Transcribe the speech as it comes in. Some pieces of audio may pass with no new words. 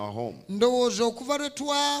our home. Ndowooza okuva lwe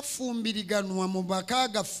twafumbiriganwa mu maka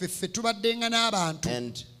gaffe ffe tubaddenga n'abantu.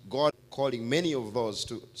 And God calling many of those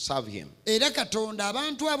to serve him. Era Katonda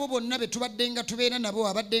abantu abo bonna be tubaddenga tubeera nabo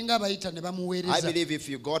abaddenga abayita ne bamuweereza. I believe if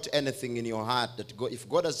you got anything in your heart, that if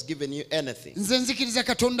God has given you anything, Nze nzikiriza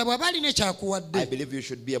Katonda bw'aba alina I ekyakuwadde. believe you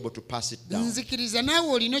should be able to pass it down. Nzikiriza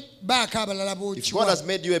naawe olina baako abalala If God has b'okiwa.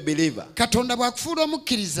 made you a believer, Katonda bw'akufuula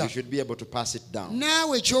omukkiriza you should be able to pass it down.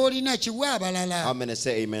 naawe ky'olina kiwe abalala. How many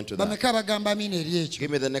say amen to that? Bameka bagamba amina eri ekyo.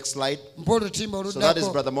 Give me the next slide. Mpa olutimba So that is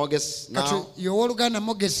oluddako. Brother Moges Kati now. y'owooluganda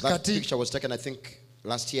Mogesi That kati picture was taken, I think,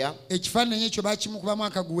 last year ekifaananyi ekyo baakimukuba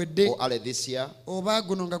mwaka guwedde or early this year oba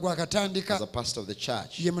guno nga gwakatandika. as a pastor of the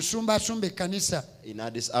church Ye musumba asumba ekkanisa in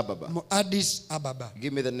Addis Ababa. mu Addis Ababa.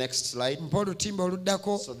 Give me the next slide. Mpa olutimba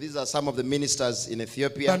oluddako. So these are some of the ministers in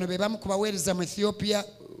Ethiopia. Bano be bamu ku baweereza mu Ethiopia.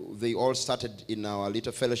 They all started in our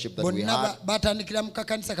little fellowship that we Bonna had. batandikira mu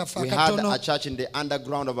kakanisa kaffe We had akatono. a church in the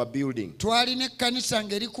underground of a building. Twalina ekkanisa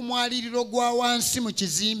ng'eri ku mwaliriro gwa wansi mu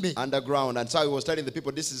kizimbe. Underground. And so I was telling the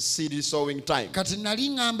people, this is seed sowing time. Kati nali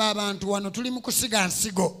ngamba abantu wano tuli mu kusiga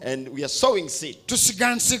nsigo. And we are sowing seed.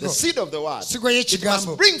 Tusiga nsigo. The seed of the word. Nsigo It y'ekigambo.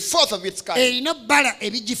 must bring forth of its kind. Erina bbala So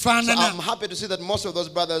ebigifaanana. I'm happy to see that most of those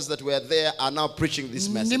brothers that were there are now preaching this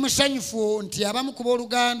Ndi message. musanyufu nti abamu ku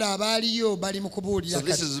booluganda abaaliyo bali mu kubuulira So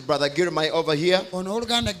this kati. is Brother Girmay over here. Ono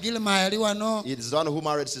owooluganda Gilma yali wano. He is the one who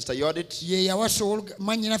married Sister Yodit. Ye yawasa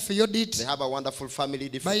mwannyinaffe Yodit. They have a wonderful family,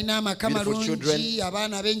 different, Balina amaka beautiful children. malungi,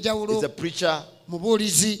 abaana He's ab'enjawulo, a preacher.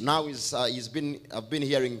 mubuulizi. Now I've been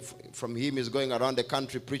hearing from him. He's going around the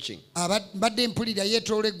country preaching, Mbadde mpulira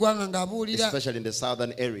yeetoola eggwanga ng'abuulira especially in the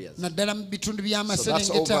southern areas. naddala mu bitundu So that's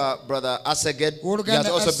by'amaserengeta. over Brother Aseged. He has Owooluganda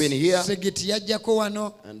also been here. Segeti yajjako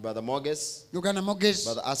wano. And Brother Moges. Luganda Mogesi.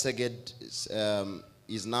 Brother Aseged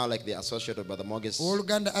is now like the associate of Brother Moges.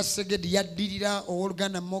 Owooluganda Assegedi yaddirira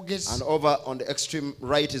owooluganda Mogesi. And over on the extreme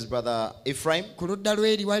right is Brother Ephraim. Ku ludda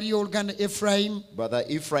lw'eri waliyo owooluganda Ephraim. Brother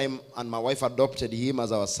Ephraim and my wife adopted him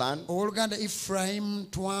as our son. Owooluganda Ephraim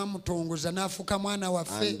twamutongoza n'afuuka mwana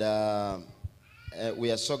waffe. And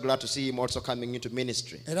we are so glad to see him also coming into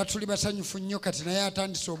ministry. Era tuli basanyufu nnyo kati naye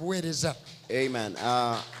atandise obuweereza. Amen.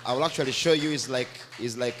 I will actually show you is like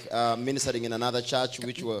ministering in another church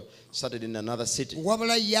which were started in another city.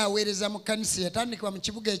 Wabula ye aweereza mu kkanisa yatandikibwa mu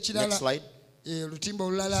kibuga Next ekirala. slide. Olutimba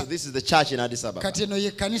olulala. So this is the church in Addis Ababa. Kati eno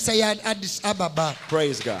ye kkanisa ya Addis Ababa.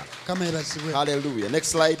 Praise God. Kama ebazibwe. Hallelujah. Next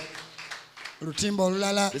slide. Olutimba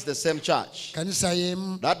olulala. This is the same church. Kanisa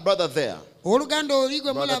y'emu. That brother there, Owooluganda oli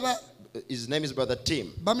gwe mulaba. his name is Brother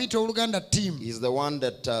Tim. Bamuyita owooluganda Tim. He's the one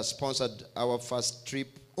that sponsored our first trip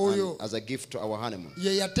as a gift to our honeymoon.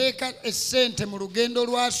 Ye yateeka essente mu lugendo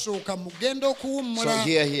lwasooka mu genda So okuwummula.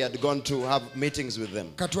 here he had gone to have meetings with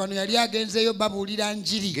them. Kati wano yali agenzeeyo babuulira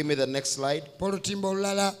njiri. Give me the next slide. Olutimba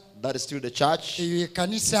olulala. That is still the church. Eyo ye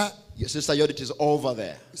kanisa. Your sister Yodit is over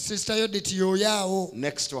there. Sister Yodit y'oyaawo.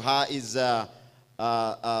 Next to her is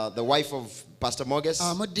the wife of Pastor Moges.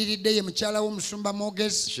 Amuddiridde ye mukyala w'omusumba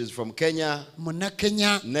Mogesi. She's from Kenya.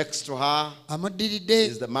 Munnakenya. Next to her Amuddiridde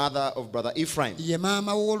is the mother of Brother Ephraim. ye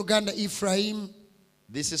maama w'owooluganda Ephraim.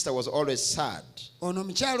 This sister was always sad Ono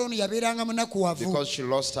omukyala ono yabeeranga munakuwavu because she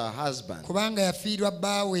lost her husband. kubanga yafiirwa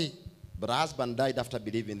bbaawe. But her husband died after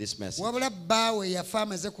believing this message. Wabula bbaawe yafa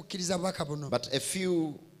amaze kukkiriza bubaka buno. But a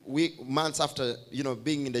few months after,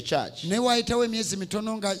 being in the church, Ne waayitawo emyezi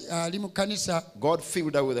mitono nga ali mu kkanisa, God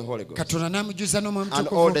filled her with the Holy Ghost. Katonda n'amujjuza n'Omwoyo And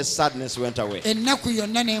all Mutukuvu. the sadness went away. Ennaku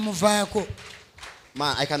yonna n'emuvaako.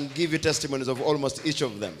 Man, I can give you testimonies of almost each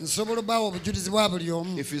of them. Nsobola obbaawo obujulizi bwa buli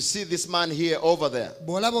omu. If you see this man here over there,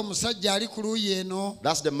 Bw'olaba omusajja ali ku luuyi eno,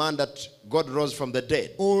 that's the man that God rose from the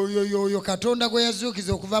dead, oyo Katonda gwe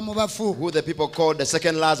yazuukiza okuva mu bafu. who the people called the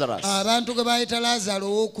second Lazarus. Abantu gwe bayita Laazaalo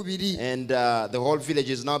owookubiri. And the whole village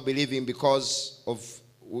is now believing because of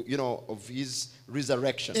his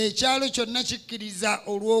resurrection. Ekyalo kyonna kikkiriza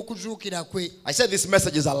olw'okuzuukira kwe. I said this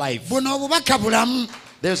message is alive. Buno obubaka bulamu.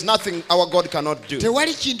 There's nothing our God cannot do.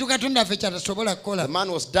 Tewali kintu Katonda ffe kyatasobola The kukola.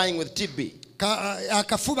 man was dying with TB.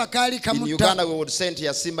 Akafuba kaali In kamutta. Uganda, we would send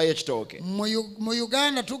Yasimba Yechitoke. Mu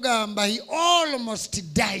Uganda tugamba he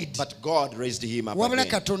almost died. But God raised him up Wabula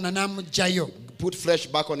again. Katonda n'amuggyayo. Put flesh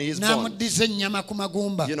back on his bones. N'amuddiza ennyama ku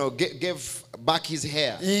magumba. Gave back his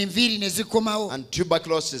hair. Enviiri ne zikomawo. And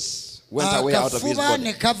tuberculosis went away out of his Akafuba body.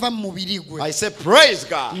 ne kava mu mubiri gwe. I say, praise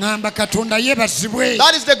God. Ngamba Katonda yeebazibwe.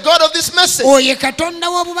 That is the God of this message. Oye Katonda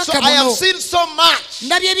So w'obubaka I have buno. seen so much,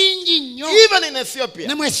 Ndabye bingi nnyo. even in Ethiopia,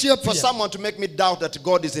 Ne mu for Ethiopia. someone to make me doubt that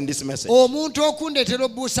God is in this message. Omuntu okundeetera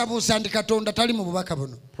obuusabuusa nti Katonda tali mu bubaka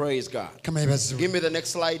buno. Praise God. Kama yeebazibwe. Give me the next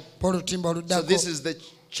slide. Paul Timba So oluddako. this is the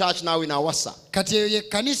church now in Awassa. Kati eyo ye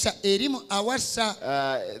kanisa eri mu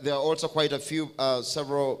Awassa. There are also quite a few,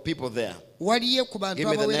 several people there. Waliye ku bantu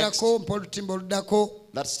abawerako mpolutimbo oluddako.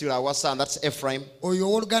 That's still Awassa, and that's Ephraim. Oyo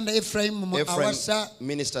owooluganda Ephraim mu Awassa.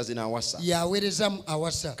 Ministers in Awassa. Yaweereza mu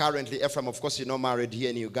Awassa. Currently, Ephraim, of course, married here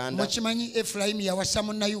in Uganda. Mukimanyi Ephraim yawassa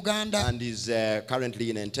munna Uganda. And is currently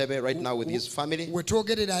in Entebbe right now with his family.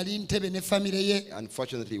 Wetwogerera ali Entebbe ne family ye.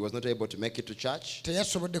 Unfortunately, he was not able to make it to church.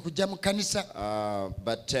 Teyasobodde kujja mu kanisa.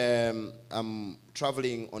 But I'm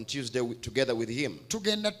traveling on Tuesday together with him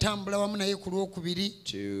Tugenda tambula wamu naye ku Lwokubiri.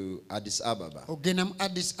 to Addis Ababa. Ogenda mu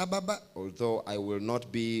Addis Ababa. Although I will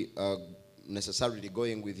not be necessarily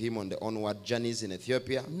going with him on the onward journeys in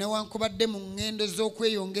Ethiopia. Newankubadde mu ngendo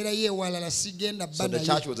z'okweyongerayo ewalala sigenda bba So the naye.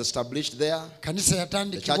 church was established there. Kanisa The church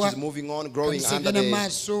yatandikibwa. is moving on, growing Kanisa under egenda the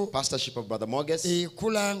maaso. pastorship of Brother Moges.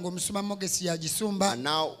 Ekula ng'omusuma Mogesi yagisumba.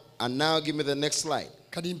 And now give me the next slide.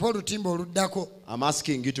 Kati mpa olutimba oluddako. I'm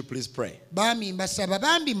asking you to please pray. Bambi mbasaba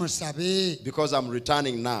bambi musabe. Because I'm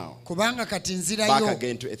returning now Kubanga kati back nzirayo.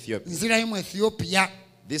 again to Ethiopia. Nzirayo mu Ethiopia.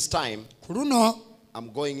 This time, Ku luno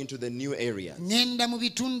I'm going into the new area. ngenda mu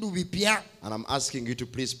bitundu bipya. And I'm asking you to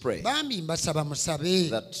please pray Bambi mbasaba musabe.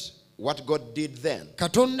 that what God did then,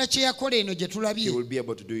 Katonda kye yakola eno gye He tulabye. will be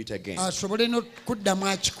able to do it again. Asobole n'okuddamu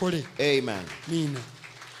akikole. Amen. Miina.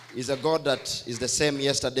 He's a God that is the same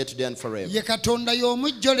yesterday, today, and forever. Ye Katonda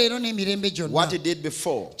y'omujjo leero n'emirembe gyonna. What He did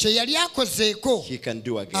before, Kye yali akozeeko He can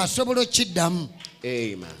do again. asobola okiddamu.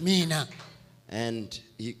 Amen. Miina. And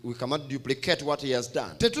we cannot duplicate what He has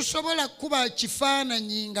done. Tetusobola kuba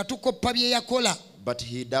kifaananyi nga tukoppa bye yakola. But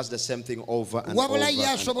He does the same thing over and over Wabula ye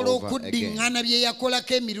and asobola over again. okuddiŋŋana bye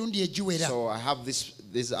yakolako emirundi egiwera. So I have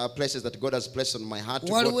these are places that God has placed on my heart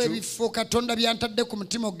to Waliwo go to. ebifo Katonda byantadde ku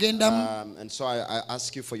mutima ogendamu. And so I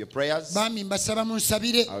ask you for your prayers. Bambi mbasaba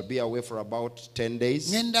munsabire. I'll be away for about 10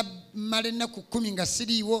 days, Ngenda mmala ennaku 10 nga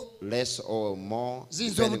siriiwo. less or more,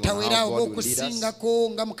 Ziyinza depending on obutawera how oba God will lead us. okusingako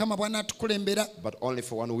nga Mukama bw'anaatukulembera. But only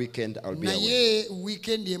for one weekend I'll be away. Naye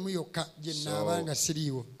wiikendi emu yokka gye So, nnaaba nga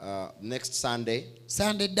siriiwo. Next Sunday,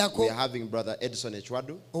 Sande we eddako are having Brother Edison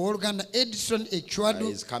Echwadu. owooluganda Edison Echwadu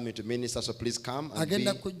He's coming to minister, so please come and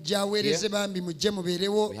agenda be. kujja aweereze bambi mujje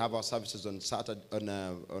mubeerewo. We have our services on Saturday,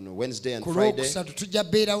 on Wednesday and Ku Friday, Lwokusatu tujja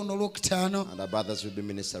beerawo n'Olwokutaano. and our brothers will be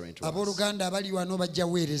ministering to us. Abooluganda abali wano bajja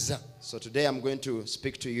weereza. So today I'm going to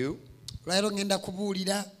speak to you. Leero ngenda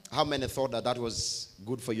kubuulira. How many thought that was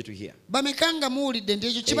good for you to hear? Bameka nga muwulidde nti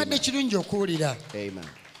ekyo kibadde kirungi okuwulira. Amen.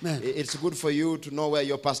 Amen. It's good for you to know where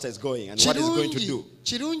your pastor is going and what he's going to do.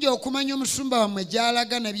 Kirungi okumanya omusumba wammwe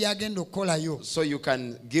gy'alaga ne by'agenda okukolayo. So you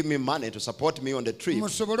can give me money to support me on the trip,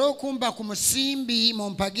 Musobole okumba ku musimbi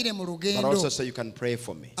mumpagire mu but also lugendo. so you can pray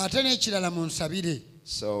for me. Ate n'ekirala munsabire.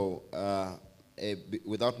 So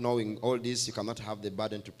without knowing all this, you cannot have the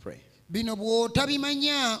burden to pray. Bino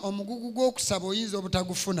bw'otabimanya omugugu gw'okusaba oyinza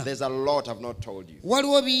obutagufuna. There's a lot I've not told you.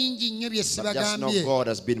 Waliwo bingi nnyo bye But just know sibagambye. God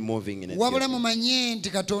has been moving in Wabula Ethiopia. mumanye nti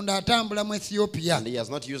Katonda atambula mu Ethiopia. And He has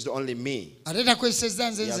not used only me. Ate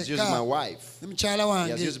takozesezza nze He has used my nzekka wife. ne mukyala He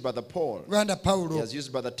has wange used Brother Paul. Luganda He Pawulo, has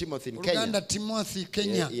used Brother Timothy in Kenya. Luganda Timothy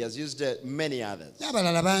Kenya He has used many others.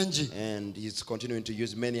 n'abalala bangi. And He's continuing to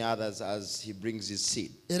use many others as He brings His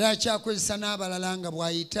seed. Era akyakozesa n'abalala nga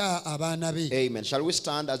bw'ayita abaana be. Amen. Shall we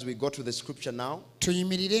stand as we go to the scripture now?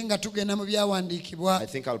 Tuyimirire nga tugenda mu byawandiikibwa. I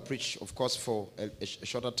think I'll preach, of course, for a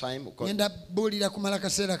shorter time. Ngenda buulira kumala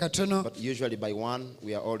kaseera katono. But usually by 1,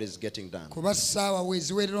 we are always getting done. Kuba ssaawa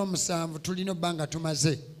weeziwerera 7 tulina obba nga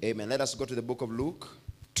tumaze. Amen. Let us go to the book of Luke.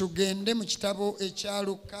 Tugende mu kitabo ekya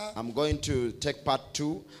Luka. I'm going to take part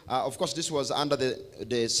 2. Of course, this was under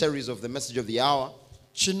the series of the message of the hour.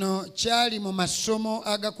 Kino kyali mu masomo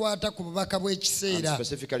agakwata ku bubaka And bw'ekiseera.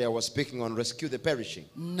 specifically, I was speaking on rescue the perishing.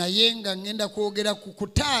 Naye nga ngenda kwogera ku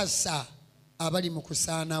kutaasa abali mu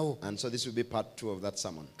kusaanawo. And so this will be part 2 of that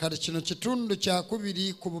sermon. Kati kino kitundu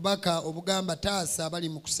kyakubiri ku bubaka obugamba taasa abali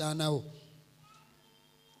mu kusaanawo.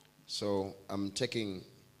 So I'm taking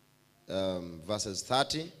verses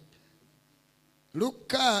 30,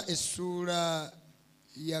 Luka essuula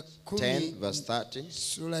ya 10, 10, verse 30.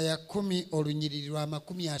 essuula ya 10 olunyiriri lwa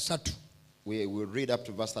 30. We will read up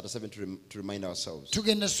to verse 37 to remind ourselves.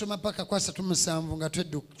 Tugenda soma paka kwa 37 nga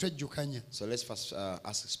twejjukanya. So let's first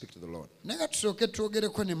speak to the Lord. Naye ka tusooke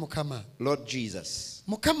twogereko ne Mukama. Lord Jesus,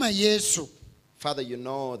 Mukama Yesu, Father, you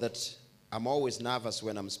know that I'm always nervous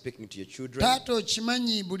when I'm speaking to your children taata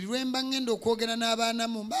okimanyi buli lwe mba ngenda okwogera n'abaana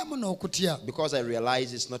mu mbaamu n'okutya because I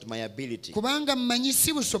realize it's not my ability kubanga mmanyi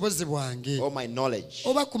si busobozi bwange or my knowledge.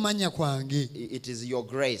 oba kumanya kwange It is your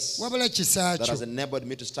grace wabula kisa that has kyo enabled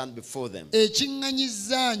me to stand before them.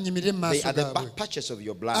 ekiŋŋanyizza nyimire mu They maaso are the gaabwe back purchase of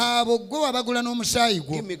your blood. abo gwe wabagula n'omusaayi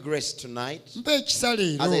gwo Give me grace tonight mpa ekisa as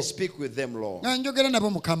leero I speak with them, Lord. nga njogera nabo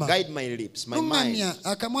mukama Guide my lips, my mind, luŋŋamya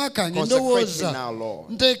akamwa kange consecrate me ndowooza now,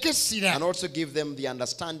 Lord, nteeke essira and also give them the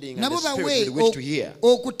understanding and nabo the spirit bawe with which to hear.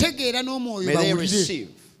 okutegeera n'omwoyo May they bawulire receive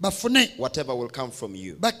bafune whatever will come from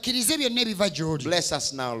you. bakkirize byonna ebiva gy'oli Bless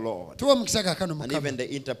us now, Lord, tuwa omukisa kaakano and mukama even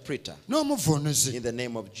the interpreter, n'omuvuunuzi in the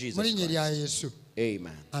name of Jesus mu linnya Christ. lya yesu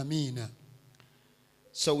Amen. amiina.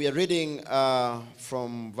 So we are reading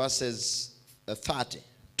from verses 30.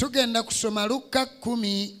 Tugenda kusoma Luka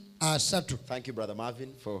 13. Thank you, Brother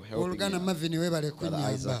Marvin, for helping Oluganda me. Marvin weebale Brother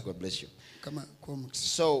Isaac, kunnyamba. God bless you. Kama kw'omukisa.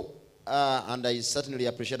 So, and I certainly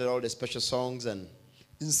appreciated all the special songs and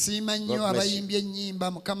Nsiima nnyo God bless you. abayimbi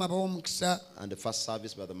ennyimba Mukama bawa omukisa the first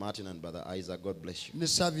service, Brother Martin and Brother Isaac, God bless you. ne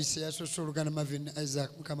service eyasoose Oluganda Marvin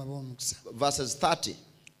Isaac Mukama bawa omukisa. Verses 30.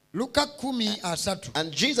 Luka 13.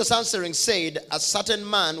 And Jesus answering said, a certain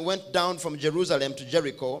man went down from Jerusalem to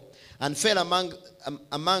Jericho and fell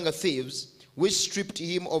among thieves, which stripped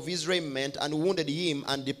him of his raiment and wounded him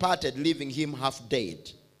and departed, leaving him half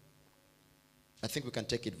dead. I think we can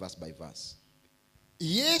take it verse by verse.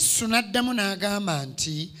 Yesu n'addamu n'agamba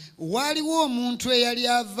nti waaliwo omuntu eyali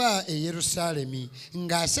ava e Yerusaalemi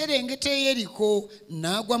ng'aserengeta e Yeriko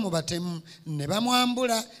n'agwa mu batemu ne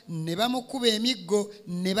bamwambula ne bamukuba emiggo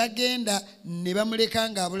ne bagenda ne bamuleka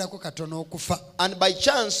ng'abulako katono okufa. And by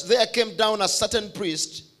chance there came down a certain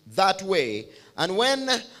priest that way, and when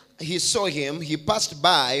he saw him, he passed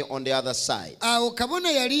by on the other side. Awo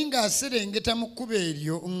kabona yali ng'aserengeta mu kkubo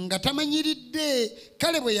eryo nga tamanyiridde,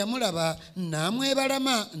 kale bwe yamulaba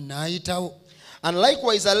n'amwebalama n'ayitawo. And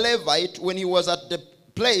likewise a Levite, when he was at the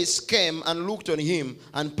place, came and looked on him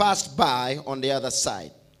and passed by on the other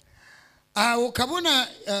side. Awo kabona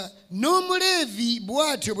n'omuleevi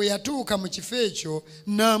bw'atyo bwe yatuuka mu kifo ekyo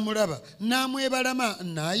n'amulaba n'amwebalama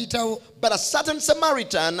n'ayitawo. But a certain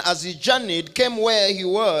Samaritan, as he journeyed, came where he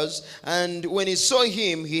was, and when he saw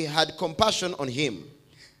him, he had compassion on him.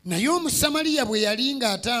 Naye Omusamaliya bwe yali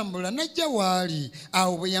ng'atambula n'ajja w'ali,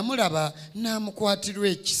 awo bwe yamulaba n'amukwatirwa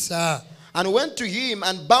ekisa. And went to him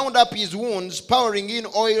and bound up his wounds, pouring in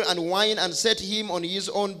oil and wine, and set him on his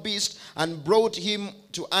own beast, and brought him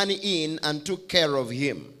to an inn, and took care of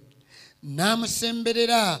him.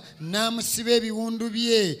 N'amusemberera n'amusiba ebiwundu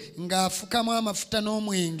bye ng'afukamu amafuta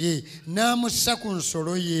n'omwenge n'amussa ku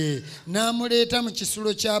nsolo ye n'amuleeta mu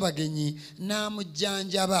kisulo ky'abagenyi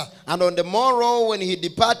n'amujjanjaba. And on the morrow when he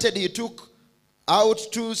departed, he took out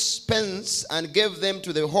 2 pence and gave them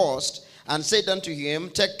to the host, and said unto him,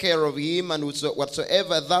 take care of him, and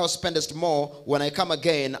whatsoever thou spendest more, when I come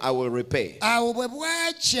again, I will repay. Awo bwe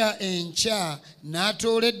bwakya enkya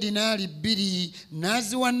n'atoola eddinaali 2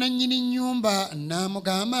 n'aziwa nannyini nnyumba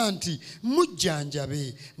n'amugamba nti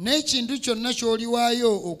mujjanjabe n'ekintu kyonna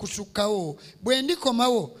ky'oliwaayo okusukkawo bwe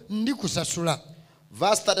ndikomawo ndikusasula.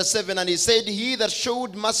 Verse 37, and he said, he that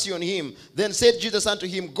showed mercy on him, then said Jesus unto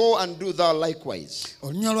him, go and do thou likewise.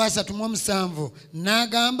 Olunya lwa 37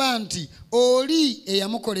 n'agamba nti oli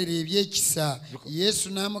eyamukolera ebyekisa. Yesu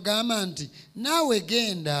n'amugamba nti naawe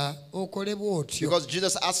genda okole bw'otyo. Because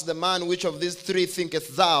Jesus asked the man, which of these 3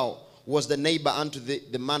 thinkest thou was the neighbor unto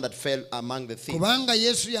the man that fell among the thieves? Kubanga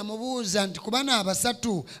Yesu yamubuuza nti kubana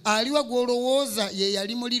abasatu aliwa gw'olowooza ye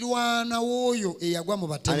yali mulirwana w'oyo eyagwa mu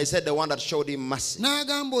And he batemu. said, the one that showed him mercy.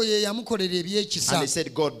 N'agamba oyo eyamukolera And he ebyekisa.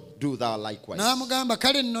 said, God, do thou likewise. N'amugamba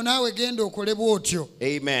kale nno naawe genda okole bw'otyo.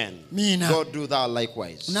 Amen. Mina. God, do thou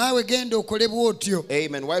likewise. Naawe genda okole bw'otyo.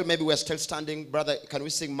 Amen. While maybe we're still standing, brother, can we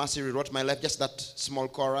sing Mercy Rewrote My Life? Just that small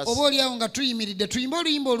chorus. Oba oliawo nga tuyimiridde tuyimbe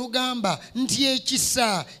oluyimba olugamba nti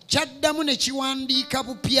ekisa kyaddamu ne kiwandiika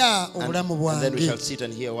bupya obulamu And then we bwange. shall sit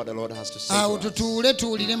and hear what the Lord has to say Awo to us. tutuule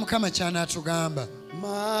tuwulire Mukama ky'anaatugamba.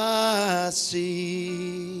 Mercy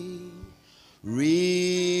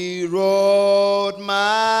rewrote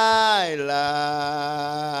my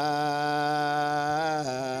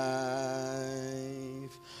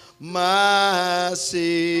life.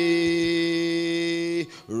 Mercy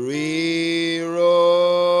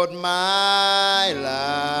rewrote my life.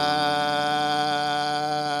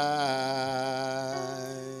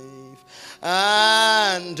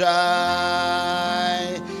 And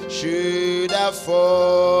I should have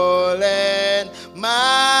fallen,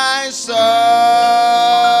 my soul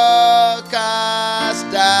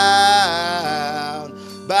cast down,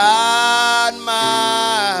 but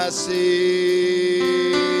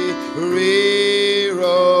mercy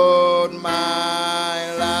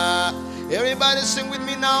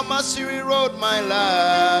how mercy rewrote my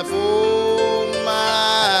life. Oh,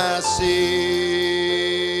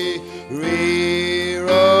 mercy rewrote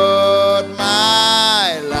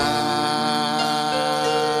my life.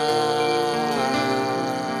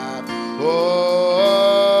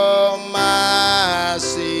 Oh,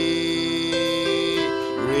 mercy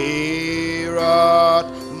rewrote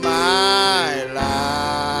my life.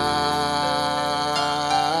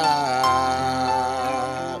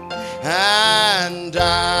 And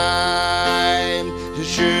I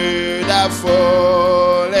should have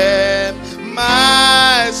fallen,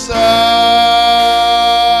 my soul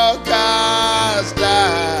cast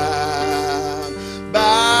down,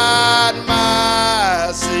 but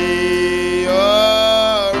mercy,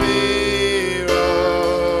 oh,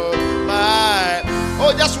 rewrote my.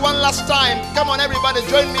 Oh, just one last time. Come on, everybody,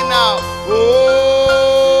 join me now.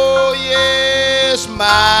 Oh, yes,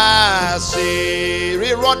 mercy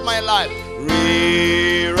rewrote my life.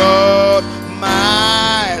 Rewrote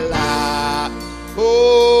my life.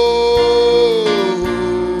 Oh,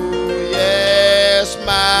 yes,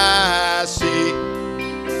 mercy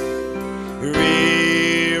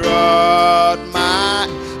rewrote my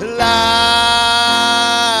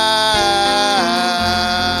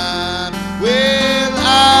life. Well,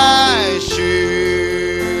 I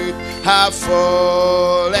should have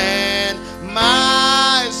fallen,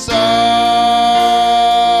 my soul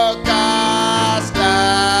cast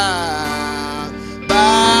down,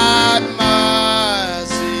 but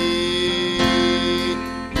mercy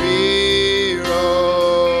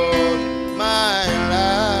rewrote my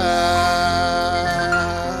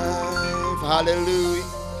life. Hallelujah.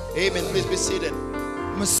 Amen. Please be seated.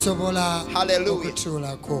 musobola Hallelujah.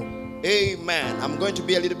 okutuulako. Amen. I'm going to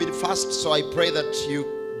be a little bit fast, so I pray that you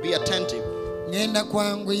be attentive. Ngenda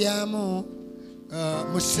kwanguyamu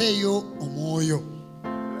museeyo omwoyo.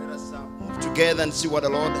 Let us move together and see what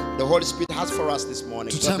the Holy Spirit has for us this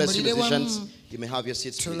morning. God bless you, musicians. You may have your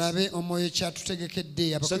seats, please. Tulabe omwoyo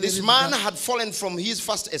kyatutegekedde. So this man had fallen from his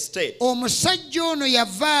first estate. Omusajja ono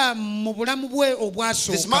yava mu bulamu bwe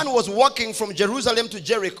obwasooka. This man was walking from Jerusalem to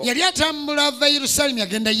Jericho. Yali atambula ava Yerusaalemi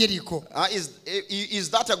agenda Yeriko. Is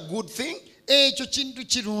that a good thing? Ekyo kintu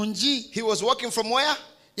kirungi. He was walking from where?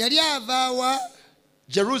 Yali avaawa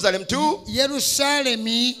Jerusalem to?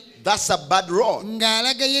 Yerusaalemi That's a bad road.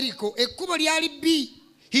 ng'alaga Yeriko. Ekkubo lyali bbi.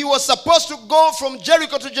 He was supposed to go from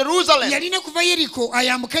Jericho to Jerusalem. Yalina kuva Yeriko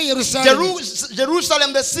ayambuke Yerusaalemi.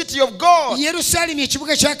 Jerusalem, the city of God. Yerusaalemi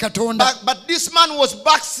ekibuga kya Katonda. But this man was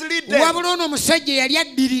backslidden. Wabula ono omusajja yali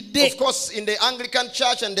addiridde. Of course, in the Anglican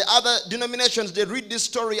church and the other denominations, they read this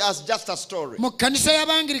story as just a story. Mu kkanisa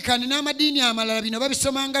y'Abangirikaani n'amadiini amalala bino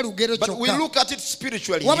babisoma nga lugero But we kyokka. look at it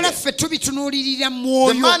spiritually Wabula here. ffe tubitunuulirira mu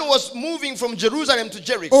The mwoyo. man was moving from Jerusalem to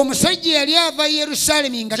Jericho. Omusajja yali ava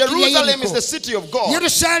Yerusaalemi nga kirya Jerusalem is Yeriko. the city of God.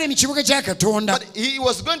 Yerusaalemi kibuga kya Katonda. But he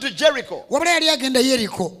was going to Jericho. Wabula yali agenda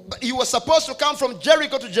Yeriko. But he was supposed to come from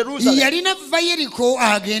Jericho to Jerusalem. Yalina va Yeriko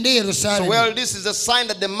agende So, Yerusaalemi. well, this is a sign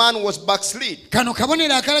that the man was backslid. Kano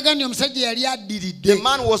kabonero akalaga nti omusajja yali addiridde. The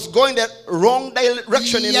man was going the wrong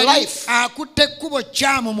direction in Yali life. akutte ekkubo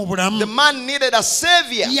kyamu mu The bulamu. man needed a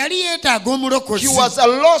savior. Yali yeetaaga omulokozi. He was a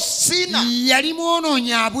lost sinner. Yali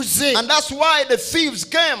mwonoonyi abuze. And that's why the thieves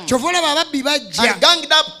came Kyova olaba ababbi bajja. and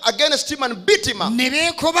ganged up against him and beat him up. Ne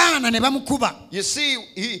beekobaana ne bamukuba. You see,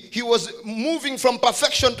 he was moving from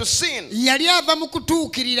perfection to sin. Yali ava mu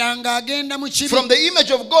kutuukirira ng'agenda mu kibi. From the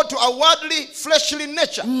image of God to a worldly, fleshly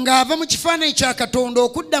nature. Ng'ava mu kifaananyi kya Katonda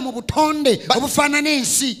okudda mu butonde obufaanana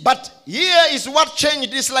ensi. But here is what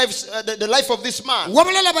changed this life, the life of this man.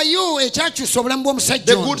 Wabula labayo ekyakyusa obulamu bw'omusajja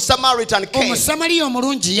The ono. good Samaritan came. Omusamaliya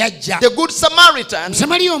omulungi yajja. The good Samaritan,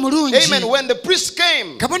 Omusamaliya omulungi. amen, when the priest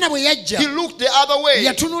came, Kabona bwe yajja. he looked the other way.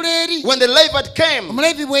 Yatunula eri. When the Levite came,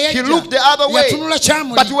 Omuleevi bwe he yajja. looked the other way. Yatunula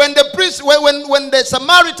kyamuli. But when the priest, when the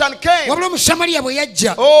Samaritan came, Wabula omusamaliya bwe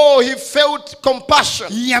yajja. oh, he felt compassion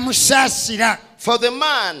Yamusaasira. for the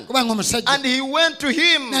man. Kubanga omusajja. And he went to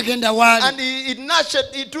him N'agenda waali. and he nurtured,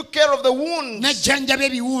 he took care of the wounds. N'ajjanjaba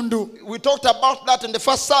ebiwundu. We talked about that in the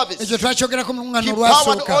first service. Ekyo twakyogerako mu He luŋŋaano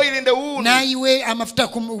poured olwasooka. oil in the wound. N'ayiwa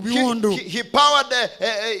amafuta ku biwundu. He poured,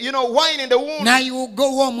 wine in the wound. N'ayiwa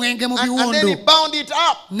omwenge mu And then he biwundu. bound it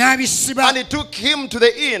up. N'abisiba. And he took him to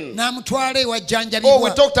the inn. N'amutwala Oh, we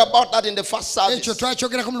ewajjanjabibwa. talked about that in the first service. Ekyo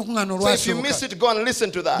twakyogerako mu luŋŋaano So if you miss olwasooka. it, go and listen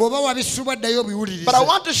to that. Bw'oba wabisubwa ddayo obiwulirize. But I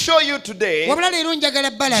want to show you today Wabula olwaleero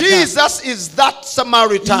njagala balaga Jesus is that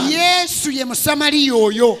Samaritan. Yesu ye Musamaliya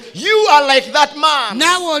oyo. You are like that man.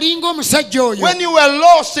 Naawe olinga omusajja oyo. When you were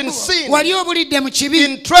lost in sin, wali obulidde mu kibi,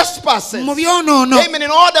 in trespasses, mu byonoono, amen,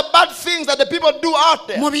 in all the bad things that the people do out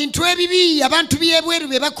there. mu bintu ebibi abantu by'ebweru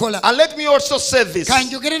bye bakola. And let me also say this.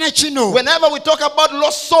 Kanjogere na kino. Whenever we talk about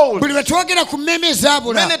lost souls, Buli lwe twogera ku mmeeme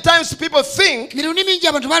ezaabula, many times people think mirundi mingi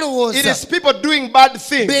abantu it balowooza is people doing bad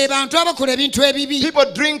things. be bantu abakola ebintu ebibi, People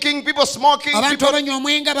drinking, people smoking, abantu people abanywa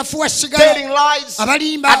omwenge, abafuwa telling sigala, lies,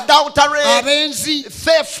 abalimba, adultery, abenzi,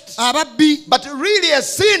 theft. ababbi. But really a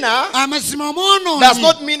sinner Amazima does omwonoonyi,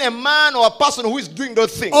 not mean a man or a person who is doing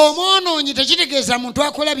those things. omwonoonyi tekitegeeza muntu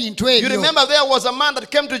akola bintu You ebyo. remember there was a man that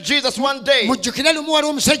came to Jesus one day, Mujjukire lumu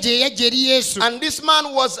waliwo omusajja eyajja eri Yesu. and this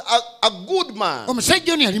man was a good man.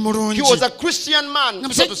 Omusajja ono yali He mulungi, was a Christian man,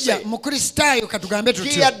 nga so to musajja say. mukristaayo katugambe He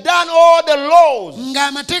tutyo, had done all the laws,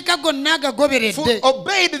 ng'amateeka gonna agagoberedde,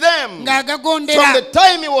 obeyed them ng'agagondera from the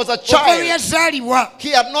time he was a okuva lwe child. yazaalibwa, He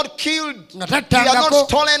had not killed, nga he had tattangako, not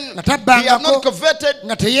stolen, nga he had not tabbangako, coveted,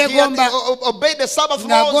 nga he had teyeegomba, obeyed the Sabbath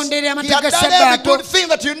laws. ng'agonderera He had amateeka done every Sabbaato, good thing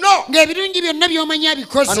that you know. ng'ebirungi byonna by'omanyi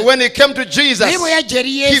abikoze. And when he came to Jesus, Naye bwe yajja eri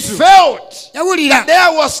he Yesu, felt yawulira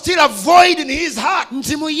there was still a void in his heart.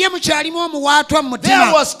 nti mu ye mukyalimu omuwaatwa mu There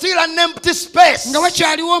mutima, was still an empty space nga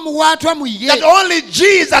wakyaliwo omuwaatwa mu ye, that only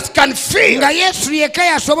Jesus can fill. nga Yesu yekka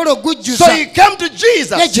yasobola So okugujjuza. he came to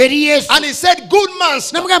Jesus Yajja eri Yesu and he said, "Good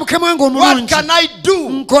master, namugamba, Mukama wange what omulungi, can I do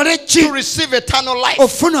nkole ki to receive eternal life?"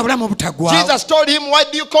 ofuna obulamu obutagwawo? Jesus told him, "Why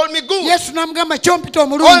do you call me good? Yesu n'amugamba, kyompita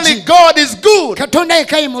Only omulungi, God is good." Katonda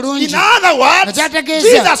yekka ye In mulungi. other words, Ekyategeeza,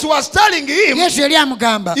 Jesus was telling him, Yesu yali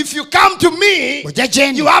amugamba, if you come to me, ojja gye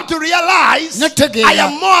you ndi, have to realize Netegeera. I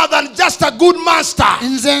am more than just a good master.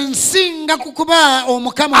 nze nsinga kukuba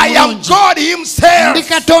omukama I am omulungi, God ndi himself.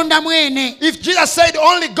 Katonda mwene. If Jesus said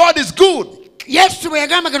only God is good, Yesu bwe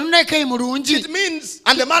yagamba Katonda yekka ye mulungi, it means,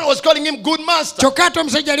 and the man was calling him good master. kyokka ate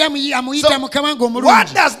omusajja yali amuyita So, mukama wange What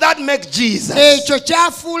omulungi. does that make Jesus? Ekyo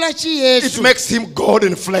kyafuula ki It Yesu? makes him God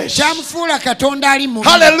in flesh. Kyamufuula Katonda ali mu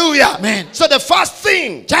Hallelujah. Amen. So the first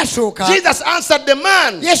thing kyasooka, Jesus answered the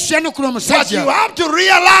man Yesu yanukula was, you omusajja, have to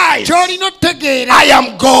realize ky'olina otegeera I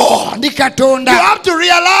am God. ndi You Katonda. have to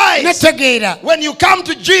realize Netegeera when you come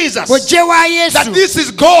to Jesus bw'ojje wa that Yesu, this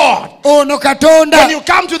is God. ono Katonda. When you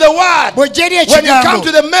come to the word, Bw'ojje eri when you come ekigambo,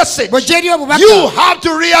 to the message, bw'ojje eri you obubaka, have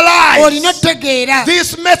to realize olina otegeera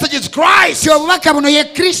this message is Christ. ti obubaka buno ye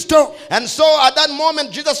Kristo. And so at that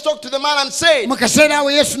moment, Jesus talked to the man and said, Mu kaseera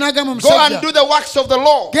awo Yesu n'agamba "Go and omusajja, do the works of the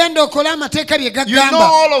law. genda okole amateeka bye You know gagamba,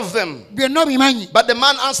 all of them." byonna obimanyi. But the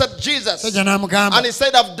man answered Jesus, Omusajja n'amugamba, and he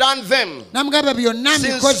said, "I've done them n'amugamba byonna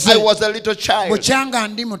since mbikoze I was a little child." bukyanga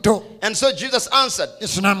ndi muto. And so Jesus answered,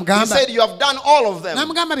 Yesu he n'amugamba, said, "You have done all of them,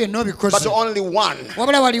 n'amugamba byonna but obikoze, only one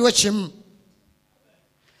wabula waliwo kimu,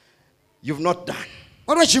 you've not done.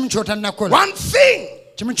 waliwo kimu ky'otannakola, One thing."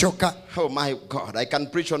 kimu kyokka. Oh my God, I can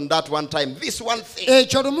preach on that one time. This one thing.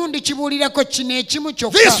 Ekyo lumu ndikibuulirako, kino ekimu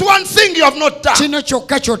This kyokka, one thing you have not done. kino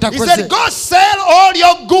kyokka He ky'otakoze. said, "Go sell all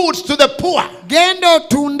your goods to the poor. Genda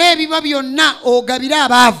otunde ebiba byonna ogabire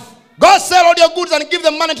abaavu. Go sell all your goods and give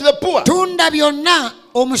the money to the poor. Tunda byonna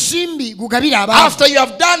omusimbi gugabire abaavu. After you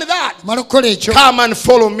have done that, Mala okukola ekyo, come and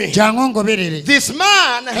follow me." jangu ongoberere. This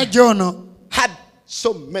man Kajja ono had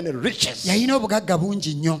so many riches. yalina obugagga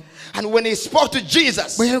bungi nnyo. And when he spoke to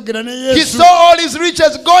Jesus, Bwe yayogera ne he Yesu, saw all his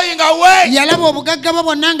riches going away. yalaba obugagga bwe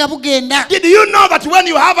bwonna nga bugenda. Did you know that when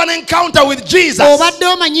you have an encounter with Jesus, Obadde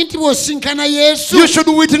omanyi nti bw'osinkana Yesu, you should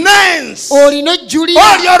witness olina all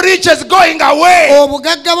ojjulira your riches going away?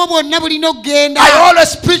 obugagga bwo bwonna bulina okugenda. I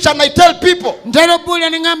always preach and I tell people, Ntera obbuulira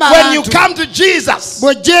ne ngamba when you abantu, come to Jesus,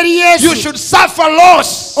 bw'ojja eri you Yesu should suffer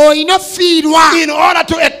loss olina ofiirwa, in order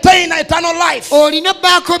to attain eternal life. olina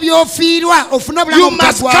obbaako by'ofiirwa ofune obulamu You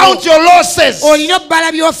must obutagwawo. count your losses. Olina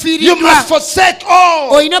obbala You by'ofiiriddwa, must forsake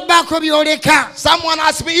all. olina obbaako by'oleka. Someone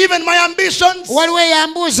asked me, even my ambitions, Waliwo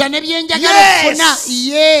eyambuuza ne byenjagala Yes. okufuna,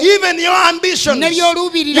 ye even your ambitions, ne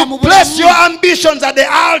by'oluubirira mu you place your bulamu, ambitions at the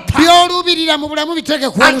altar by'oluubirira mu bulamu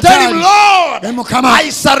biteeke ku and tell him, olutaali. Lord, Ne Mukama, I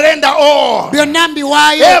surrender all. byonna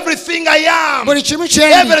mbiwaayo, Everything I am, buli kimu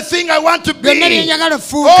kyendi, everything I want to byonna be, byenjagala all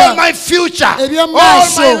okufuuka, my future, all eby'omu my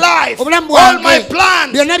maaso, life, obulamu all my bwange,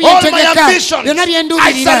 plans, byonna all my byentegeka, ambitions, byonna I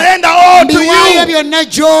byenduubirira, surrender all to mbiwaayo you. byonna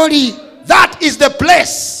gy'oli. That is the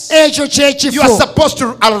place Ekyo you are ky'ekifo supposed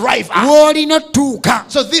to arrive at. w'olina otuuka.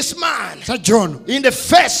 So this man, Musajja ono in the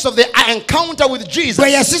face of the encounter with Jesus,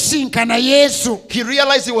 bwe yasisinkana Yesu, he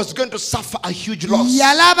realized he was going to suffer a huge loss.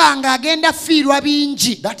 yalaba ng'agenda fiirwa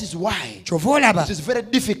bingi. That is why Kyova olaba it is very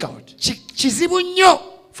difficult kizibu nnyo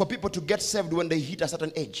for people to get saved when they hit a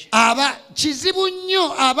certain age. Kizibu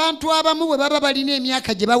nnyo abantu abamu bwe baba balina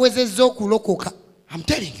emyaka gye bawezezza okulokoka. I'm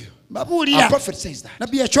telling you. Our Babuulira. prophet says that.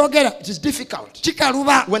 Nabbi yakyogera. It is difficult.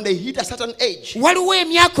 Kikaluba. When they hit a certain age, Waliwo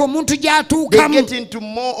emyaka omuntu they gy'atuukamu get into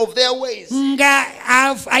more of their ways. nga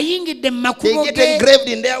ayingidde mu They makubo get ge engraved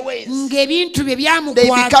in their ways. ng'ebintu bye They become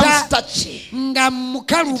byamukwata touchy. nga It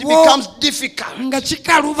mukalubo becomes difficult nga for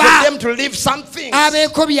kikaluba them to live some things.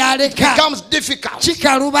 abeeko It by'aleka becomes difficult.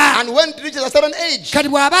 kikaluba. And when it reaches a certain age, Kati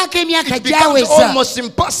bw'abaako emyaka it becomes gyaweza almost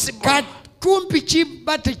impossible. kumpi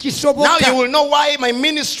kiba Now you tekisoboka. will know why my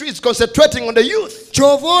ministry is concentrating on the youth.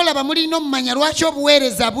 Kyova olaba mulina omumanya lwaki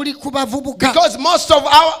obuweereza buli ku bavubuka. Because most of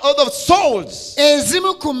our other souls,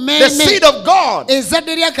 Ezimu ku the seed mmeeme of God,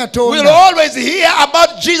 ezzadde lya will Katonda always hear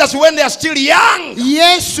about Jesus when they are still young.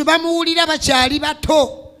 Yesu bamuwulira bakyali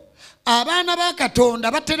bato. Abaana ba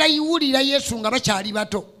Katonda batera yiwulira Yesu nga bakyali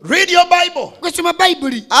bato. Read your Bible. Gwesoma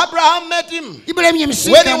Bayibuli. Abraham met him Ibulayimu when he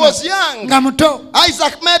yamusinkana was young. nga muto.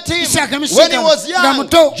 Isaac met him Isaac when he yamusinkana was nga young.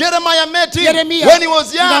 muto. Jeremiah met him Yeremiya when he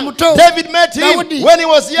was nga young. muto. David met him Dawudi when he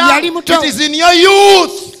was young. yali muto. It is in your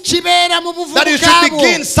youth Kibeera mu that you should buvubuka bwo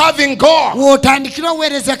begin serving God. w'otandikira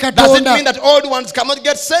oweereza Does it Katonda. mean that old ones cannot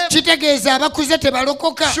get saved? Kitegeeza abakuze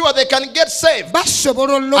tebalokoka. Sure, they can get saved.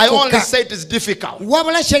 Basobola I only olokoka. say it is difficult.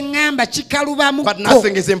 Wabula kye ŋŋamba But kikalubamuko.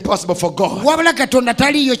 nothing is impossible for God. Wabula Katonda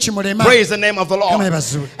taliiyo kimulema. Praise the name of the Kama Lord.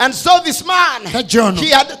 ebazulu. And so this man, John. he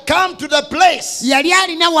had come to the place Yali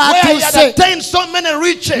alina where he had w'atuuse attained so many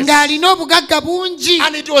riches. ng'alina obugagga bungi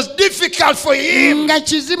And it was difficult for him nga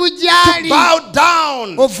kizibu to gy'ali bow down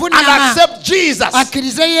and Ovunama. accept Jesus,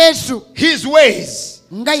 akkirize Yesu his ways.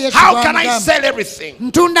 nga Yesu How can I bw'amugamba. sell everything?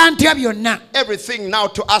 Ntunda ntya byonna. Everything now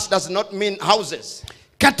to us does not mean houses,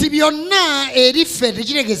 Kati byonna eri ffe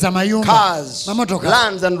tekitegeeza mayumba, cars, mamotoka,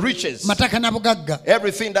 lands, and riches. mataka na bugagga.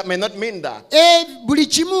 Everything that may not mean that. Buli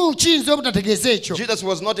kimu kiyinza obutategeeza ekyo. Jesus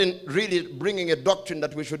was not really bringing a doctrine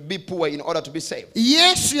that we should be poor in order to be saved.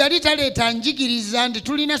 Yesu yali taleeta njigiriza nti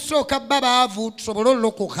tulina sooka bba baavu tusobole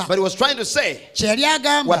olokoka. But he was trying to say, Kye yali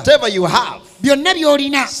agamba whatever you have, byonna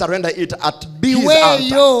by'olina surrender it at his altar.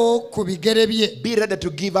 biweeyo ku bigere bye. Be ready to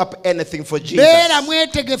give up anything for Jesus. Beera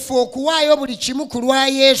mwetegefu okuwaayo buli kimu ku lwa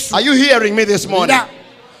Yesu. Are you hearing me this morning? Era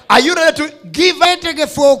Are you ready to give up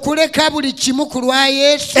mwetegefu okuleka buli kimu ku lwa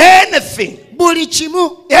Yesu. anything? Buli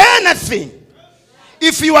kimu. Anything.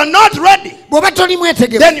 If you are not ready, Bw'oba toli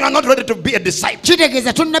mwetegefu then you are not ready to be a disciple.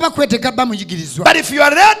 kitegeeza tonnaba kwetega bba muyigirizwa. But if you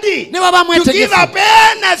are ready Ne waba to give mwetegefu up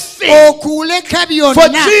anything okuleka for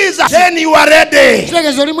byonna Jesus, then you are ready.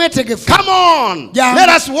 kitegeeza oli mwetegefu. Come on. Yeah. Let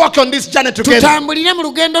us walk on this journey together. Tutambulire mu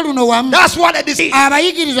lugendo luno wamu. That's what it is. They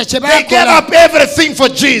Abayigirizwa kye gave baakola up everything for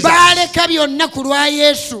Jesus. baaleka byonna ku lwa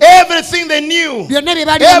Yesu. Everything they knew, Byonna bye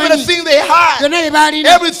baali bamanyi, everything they had, byonna bye baalina,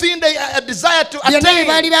 everything they desired to byonna bye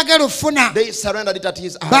baali attain, baagala okufuna they surrendered it at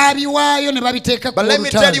his altar. baabiwaayo ne babiteeka ku But let me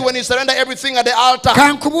tell you, olutabi. when you surrender everything at the altar,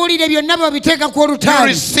 Kankubuulire byonna babiteeka ku you olutabi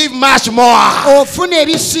receive much more. ofuna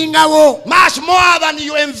ebisingawo, Much more than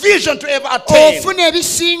you envision to ever attain. ofuna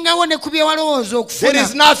ebisingawo ne ku bye walowooza There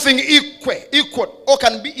is okufuna. nothing equal or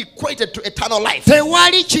can be equated to eternal life.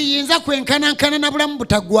 Tewali kiyinza kwenkanankana na bulamu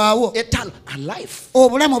butaggwaawo, Eternal life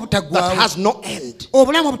obulamu that obutaggwaawo, has no end.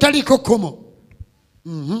 obulamu obutaliiko kkomo.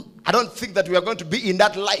 I don't think that we are going to be in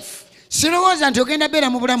that life Sirowooza nti ogenda beera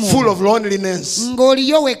mu bulamu full of loneliness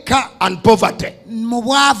ng'oliyo wekka and poverty. mu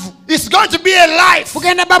bwavu. It's going to be a life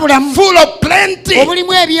Bugenda ba bulamu full of plenty,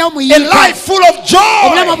 obulimu a eby'omuyinka, life full of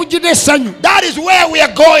obulamu joy. obujjudde essanyu. That is where we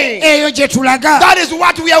are going. Eyo gye tulaga, That is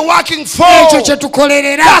what we are working for. ekyo kye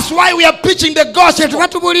tukolerera, That's why we are preaching the kye gospel. tuba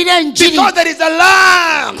tubuulira enjiri, Because there is a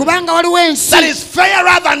lamb kubanga waliwo ensi that is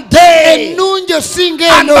fairer than day. ennungi osinga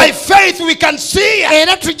And eno, by faith we can see it.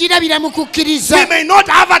 era tugirabira mu We kukkiriza. may not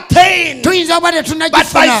have attained, Tuyinza oba but by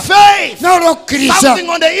tetunnagifuna, faith, n'olw'okukkiriza something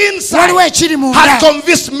on the waliwo inside ekiri munda has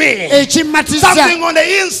convinced me. ekimmatiza, Something on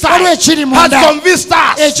the inside waliwo ekiri has munda convinced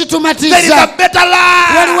us. There is a ekitumatiza. better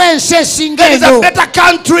Waliwo land. ensi esinga There is a eno, better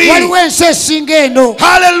country. waliwo ensi esinga eno.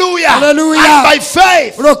 Hallelujah. Hallelujah. And by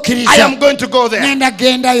faith, Olw'okukkiriza I am going to go there. ngenda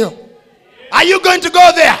gendayo. Are you going to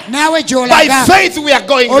go there? Naawe By gy'olaga faith, we are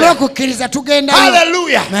going there. olw'okukkiriza tugendayo.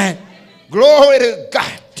 Hallelujah. Amen. Glory to God.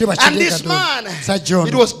 Kiba And kiri this Katonda. man, Sajja ono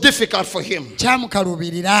it was difficult for him.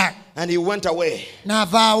 kyamukaluubirira And he went away,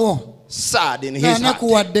 n'avaawo sad in his heart.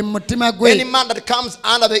 ng'anakuwadde mu mutima Any gwe. man that comes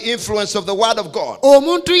under the influence of the word of God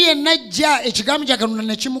Omuntu yenna ajja ekigambo kya Katonda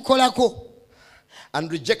ne kimukolako and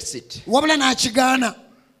rejects it wabula n'akigaana,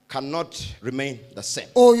 cannot remain the same.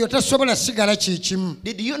 oyo tasobola sigala kikimu.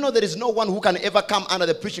 Did you know there is no one who can ever come under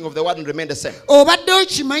the preaching of the word and remain the same? Obadde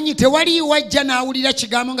okimanyi tewali wajja n'awulira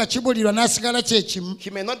kigambo nga kibulirwa n'asigala kyekimu. He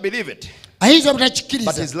may not believe it, ayinza but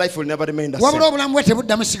obutakikkiriza his life will never remain the wabula same. obulamu bwe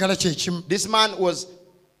tebuddamu sigala kyekimu. This man was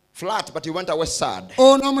flat, but he went away sad.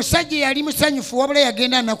 Ono omusajja yali musanyufu wabula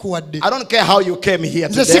yagenda anakuwadde. I don't care how you came here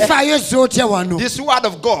Nze today. sifaayo z'otya wano. This word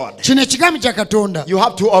of God, Kino ekigambo kya Katonda. you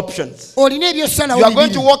have two options. Olina You ebyosalawo are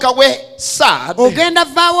going to bibiri. walk away sad, Ogenda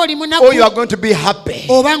vaawo oli or you are munaku going to be happy.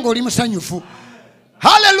 oba ng'oli musanyufu.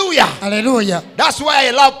 Hallelujah. Haleluya. That's why I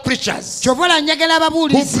love preachers Kyova ola njagala who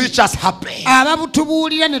ababuulizi preach us happy.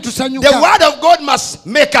 ababutubuulira ne The tusanyuka. word of God must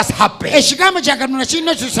make us happy. Ekigambo kya Katonda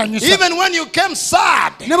kirina tusanyusa. Even when you came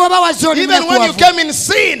sad, Ne bw'oba wazze oli even when you munakuwavu, came in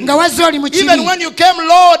sin, nga wazze oli mu even kibi, when you came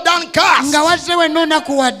low, downcast, nga wazze wenna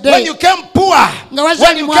onakuwadde, when you came poor, nga wazze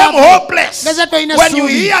when oli you came mwavu, hopeless, nga zze tolina when you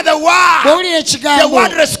ssuubi. hear the word, Bw'owulira the ekigambo,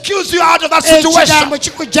 word rescues you out of that ekigambo situation,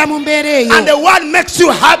 kikujja mu mbeera and eyo the word makes you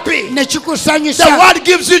happy. ne The kikusanyusa word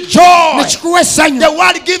gives you ne joy. kikuwa essanyu The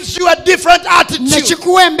word gives you a different ne attitude.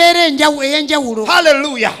 kikuwa embeera ey'enjawulo.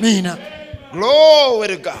 Hallelujah. Miina. Glory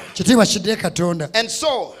to God. Kitiibwa kidde Katonda. And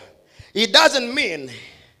so, it doesn't mean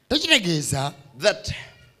Tekitegeeza that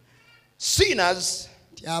sinners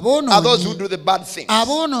nti are those who aboonoonyi do the bad things.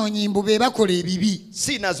 aboonoonyi mbu be bakola ebibi.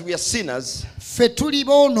 Sinners, we are sinners Ffe tuli if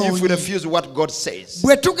we boonoonyi refuse what God says.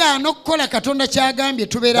 bwe tugaana okukola Katonda ky'agambye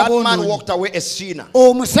tubeera That man boonoonyi. walked away a sinner,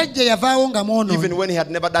 Omusajja yavaawo nga even mwonoonyi when he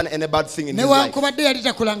had never done any bad thing in his life. newankubadde yali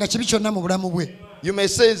takolanga kibi kyonna mu bulamu bwe. You may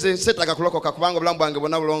say, "Setaka kulokoka kubanga obulamu bwange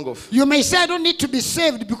bwonna bulongoofu." You may say I don't need to be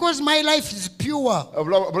saved because my life is pure.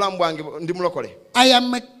 Obulamu bwange ndi mulokole.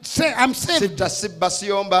 I'm saved. Sitta, sibba,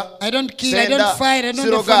 siyomba. I don't kill, I Senda, don't fight, I don't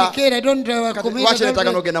siroga. fornicate, I don't Kati commit lwaki leetaaga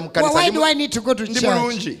adultery. n'ogenda mu kkanisa? Why do I need to go to Ndi church?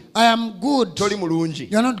 mulungi. I am good. Toli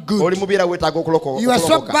mulungi. You're not good. Oli mubiira weetaaga You are so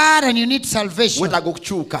okulokoka. bad and you need salvation. Weetaaga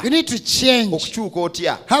okukyuka. You need to change. Okukyuka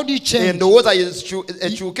otya? How do you change? Endowooza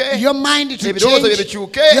ekyuke. Your mind to Ebirowoozo bye change.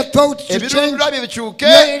 bikyuke. Your thoughts to change. Ebirundwa bye bikyuke.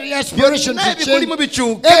 Your aspiration Byonna to ebikulimu change.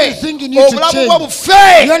 bikyuke. Everything in you to Obulamu change. bwo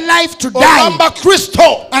bufe. Your life to die. Ogamba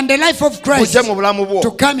Kristo And the life of Christ bujje mu bulamu bwo.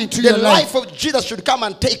 to come into The your life. life of Jesus should come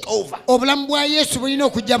and take over. Obulamu bwa Yesu bulina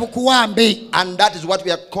okujja bukuwambe. And that is what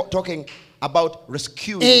we are talking about,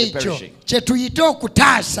 rescuing the Ekyo perishing. kye tuyita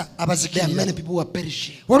okutaasa There are abazikirira. many people who are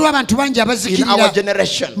perishing Waliwo abantu bangi in our abazikirira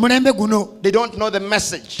generation. mulembe guno. They don't know the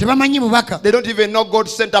message. Tebamanyi bubaka. They don't even know God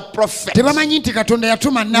sent a prophet Tebamanyi nti Katonda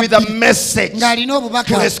yatuma with a nabbi message ng'alina to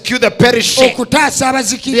obubaka rescue the perishing. okutaasa They are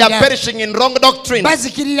abazikirira. perishing in wrong doctrine.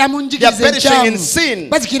 Bazikirira mu They are njigiriza perishing in enkyamu. sin.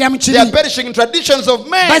 Bazikirira mu They are kibi. perishing in traditions of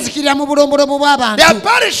men. Bazikirira mu bulombolomo They are bw'abantu.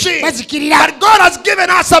 perishing. Bazikirira. But God has given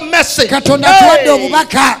us a message. Katonda atuwadde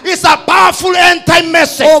obubaka. It's a powerful end time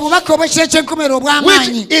message Obubaka obw'ekiro ky'enkomerero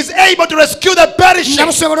obw'amaanyi which is able to rescue the nga perishing.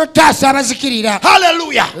 busobola ottaasa abazikirira.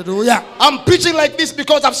 Hallelujah. Haleluya. I'm preaching like this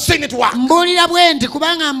because I've seen it work. Mbuulira bwe nti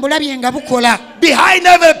kubanga mbulabye nga bukola. Behind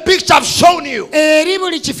every picture I've shown you, Eri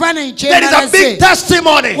buli kifaananyi kye there is a big mbalaze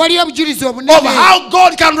testimony waliyo obujulizi of obunene how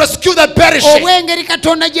God can rescue the perishing. obw'engeri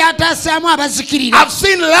Katonda gy'ataasaamu abazikirira. I've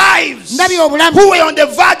seen lives Ndabye obulamu who were on the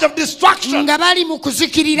verge of destruction. nga bali mu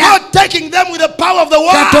kuzikirira. God taking them with the power of the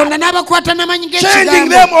word, Katonda n'abakwata n'amanyi changing g'ekigambo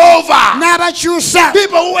them over. n'abakyusa.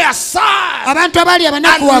 People who were sad Abantu abaali and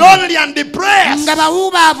abanakuwavu lonely and depressed. nga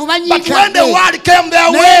bawuubaavu But when the banyiikadde word came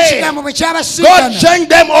their naye way, ekigambo bwe God kyabasiikana changed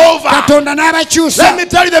them over. Katonda n'abakyusa. Let me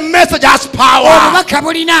tell you, the message has power. Obubaka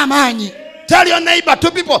bulina amaanyi. Tell your neighbor,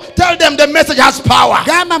 two people, tell them the message has power.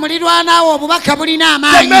 Gamba mulirwanaawo obubaka bulina The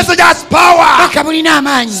amaanyi. message has power. Obubaka bulina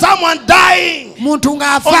amaanyi. Someone dying Muntu on the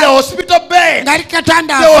ng'afa hospital bed. ng'ali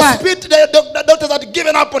katanda The afa hospital, the doctors had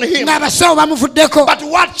given up on him. ng'abasawo bamuvuddeko. But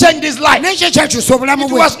what changed his life? N'ekyo kyakyusa obulamu It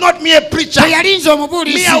bwe. was not me, a preacher. Teyalinze Me, I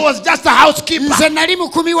omubuulizi. was just a housekeeper. Nze nali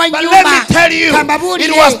mukumi wa But let me nnyumba. tell you, Kambabuulire.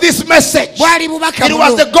 it was this message. Bwali bubaka It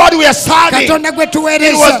was buno. the God we are serving. Katonda gwe It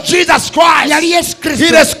tuweereza. was Jesus Christ. Yali Yesu He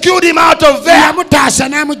Kristo. rescued him out of there. Yamutaasa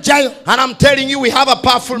n'amugjayo. And I'm telling you, we have a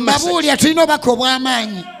powerful message. Mbabuulira tulina obubaka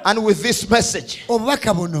obw'amaanyi. And with this message,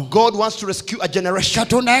 Obubaka buno God wants to rescue a generation.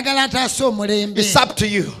 Katonda ayagala ataase omulembe. It's up to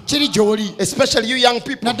you, Kiri gy'oli. especially you young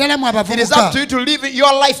people. Naddala mu It is up to abavubuka. you to live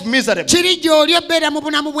your life miserable Kiri gy'oli obeera mu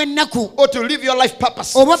bulamu bw'ennaku. or to live your life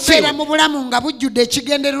purpose. Oba obeera mu The bulamu nga bujjudde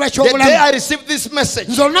ekigendererwa day I ky'obulamu. received this message,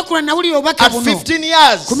 Nze olunaku lwe nawulira obubaka at buno 15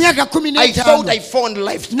 years, ku myaka 15 I thought I found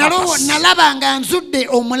life purpose. nalaba nga nzudde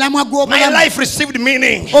omulamwa My gw'obulamu. life received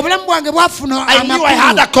meaning. Obulamu bwange bwafuna I knew I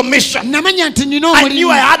had a amakulu. commission. Namanya nti nina I knew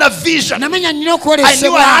I omulimu. had a vision. Namanya nina I knew I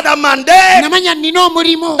okwolesebwa. had a mandate Namanya nina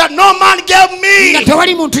omulimu that no man gave nga me,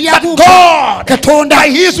 tewali muntu but yagumpa. God, Katonda by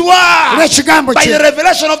His word, olw'ekigambo by the kye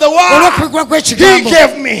revelation of the word, olw'okubikula He kw'ekigambo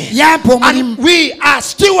gave me. yampa And omulimu. we are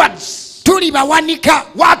stewards tuli bawanika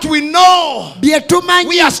What we know, bye we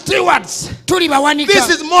tumanyi are stewards. tuli bawanika. This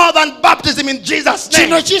is more than baptism in Jesus'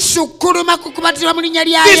 kino name. kisukkuluma ku kubatizibwa mu linnya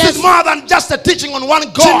lya This is Yesu. more than just a teaching on one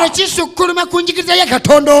kino God. kisukkuluma ku njigiriza ya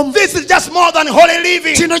Katonda omu. This is just more than holy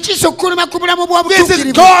living. kino kisukkuluma ku bulamu bwa This is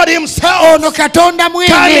butuukirivu. God Himself ono Katonda mwene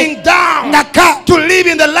coming down ng'akka to live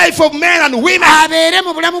in the life of men and women abeere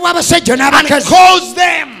mu bulamu bw'abasajja and n'abakazi cause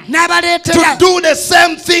them to n'abaleetera do the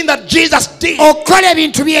same thing that Jesus did. okukola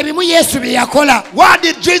ebintu bye bimu Yesu bye yakola. What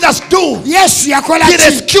did Jesus do? Yesu yakola He ki?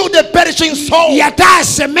 rescued the perishing souls,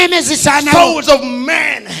 yataasa emmeme zisaanawo souls of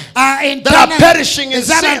men that are perishing in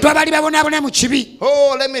sin. ez'abantu abali babonaabona mu kibi.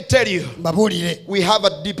 Oh, let me tell you, babuulire we have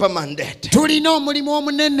a deeper mandate. tulina omulimu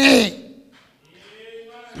omunene.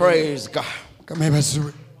 Praise God. Mukama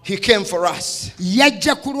yeebazibwe. He came for us.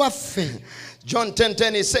 yajja ku lwaffe. John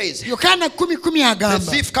 10:10 he says, Yokaana 10:10 the agamba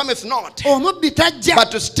thief cometh not, omubbi tajja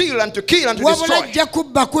but to steal and to kill and to wabula destroy. ajja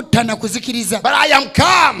kubba kutta na kuzikiriza. But I am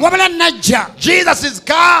come. wabula najja Jesus is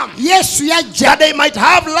come Yesu yajja that they might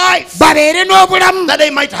have life, babeere n'obulamu that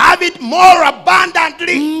they might have it more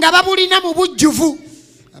abundantly. nga babulina mu bujjuvu.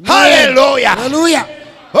 Hallelujah. Haleluya.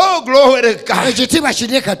 Oh, glory to God. ekitiibwa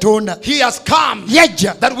kirye Katonda. He has come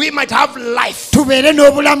yajja that we might have life. tubeere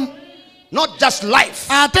n'obulamu. Not just life,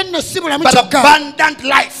 ate nno si bulamu but kyokka abundant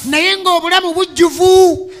life. naye ng'obulamu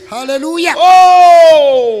bujjuvu. Haleluya.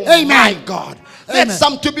 Oh, Amen. my God. Let Amen.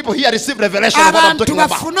 some two people here receive revelation of what I'm abantu talking about.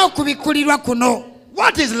 bafune okubikkulirwa kuno.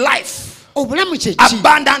 What is life? obulamu kye ki?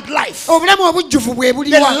 Abundant life. obulamu obujjuvu bwe The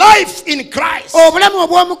buliwa. life in Christ obulamu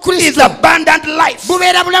obw'omu is Kristo abundant life.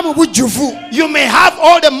 bubeera bulamu bujjuvu. You may have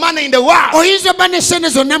all the money in the world, oyinza obba n'essene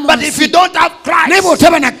zonna mu but if you nsi don't have naye Christ,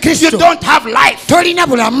 bw'otaba na you Kristo don't have life. tolina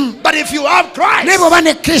bulamu. But if you have naye Christ, bw'oba ne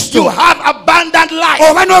you Kristo have abundant life.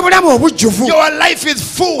 oba n'obulamu obujjuvu. Your life is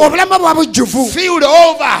full, obulamu bwa bujjuvu filled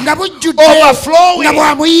over, nga bujjudde overflowing. nga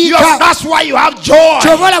bwamuyiika. That's why you have joy.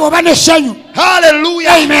 kyoba olaba oba n'essanyu. Hallelujah.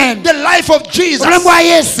 Amen. The life of Jesus obulamu bwa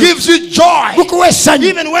Yesu gives you joy. bukuwa essanyu.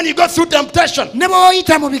 Even when you go through temptation, ne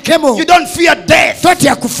bw'oyita mu bikemo you don't fear death.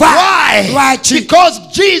 totya kufa. Why? lwaki? Because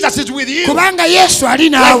Jesus is with you. kubanga Yesu ali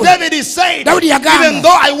Like naawe. David is saying, Dawudi yagamba, even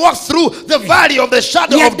though I walk through the valley of the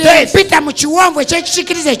shadow of yadde death, mpita mu kiwonvu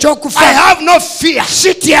eky'ekisiikiriza I eky'okufa have no fear.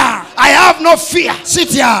 sitya. I have no fear.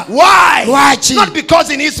 sitya. Why? Lwaki? Not because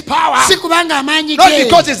in his power, si kubanga amaanyi not ge,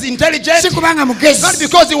 because he's intelligent, si kubanga not mugezi,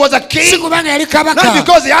 because he was a si king, kubanga yali not kabaka,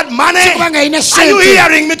 because he had money. si kubanga yalina Are you ssente.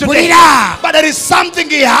 hearing me today? Bulira. But there is something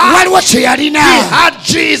he had. waliwo kye yalina. He had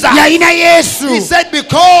Jesus. yalina Yesu. He said,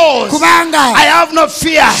 because kubanga I have no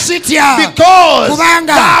fear, sitya. because kubanga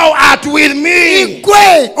thou art with me.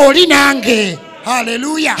 gwe oli nange.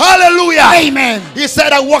 Haleluya. Hallelujah. Amen. He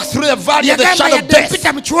said, I walk through the valley of the yagamba shadow of yadde death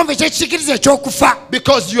mpita mu kiwonvu eky'ekisiikiriza eky'okufa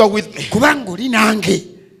because you are with me. kubanga oli nange.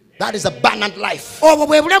 That is abundant life. obwo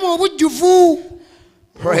bwe bulamu obujjuvu.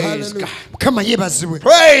 Praise God. mukama yeebazibwe.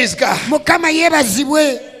 Praise God. mukama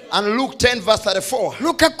yeebazibwe. And Luke 10 verse 34.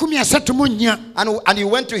 luka 10:34 And he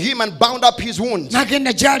went to him and bound up his wounds,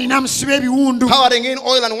 n'agenda gy'ali n'amusiba ebiwundu pouring in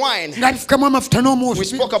oil and wine. ng'abifukamu amafuta We n'omwosi.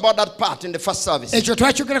 spoke about that part in the first service. ekyo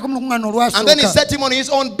twakyogerako mu lukuŋŋaano And then he olwasooka. set him on his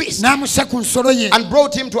own beast n'amussa ku nsolo ye and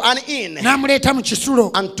brought him to an inn n'amuleeta mu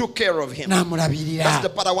kisulo and took care of him. n'amulabirira. That's the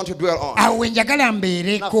part I want to dwell on. awo we njagala Now,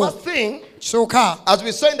 mbeereko. first thing, kisooka as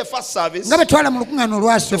we saw in the first service, nga bwe twala mu lukuŋŋaano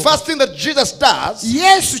the olwasooka, first thing that Jesus does,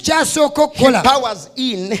 yesu ky'asooka he okukola powers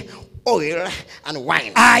in oil and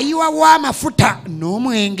wine. ayiwawo amafuta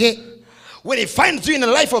n'omwenge. When he finds you in a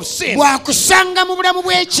life of sin, bw'akusanga mu bulamu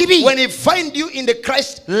bw'ekibi, when he finds you in the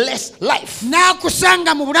Christ-less life,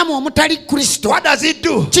 n'akusanga mu bulamu omutali Kristo, what does he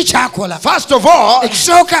do? ki kyakola? First of all,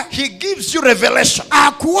 ekisooka he gives you revelation.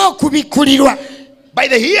 akuwa okubikkulirwa. By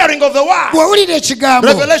the hearing of the word, bw'owulira ekigambo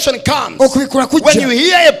revelation comes. okubikkula When you kujja.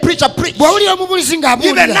 hear a preacher preach, bw'owulira omubuulizi even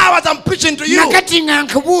ng'abuulira, now as I'm preaching to you, nakati nga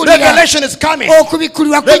nkubuulira, revelation is coming.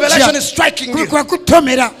 okubikkulirwa Revelation kujja. is striking you. kubikkulwa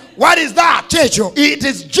kutomera. What is that? kyekyo It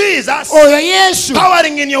is Jesus oyo Yesu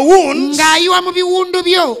powering in your wounds ng'ayiwa mu biwundu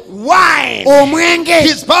byo wine. omwenge.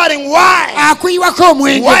 He's pouring wine. akuyiwako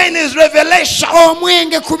omwenge. Wine is revelation.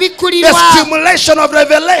 omwenge The kubikkulirwa. stimulation of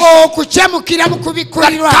revelation okukyamukira mu that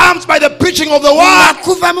kubikkulirwa comes by the preaching of the nga word.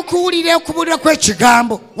 kuva mu kuwulira okubuulirwa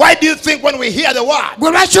kw'ekigambo. Why do you think when we hear the word,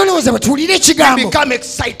 gwe lwaki olowooza bwe tuwulira we ekigambo become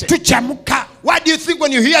excited? tukyamuka? Why do you think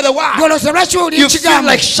when you hear the gwe word, olowooza lwaki owulira you feel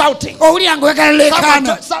ekigambo like shouting? owulira ng'oyagala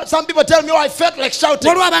leekaana? Some people tell me, oh, I felt like shouting.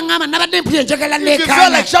 waliwo abangamba nabadde mpulira njagala If you feel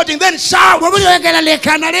leekaana. like shouting, then shout. bw'obulira oyagala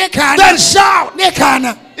leekaana Then leekaana shout.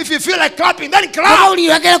 leekaana. If you feel like clapping, then bw'oba clap. oli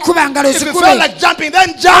oyagala kuba ngalo If you feel zikube, like jumping, then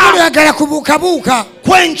bw'oba oli jump. oyagala kubuukabuuka,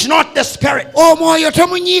 Quench not the spirit. omwoyo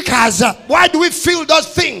tomunyiikaaza. Why do we feel those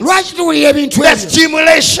things? Lwaki tuwulira ebintu The ebyo?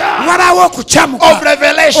 stimulation Wabaawo okukyamuka of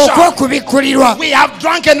revelation. okw'okubikkulirwa. We have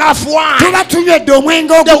drunk enough wine. tuba tunywedde omwenge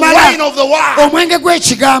The ogumala, wine of the word. omwenge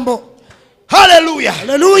gw'ekigambo. Hallelujah.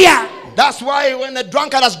 Haleluya. That's why when the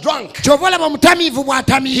drunkard has drunk, Ky'oba olaba omutamiivu he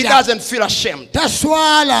bw'atamiira doesn't feel ashamed.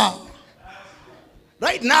 taswala.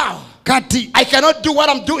 Right now, Kati I cannot do what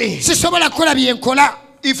I'm doing sisobola kukola bye nkola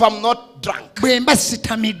if I'm not drunk. bwe mba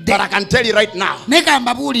sitamidde. But I can tell you right now, Naye ka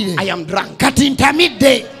mbabuulire, I am drunk. kati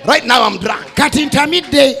ntamidde. Right now, I'm drunk. Kati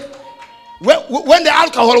ntamidde. When the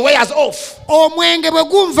alcohol wears off, Omwenge bwe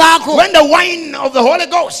gunvaako, when the wine of the Holy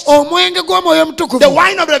Ghost, omwenge gw'omwoyo the omutukuvu,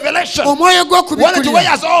 wine of revelation, omwoyo when it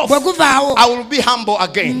wears off, bwe guvaawo, I will be humble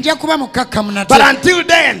again. nja kuba mukkakkamu nate. But until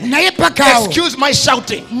then, Naye paka awo, excuse my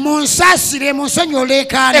shouting, munsaasire, munsonyi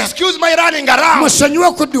oleekaana, excuse my running around. musonyiwe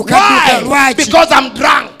okudduka-dduka. Why? Lwaki? Because I'm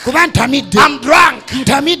drunk. Kuba ntamidde. I'm drunk.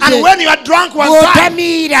 Ntamidde. And when you are drunk one time,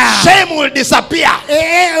 Bw'otamiira, shame will disappear.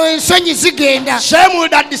 ensonyi zigenda. Shame will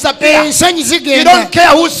not disappear. Ensonyi You zigenda. don't care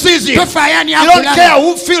who sees you. You Tofaayo ani don't akulaba. care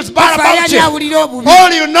who feels bad Tofaayo about ani you. awulira obubi.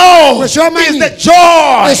 All you know is Bw'ekyomanyi, the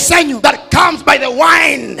joy essanyu that comes by the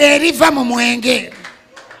wine. eriva mu mwenge.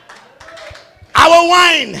 Our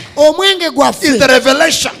wine Omwenge is gwaffe the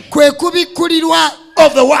revelation kwe kubikkulirwa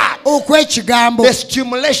of the word, okw'ekigambo, the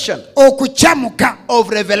stimulation okukyamuka of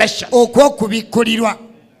revelation. okw'okubikkulirwa.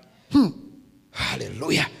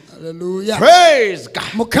 Hallelujah. Haleluya. Praise God.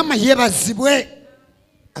 Mukama yeebazibwe.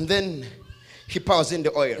 And then he pours in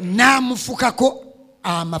the oil, N'amufukako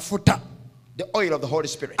amafuta. the oil of the Holy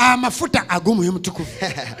Spirit. Amafuta ag'omwoyo omutukuvu.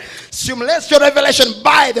 Stimulates your revelation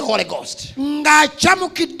by the Holy Ghost.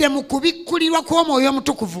 Ng'akyamukidde mu kubikkulirwa kw'omwoyo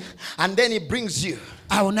omutukuvu. And then he brings you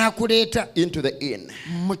Awo n'akuleeta into the inn.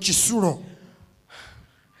 mu kisulo.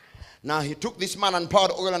 Now he took this man and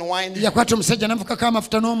poured oil and wine Yakwata omusajja n'amufukako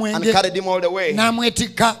amafuta and n'omwenge, carried him all the way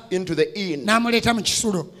n'amwetikka, into the inn. n'amuleeta mu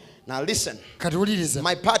kisulo. Now listen, Katuwuliriza.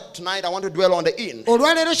 my part tonight, I want to dwell on the inn.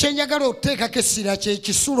 Olwaleero kye njagala okuteekako essira kye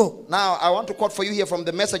kisulo. Now I want to quote for you here from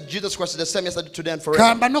the message, Jesus Christ is the same yesterday, today and forever.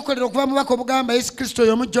 Kamba nokolera okuva mu bubaka obugamba Yesu Kristo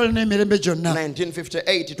y'omujjolo n'emirembe gyonna.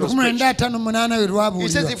 1958 it was preached. 1958 we He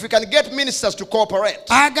says lwabuulirwa. if we can get ministers to cooperate,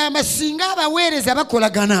 Agamba singa abaweereza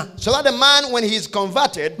bakolagana, so that the man when he is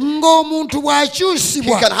converted, ng'omuntu he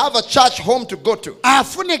bw'akyusibwa can have a church home to go to.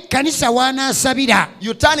 afuna ekkanisa w'anaasabira,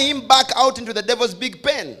 You turn him back out into the devil's big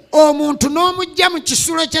pen, omuntu n'omugya mu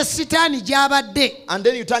kisulo kya sitaani gy'abadde, and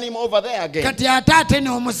then you turn him over there again. kati ate Then he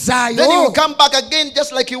will n'omuzzaayo, come back again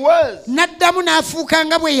just like he was. n'addamu n'afuuka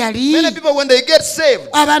nga bwe Many yali. people when they get saved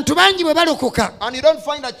Abantu bangi bwe balokoka and you don't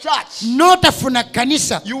find a church, n'otafuna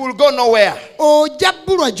kkanisa, you will go nowhere. ojja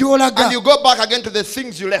bbulwa gy'olaga, And you go back again to the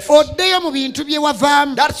things you left. oddeyo mu bintu bye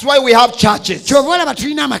wavaamu. That's why we have churches. Ky'oba olaba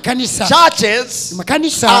tulina amakanisa. Churches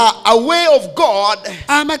Amakanisa, are a way of God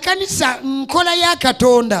amakanisa nkola ya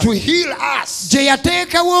Katonda to heal us. gye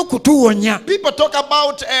yateekawo okutuwonya. People talk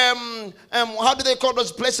about how do they call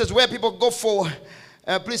those places where people go for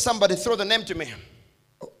please somebody throw the name to me.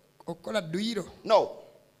 Okukola dduyiro. No.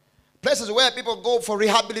 Places where people go for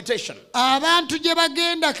rehabilitation. Abantu gye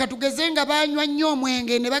bagenda katugeze nga banywa nnyo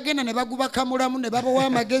omwenge ne bagenda ne bagubaka mulamu ne babawa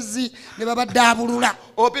amagezi ne babaddaabulula.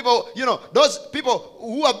 Or people, you know, those people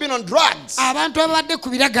who have been on drugs Abantu ababadde ku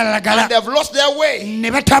and biragalalagala they have lost their way. ne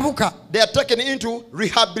batabuka, They are taken into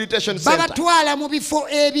rehabilitation center. babatwala mu bifo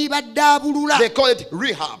ebibaddaabulula, They call it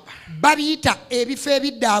rehab. babiyita ebifo Oh,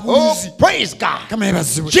 ebiddaabuluzi. praise God. Kama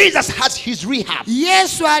yebazibwe. Jesus has his rehab.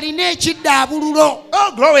 Yesu alina ekiddaabululo.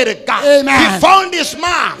 Oh, glory to God. Amen. He found this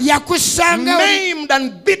man Yakusanga, maimed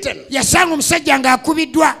and beaten, yasanga omusajja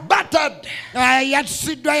ng'akubiddwa, battered.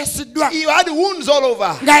 yasiddwa, He had wounds all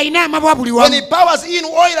over. ng'alina amabwa buli When he wamu. powers in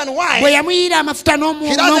oil and Bwe wine, yamuyiira amafuta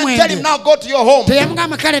he doesn't tell him n'omwenge, now go to your home.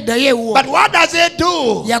 teyamugamba kale ddayo ewuwo. But what does he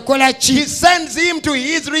do? Yakola He ki? sends him to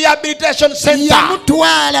his rehabilitation center.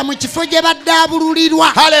 Yamutwala mu kifo gye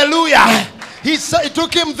baddaabululirwa. Hallelujah. He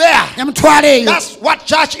took him there. Yamutwala eyo. That's what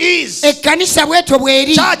church is. Ekkanisa bw'etyo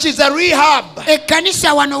bw'eri. Church is a rehab.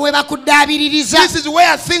 Ekkanisa wano we bakuddaabiririza. This is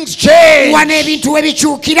where things change. Wano ebintu we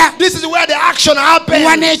bikyukira. This is where the action happens.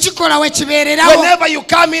 Wano ekikola we kibeererawo. Whenever you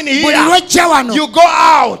come in Buli here, lwojja wano you go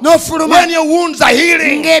out. n'ofuluma When your wounds are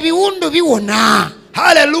healing. ng'ebiwundu biwona.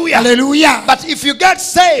 Hallelujah. Haleluya. But if you get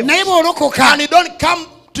saved Naye bw'olokoka and you don't come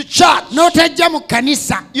to to church, n'otajja mu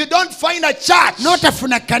kkanisa, you don't find a church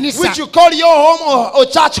n'otafuna kkanisa which you call your home or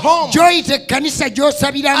church home, gy'oyita ekkanisa and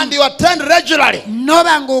gy'osabiramu, you attend regularly,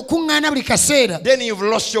 n'oba ng'okuŋŋaana buli kaseera, then you've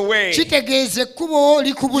lost your way. kitegeeza ekkubo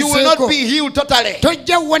You will not likubuseeko, be healed totally.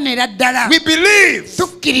 tojja wonera ddala. We believe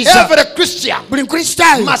Tukkiriza every Christian buli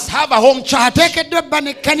Kristaayo must have a home church, ateekeddwa obba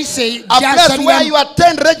n'ekkanisa a place where you gy'asabiramu,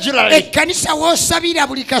 attend regularly, ekkanisa w'osabira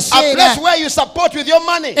buli a kaseera, place where you support with your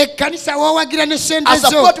money, ekkanisa w'owagira ne ssente a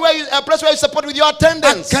zo, place where you support with your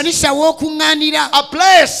attendance, ekkanisa w'okuŋŋaanira, a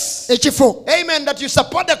place, ekifo amen, that you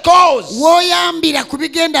support the cause. w'oyambira ku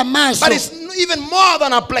bigenda mu maaso, But it's even more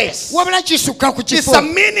than a place. wabula kisukka ku It's kifo, a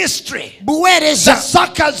ministry buweereza that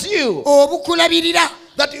succors you, obukulabirira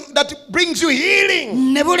that brings you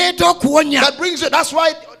healing, ne buleeta okuwonya. that brings you. That's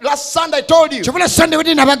why last Sunday I told you, Kyobula Sunday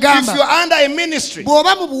wedi if nabagamba, you're under a ministry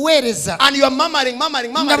bw'oba mu buweereza and you're murmuring,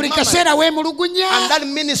 nga buli kaseera weemulugunya, and that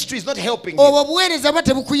ministry is not helping you. obwo obuweereza buba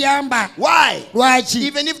tebukuyamba. Why? Lwaki?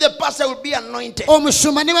 Even if the pastor will be anointed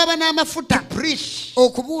Omusumba ne baba n'amafuta preach,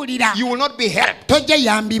 okubuulira, you will not be helped tojja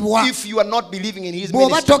yambibwa if you are not believing in his bw'oba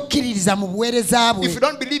ministry. tokkiririza mu buweereza If you bwe,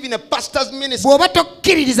 don't believe in a pastor's ministry, bw'oba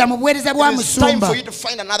tokkiririza mu buweereza bwa it's time musumba, for you to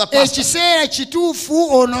find another pastor ekiseera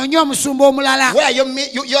kituufu onoonye omusumba omulala, where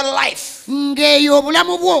your life ng'eyo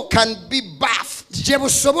obulamu bwo can be bathed, gye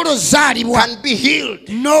busobola ozaalibwa, can be healed,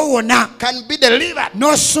 n'owona, can be delivered.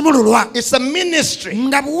 n'osumululwa, It's a ministry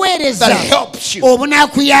nga buweereza that helps you.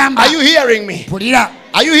 obunaakuyamba. Are you hearing me? Pulira,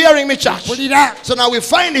 Are you hearing me, church? pulira. So now we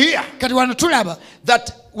find here Kati wano tulaba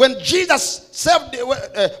that when Jesus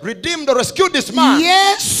redeemed or rescued this man,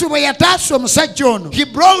 Yesu bwe yataasa omusajja ono, he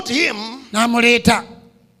brought him n'amuleeta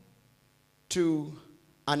to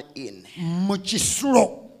an inn. mu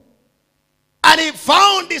kisulo. And he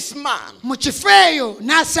found this man. Mu kifo eyo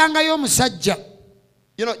n'asangayo omusajja.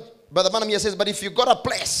 You know, Brother Branham here says, but if you got a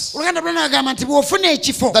place Oluganda Branham agamba nti bw'ofuna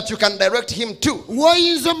ekifo that you can direct him to,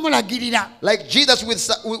 w'oyinza omulagirira, like Jesus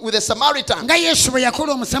with the Samaritan, nga Yesu bwe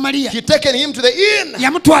yakola Omusamaliya, he taken him to the inn.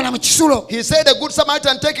 yamutwala mu kisulo. He said, a good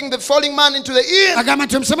Samaritan taking the falling man into the inn. Agamba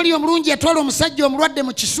nti Omusamaliya omulungi yatwala omusajja omulwadde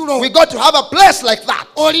mu kisulo. We got to have a place like that.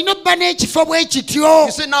 Olina obba n'ekifo bwe kityo.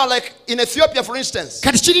 You see now, like in Ethiopia, for instance,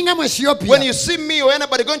 Kati kiringa mu when Ethiopia, you see me or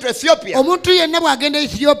anybody going to Ethiopia, omuntu yenna bw'agenda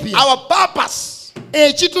Ethiopia, our purpose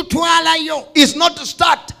ekitutwalayo is not to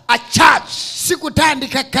start a church si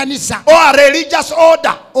kutandika kkanisa or a religious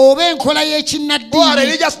order oba enkola or a y'ekinnaddiini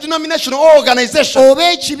religious denomination or organization.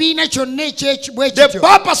 oba ekibiina kyonna bwe The kityo.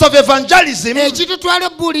 purpose of evangelism Ekitutwala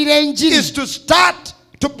obbuulira enjiri, is to start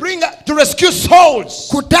to rescue souls,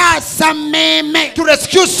 kutaasa mmeeme, to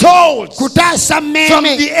rescue souls kutaasa from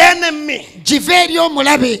mmeeme the enemy give eri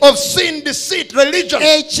omulabe, of sin, deceit, religion.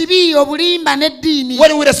 ekibi, obulimba n'eddiini.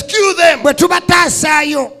 When we rescue them, Bwe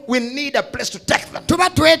tubataasaayo we need a place to take them. tuba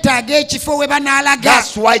twetaaga ekifo we banaalaga.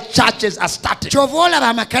 That's why churches are started. Kyova olaba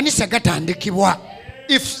amakanisa gatandikibwa.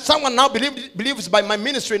 If someone now believes by my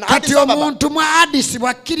ministry in Kati Addis Ababa, omuntu mu Addis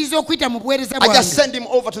bw'akkiriza okuyita mu buweereza I just bwange, send him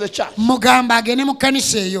over to the church. mugamba agende mu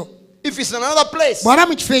kkanisa eyo. If it's in another place, Bw'aba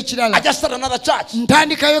mu kifo I ekirala, just start another church.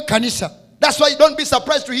 ntandikayo kkanisa. That's why you don't be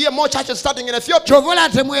surprised to hear more churches starting in Ethiopia. Kyova olaba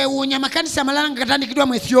temwewuunya amakanisa amalala nga gatandikiddwa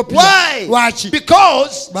mu Ethiopia. Why? Lwaki?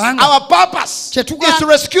 Because Banga. our purpose Kyetuga- is to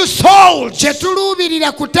rescue souls, kye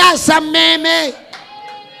tuluubirira kutaasa mmeeme,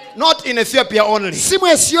 not in Ethiopia only, si mu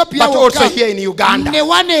Ethiopia but also wokka, here in Uganda. ne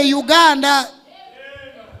wano e Uganda.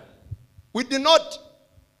 We do not,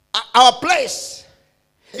 our place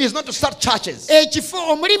is not to start churches. Ekifo,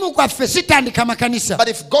 omulimu gwaffe sitandika makanisa, But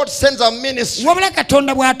if God sends a ministry wabula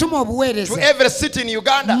Katonda bw'atuma to obuweereza every city in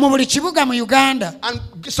Uganda mu buli kibuga mu Uganda, and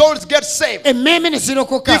souls get saved, emmeeme ne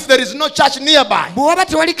zirokoka, if there is no church nearby, bw'oba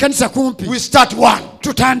tewali kkanisa kumpi, we start one.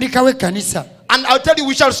 tutandikawo ekkanisa. And I'll tell you,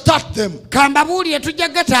 we shall start them. Kambabuulire tujja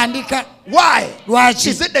gatandika. Why? Lwaki?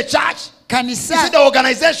 Is it the church? Is Kanisa it the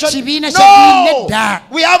organization? kibiina No! kya nedda.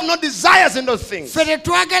 We have no desires in those things. Ffe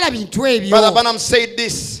tetwagala bintu ebyo. Brother Branham said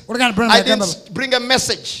this. Oluganda Branham I agamba, didn't bring a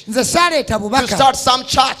message nze saaleeta to bubaka start some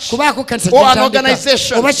church kubaako kanisa or an gyentandika,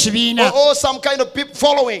 organization oba kibiina, or some kind of people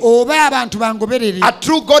following. oba abantu bangoberere. A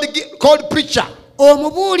true God called preacher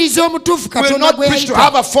Omubuulizi omutuufu will Katonda not gwe preach to yayita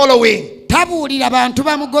have a following. tabuulira bantu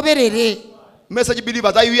bamugoberere. Message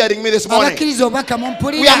believers, are you hearing me this morning? Abakkiriza obubaka We are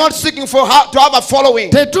mumpulira. not seeking to have a following.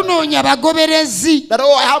 Tetunoonya bagoberezi. That,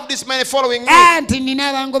 oh, I have this many following me. Anti nina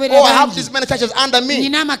abangoberera Oh, I have bangi. this many churches under me.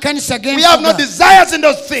 Nina amakanisa We have no g'enfuga. desires in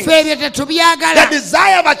those things. Ffe ebyo tetubyagala. The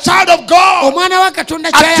desire of a child of God, Omwana wa Katonda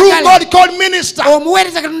a true kyayagala. God called minister,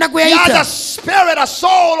 Omuweereza Katonda gwe he has a yayita. spirit, a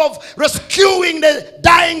soul of rescuing the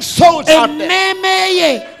dying souls out there. Emmeeme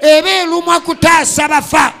ye eba erumwa kutaasa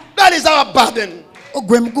bafa. That is our burden.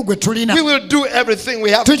 We will do everything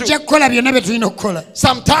we have to.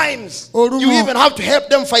 Sometimes you even have to help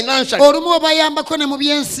them financially.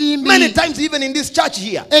 Many times even in this church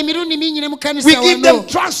here, we give them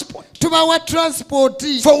transport.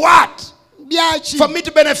 For what? For me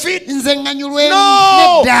to benefit?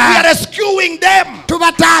 No, we are rescuing them.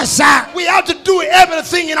 We have to do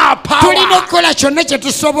everything in our power.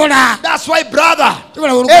 That's why, brother,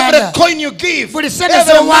 every coin you give, every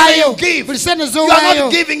money you give, you are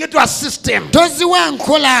not giving it to a system.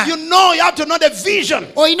 You know, you have to know the vision.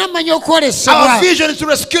 Our vision is to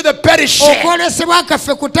rescue the perishing.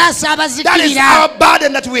 That is our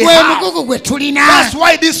burden that we have. That's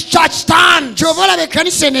why this church stands.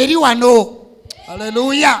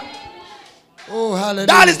 Hallelujah. Oh, hallelujah.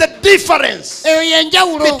 That is the difference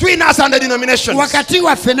between us and the denominations.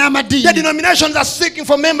 The denominations are seeking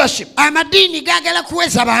for membership. So,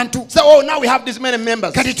 oh, now we have this many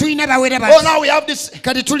members. Oh, now we have this. Oh,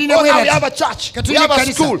 now we have a church. We have a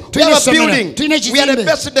school. We have a building. We are the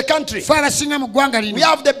best in the country. We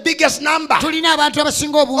have the biggest number.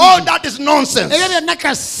 All that is nonsense.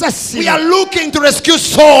 We are looking to rescue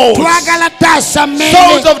souls.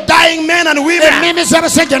 Souls of dying men and women.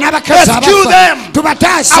 Rescue them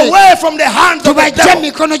away from the hands of the devil,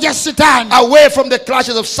 away from the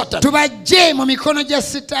clutches of Satan.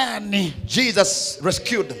 Jesus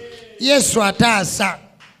rescued them.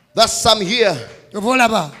 That's some here.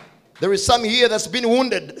 There is some here that's been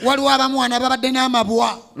wounded. Lord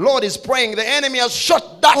is praying. The enemy has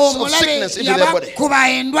shot darts of sickness into their body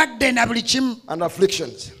and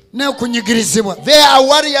afflictions. There are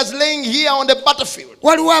warriors laying here on the battlefield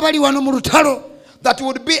that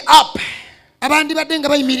would be up and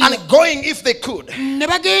going if they could,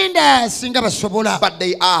 but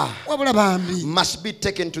they must be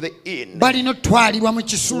taken to the inn where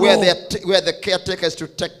the caretaker is to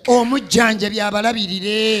take. The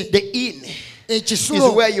inn is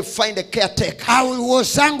where you find a caretaker,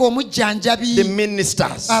 the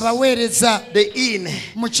ministers. The inn,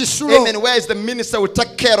 amen, where is the minister who will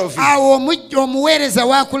take care of you.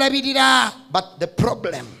 But the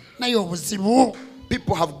problem,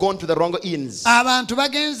 people have gone to the wrong inns.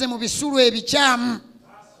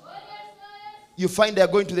 You find they are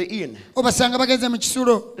going to the inn. Let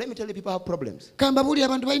me tell you, people have problems.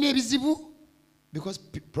 Because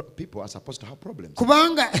people are supposed to have problems.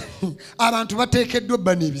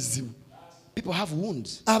 People have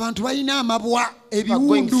wounds. People are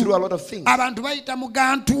going through a lot of things.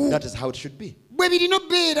 That is how it should be.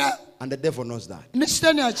 And the devil knows that. And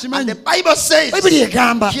the Bible says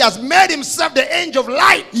he has made himself the angel of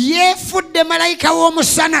light.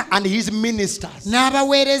 And his ministers,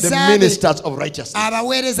 the ministers of righteousness.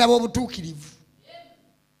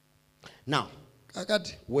 Now,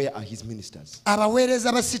 where are his ministers? Tell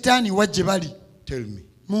me.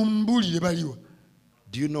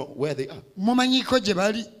 Do you know where they are?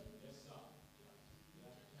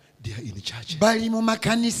 They are in the church.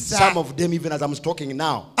 Some of them, even as I'm talking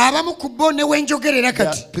now, they are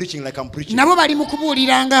preaching like I'm preaching.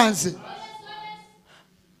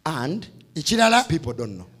 And people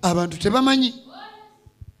don't know.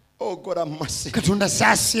 Oh, God have mercy.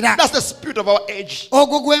 That's the spirit of our age.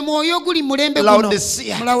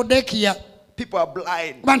 Laodicea. People are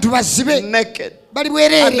blind, naked,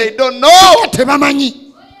 and they don't know.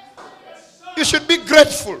 You should be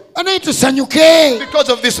grateful because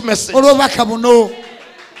of this message.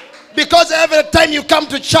 Because every time you come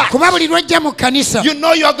to church, you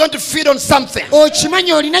know you are going to feed on something. Every time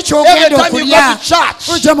you go to church,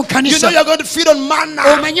 you know you are going to feed on manna,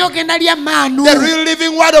 the real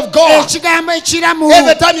living word of God. Every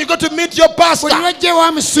time you go to meet your pastor, you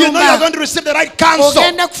know you are going to receive the right counsel.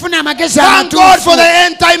 Thank God for the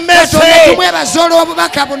end time message.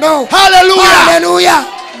 Hallelujah. Hallelujah.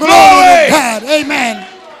 Glory to God. Amen.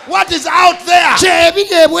 What is out there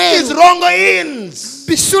is wrong inns.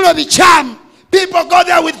 People go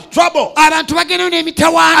there with trouble, and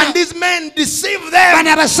these men deceive them.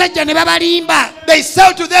 They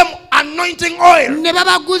sell to them anointing oil.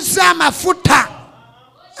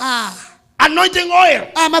 Anointing oil.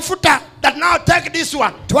 That now take this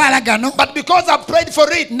one. But because I prayed for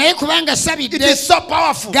it, it is so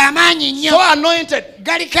powerful, so anointed.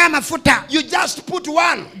 You just put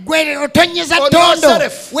one on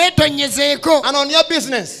yourself and on your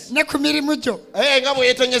business,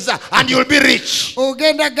 and you'll be rich.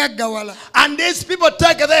 And these people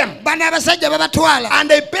take them and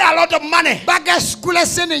they pay a lot of money for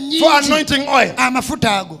anointing oil.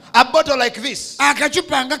 A bottle like this,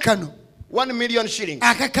 1 million shillings,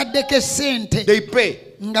 they pay.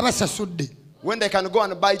 when they can go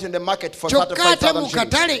and buy it in the market for 35,000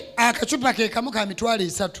 shillings.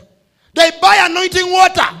 They buy anointing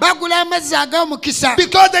water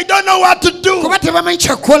because they don't know what to do.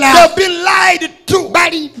 They've been lied to.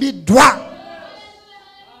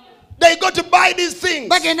 They go to buy these things.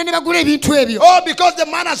 Oh, because the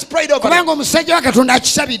man has prayed over them. And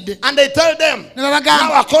they tell them,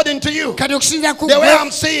 now according to you, the way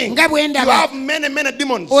I'm seeing, you have many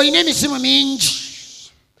demons.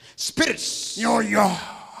 Spirits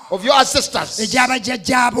of your ancestors.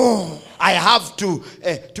 I have to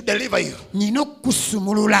deliver you. And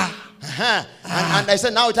I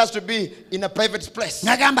said, now it has to be in a private place. So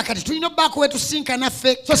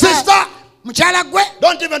sister,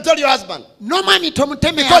 don't even tell your husband.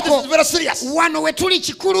 Because this is very serious. We are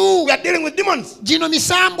dealing with demons.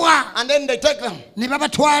 And then they take them.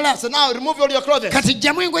 So now remove all your clothes.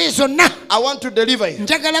 I want to deliver you with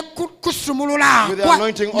the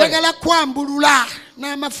anointing oil.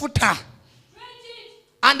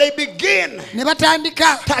 And they begin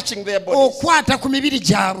touching their bodies,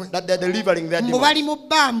 that they're delivering their demons.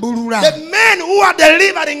 The men who are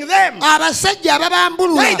delivering them,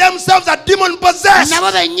 they themselves are demon possessed.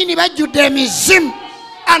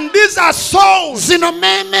 And these are souls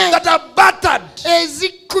that are battered,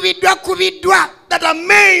 that are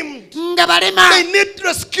maimed. They need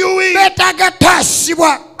rescuing.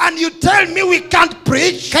 And you tell me we can't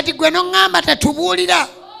preach?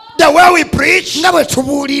 The way we preach, we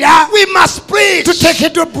must preach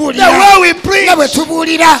the way we preach, so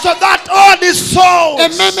that all these souls,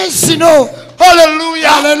 hallelujah,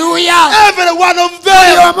 every one of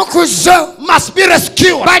them must be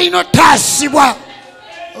rescued.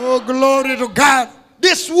 Oh, glory to God.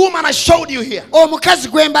 This woman I showed you here,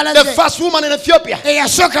 the first woman in Ethiopia,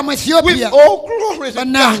 oh, glory to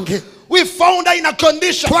God. We found her in a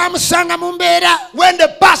condition when the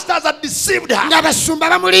pastors had deceived her.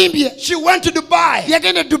 She went to Dubai.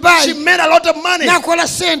 She made a lot of money.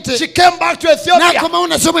 She came back to Ethiopia.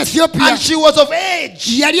 And she was of age.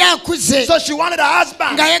 So she wanted a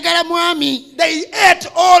husband. They ate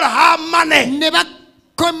all her money.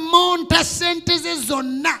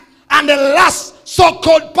 And the last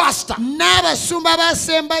so-called pastor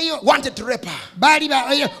wanted to rape her.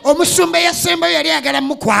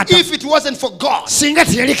 If it wasn't for God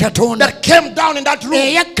that came down in that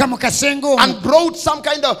room and brought some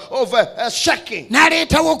kind of shaking, and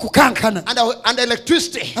the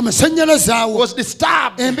electricity was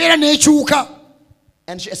disturbed,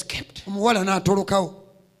 and she escaped.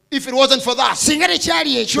 If it wasn't for that, she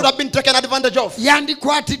should have been taken advantage of.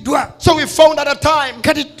 So we found at a time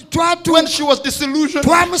when she was disillusioned,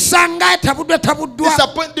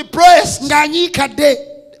 disappointed, depressed.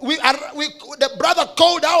 The brother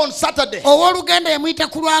called her on Saturday.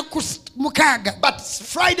 But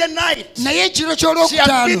Friday night, she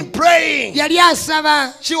had been praying.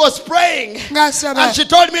 She was praying. And she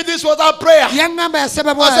told me this was her prayer. I said,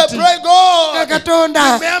 pray God,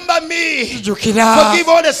 remember me. Forgive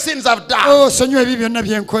all the sins I've done.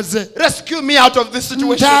 Rescue me out of this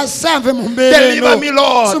situation. Deliver me,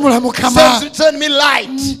 Lord. Send me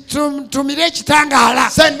light.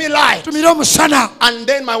 Send me light. And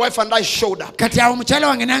then my wife and I showed up.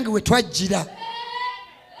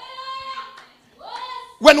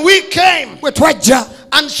 When we came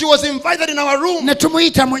and she was invited in our room,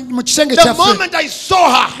 the moment I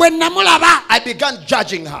saw her, I began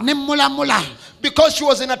judging her. Because she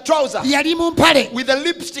was in a trouser with a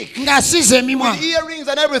lipstick, with earrings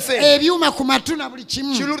and everything. She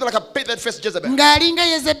looked like a painted-faced Jezebel.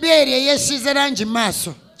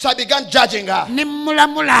 So I began judging her.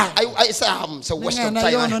 I said, it's a waste of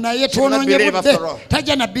time. She will not believe after all.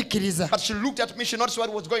 But she looked at me. She noticed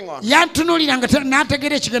what was going on. She talked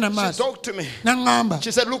to me.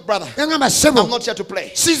 She said, look, brother, I'm not here to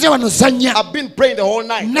play. I've been praying the whole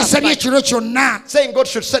night, saying God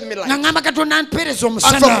should send me light. And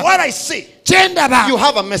from what I see, you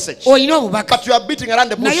have a message, but you are beating around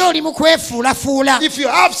the bush. If you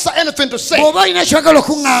have anything to say,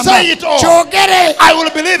 say it all. I will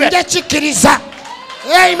believe it.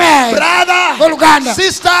 Amen. Brother,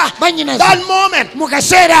 sister, that moment, from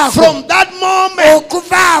that moment,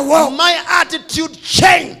 my attitude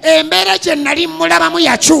changed.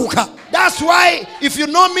 That's why, if you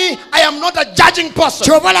know me, I am not a judging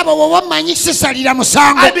person. I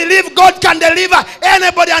believe God can deliver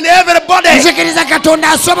anybody and everybody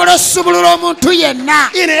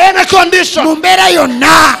in any condition.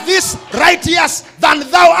 This righteous than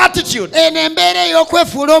thou attitude will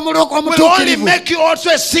only make you also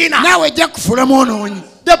a sinner.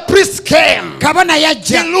 The The priest came. kabona He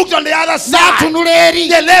yajja looked on the other side. n'atunula eri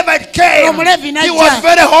The Levite came. Omulevi He n'ajja. was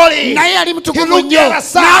very holy. naye yali He mutukuvu looked the nnyo other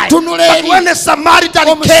side. n'atunula But eri when the Samaritan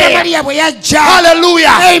came, omusamaliya bwe yajja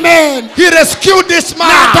hallelujah, amen he rescued this man.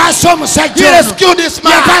 n'ataasa omusajja He ono rescued this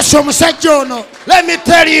man. yataasa omusajja ono Let me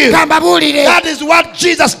tell you, kambabuulire that is what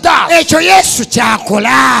Jesus does. ekyo yesu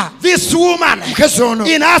kyakola This woman, mukazi ono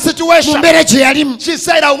in her mu situation, mbeera gye yalimu she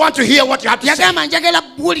said, I want to hear what you have to say. yagamba njagala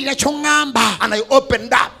buulira ky'oŋŋamba And I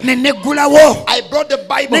opened up. ne neggulawo I brought the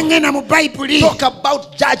Bible. ne ŋŋenda mu bayibuli Talk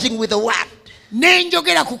about judging with the word. ne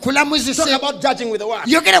njogera ku Talk kulamuzisa about judging with the word.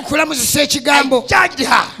 yogera ku kulamuzisa I ekigambo judged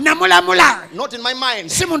her. namulamula Not in my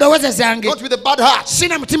mind. si mu ndowooza zange Not with a bad heart.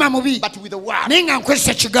 sina mutima mubi But with the word. naye nga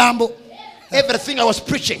nkozesa kigambo Everything I was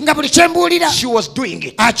preaching, nga buli kye mbuulira she was doing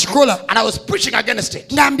it. akikola And I was preaching against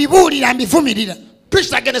it. nga mbibuulira mbivumirira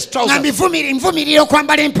Preached against nga trousers. nvumirira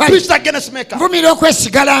okwambala empale Preached against makeup. nvumirira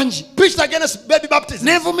okwesiga langi Preached against baby baptism.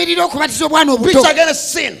 ne nvumirira okubatiza obwana obuto Preached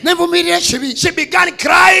against sin. ne nvumirira ekibi She began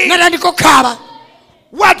crying. natandika okukaaba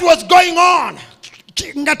What was going on?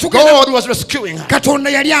 nga tugenda God was rescuing her. katonda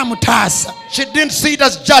yali amutaasa She didn't see it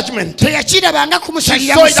as judgment. teyakirabanga She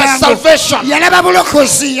kumusalira saw it as musango salvation. yalaba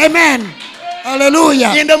bulokozi amen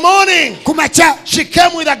haleluya In the morning, ku makya she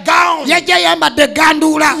came with a gown yajja yambadde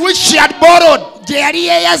ganduula which she had borrowed. gye yali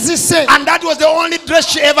yeeyazise And that was the only dress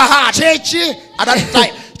she ever had kyeki at that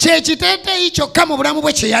time. kyekiteeteeyi kyokka mu bulamu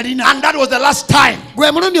bwe kye yalina And that was the last time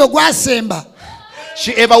gwe mulundi ogwasemba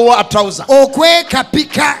she ever wore a trouser.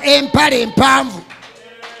 okwekapika empale empanvu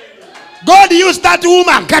God used that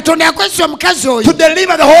woman katonda yakozesa omukazi to oyo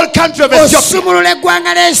deliver the whole country of Ethiopia. osumulula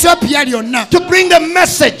eggwanga ly'Ethiopia lyonna To bring the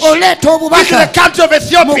message oleeta into the obubaka country of mu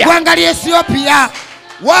Ethiopia. ggwanga ly'Ethiopia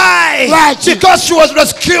Why? Lwaki? Because she was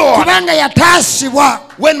rescued. kubanga yataasibwa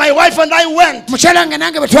When my wife and I went, mukyala wange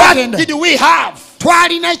nange bwe what twagenda did we have?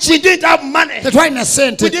 twalina We ki didn't have money. tetwalina We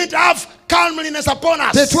sente didn't have calmliness upon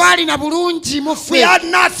us. tetwalina bulungi mu We ffe had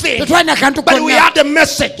nothing. tetwalina kantu But we konna had the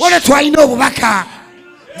message. wole twalina obubaka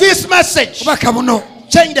This message obubaka buno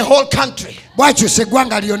changed the whole country. bwakyusa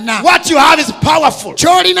eggwanga lyonna What you have is powerful.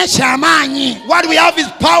 kyolina kyamaanyi What we have is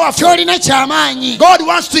powerful. kyolina kyamaanyi God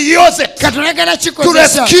wants to use it katonda yagala to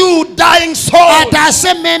kikozesa rescue dying souls. ataase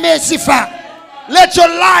emmeeme ezifa Let your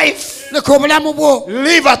life leka obulamu bwo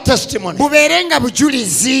live a testimony. bubeere nga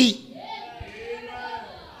bujulizi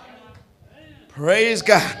Praise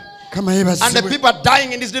God. kama And the yebazibwe people are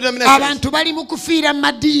dying in these denominations. abantu bali mu kufiira mu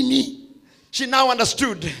madiini She now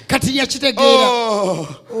understood. kati yakitegeera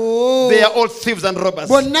Oh, they are all thieves and robbers.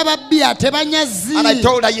 bonna babbi ate banyazi And I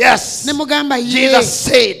told her, yes. ne mugamba ye Jesus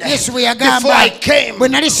said, yesu bwe before I yagamba came, bwe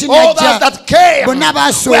nali all sinajja that came bonna were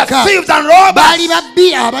baasooka thieves and baali robbers.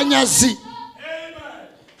 babbi abanyazi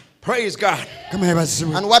Praise God. kama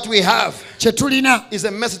yebazibwe And what we have kye tulina is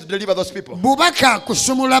a message to deliver those people. bubaka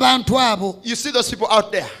kusumula bantu abo You see those people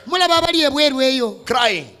out there mulaba abali ebweru eyo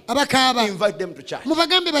crying. abakaaba Invite them to church.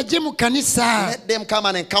 mubagambe bajje mu kanisa Let them come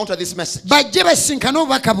and encounter this message. bajje basinkane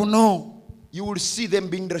obubaka buno You will see them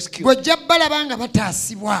being rescued. bw'ojja balaba nga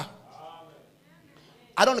bataasibwa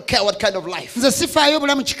I don't care what kind of life. nze sifaayo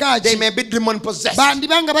obulamu kika They ki may be demon possessed.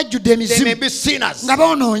 bandiba nga bajjudde They may emizimu be sinners. nga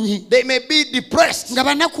boonoonyi They may be depressed. nga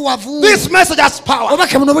banakuwavu This message has power.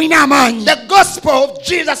 obubaka buno bulina amaanyi The gospel of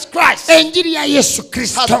Jesus Christ enjiri ya yesu has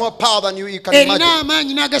kristo more power than you can erina imagine.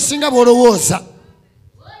 amaanyi n'agasinga bw'olowooza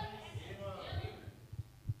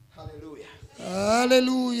Hallelujah.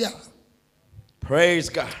 aleluya Praise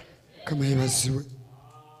God. kama yebazibwe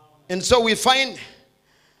And so we find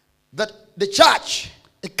that the church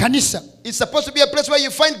ekkanisa is supposed to be a place where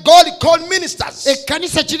you find God called ministers.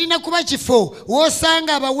 ekkanisa kirina kuba kifo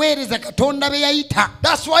w'osanga abaweereza katonda be yayita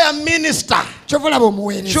That's why a minister kyova olaba should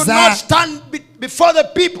omuweereza not stand before the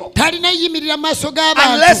people talina yimirira mu maaso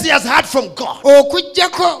unless g'abantu he has heard from God.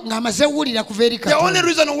 okuggyako ng'amaze wuwulira kuva eri The only katonda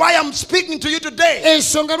reason why I'm speaking to you today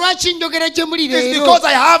ensonga lwaki njogera gye muli is leero because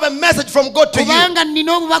I have a message from God to you. kubanga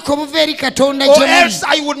nina obubaka obuva eri katonda Or gye muli else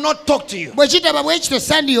I would not talk to you. bwe kitaba bwe kityo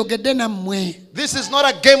sandiyogedde nammwe This is not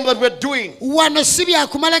a game that we're doing. wano si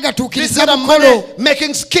byakumala This is gatuukiriza not a mukolo money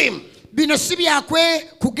making scheme. bino si byakwe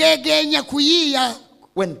kugeegeenya kuyiiya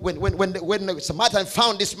When the Samaritan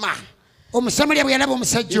found this man, omusamaliya bwe yalaba he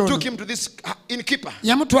omusajja took ono him to this innkeeper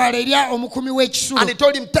yamutwala eri omukumi w'ekisulo and he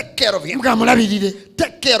told him, take care of him. muga mulabirire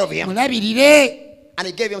Take care of him. mulabirire And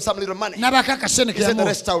he gave him some little money. n'abaka akasente He said, the keyamu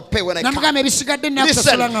rest I'll pay when I come. namugamba ebisigadde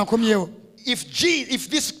nnakusasula nga nkomyewo If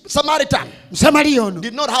this Samaritan musamaliya ono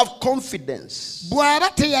did not have confidence bw'aba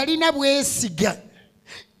teyalina bwesiga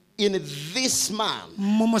in this man,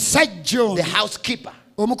 mu musajja the ono housekeeper,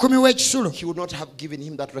 omukumi w'ekisulo he would not have given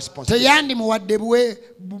him that responsibility. teyandimuwadde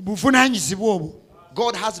buvunaanyizibwa obwo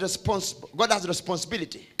God has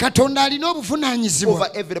responsibility Katonda alina obuvunaanyizibwa over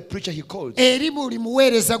every preacher he calls. eri buli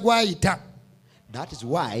muweereza gw'ayita. That is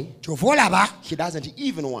why Kyova olaba he doesn't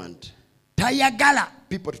even want tayagala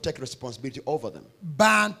people to take responsibility over them.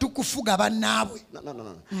 bantu kufuga bannaabwe.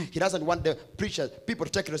 No. He doesn't want people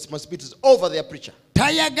to take responsibilities over their preacher.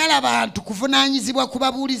 Tayagala bantu kuvunaanyizibwa ku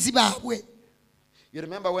babuulizi baabwe. You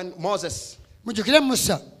remember when Moses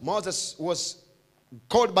was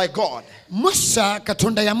called by God, Musa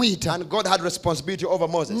Katonda yamuyita and God had responsibility over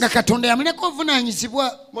Moses. nga Katonda yamuleka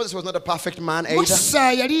obuvunaanyizibwa. Moses was not a perfect man either.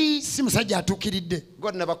 Musa yali si musajja atuukiridde.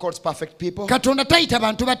 God never calls perfect people. Katonda tayita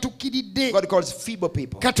bantu batuukiridde. God calls feeble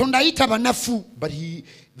people. Katonda ayita banafu. But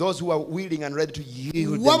those who are willing and ready to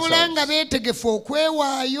yield wabula nga themselves. beetegefu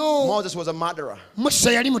okwewaayo. Moses was a murderer.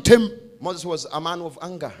 Musa yali mutemu. Moses was a man of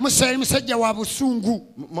anger. Musa yali musajja wa busungu.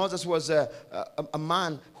 Moses was a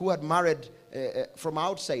man who had married from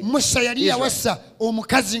outside. Musa yali yawasa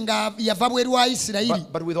omukazi nga yava bweru wa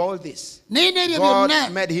Isirayiri. But with all this, naye n'ebyo God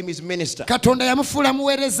byonna made him his minister. Katonda yamufuula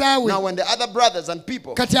muweereza we. Now when the other brothers and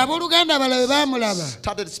people kati abooluganda abalala bwe baamulaba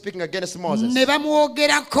started speaking against Moses, ne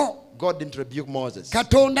bamwogerako, God didn't rebuke Moses.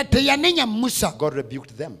 Katonda teyanenya Musa. God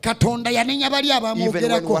rebuked them. Katonda yanenya bali Even when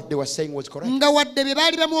abamwogerako what they were saying was correct. nga wadde be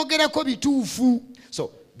baali bamwogerako bituufu.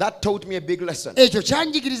 So that taught me a big lesson. Ekyo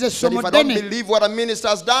kyanjigiriza That essomo if I don't ddene. believe what a minister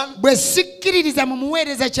has done, bwe sikkiririza mu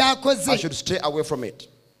muweereza I ky'akoze, should stay away from it.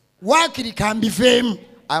 waakiri kambiveemu.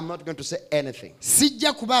 I'm not going to say anything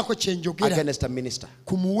Sijja kubaako kye njogera against a minister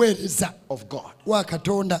ku muweereza of God. wa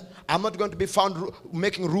Katonda. I'm not going to be found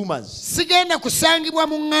making rumors Sigenda kusangibwa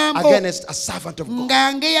mu ŋŋambo against a servant of God.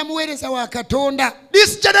 nga ngeya muweereza wa Katonda.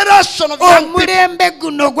 This generation of young people Omulembe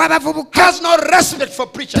guno gw'abavubuka has no respect for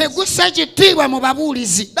preachers. tegussa kitiibwa mu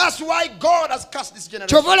babuulizi. That's why God has cast this generation.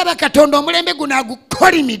 Kyova olaba Katonda omulembe guno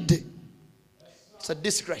agukolimidde. It's a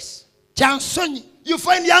disgrace. Kya nsonyi. You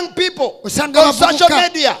find young people Osanga on social abavubuka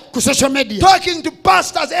media ku social media talking to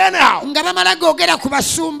pastors anyhow. nga bamala googera ku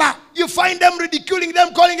basumba You find them ridiculing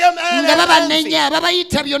them, calling them nga anything. babanenya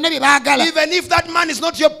babayita byonna bye baagala. Even if that man is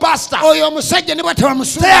not your pastor, Oyo omusajja ne bw'ataba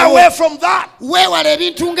stay away musumba from that. weewala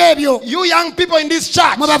ebintu ng'ebyo. You young people in this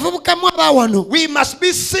church, mu bavubuka mu abawano we must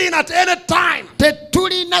be seen at any time.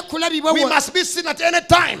 tetulina kulabibwa We must be seen at any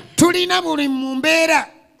time. tulina buli mu mbeera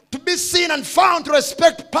To be seen and found to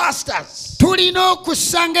respect pastors, tulina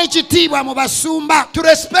okusanga ekitiibwa mu basumba, to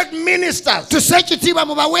respect ministers, to tusse ekitiibwa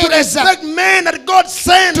mu baweereza, respect men that God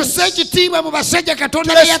sends, tusse ekitiibwa mu basajja to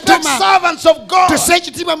Katonda be respect yatuma, servants of God. tusse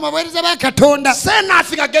ekitiibwa mu baweereza ba Katonda. Say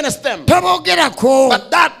nothing against them. Toboogerako,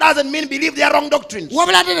 But that doesn't mean believe their wrong doctrines.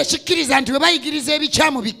 wabula ate tekikkiriza nti bwe bayigiriza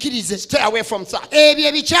ebikyamu bikkirize. Stay away from such. Ebyo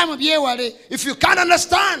ebikyamu byewale. If you can't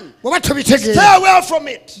understand, Bw'oba stay tobitegeera away from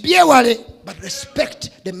it. byewale, But respect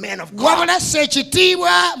the men of God. wabula ssa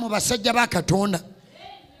ekitiibwa mu basajja ba Katonda.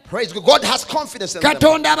 Praise God. God has confidence in them.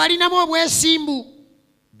 Katonda abalinamu obwesimbu.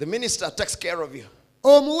 The minister takes care of you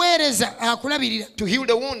Omuweereza akulabirira, to heal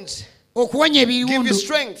the wounds, okuwonya give you ebiwundu,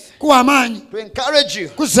 strength, kuwa amaanyi, to encourage you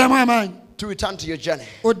kuzzaamu amaanyi, to return to your journey,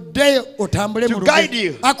 oddeyo otambule To mu guide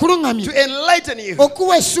you. lugendo, akuluŋŋamye, to enlighten you.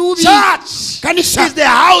 okuwa essuubi. Church Kanisa, is the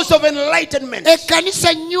house of enlightenment.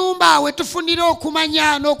 ekkanisa nnyumba we tufunira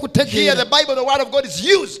okumanya Here n'okutegeera. the Bible, the word of God is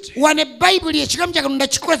used Wano ebbayibuli ekigambo kya Katonda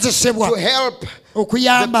kikozesebwa to help the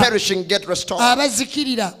okuyamba perishing get restored.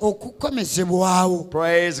 abazikirira okukomezebwawo.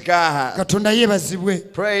 Praise God. Katonda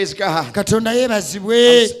yeebazibwe, Praise God. Katonda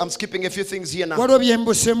yeebazibwe. I'm skipping a few things here now. Waliwo bye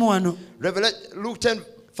mbusemu wano. Luke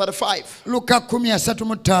 10:35. Luka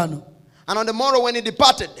 10:35. And on the morrow when he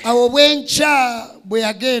departed, Awo bw'enkya bwe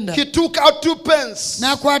yagenda he took out 2 pence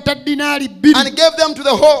n'akwata dinaali 2 and gave them to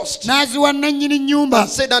the host n'aziwa nannyini nnyumba, and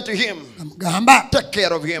said unto him, amugamba take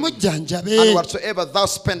care of him, and mujjanjabe, whatsoever thou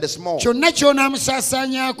spendest more, kyonna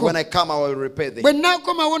ky'onaamusaasaanyaako when I come I will repay thee. bwe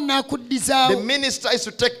nnaakomawo The nnaakuddizaawo. minister is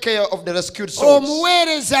to take care of the rescued souls.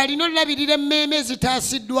 Omuweereza alina olabirira emmeeme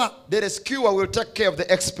ezitaasiddwa. The rescuer will take care of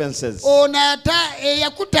the expenses. Ono ata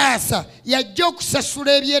eyakutaasa yajja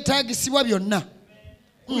okusasula ebyetaagisibwa byonna.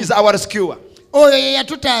 Who is our rescuer? Oyo ye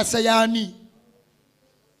yatutaasa y'ani?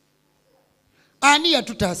 Ani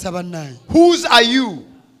yatutaasa bannaye? Whose are you?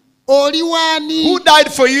 Oli waani? Who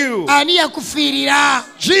died for you? Ani yakufiirira?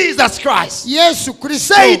 Jesus Christ. Yesu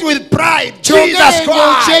Kristo. Say it with pride. Jesus Kyogere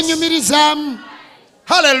Christ. ng'okyenyumirizaamu.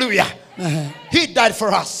 Hallelujah. He died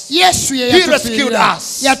for us. Yesu ye He rescued yatufiirira.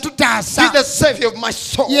 us. Yatutaasa. He's the savior of my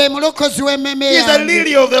soul. Ye mulokozi w'emmeme He's the yange.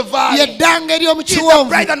 lily of the Ye valley. ddanga ery'omu He's the kiwonvu.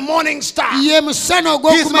 bright and morning star. Ye musana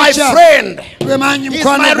He's my ogw'okumakya. friend. Gwe maanyi He's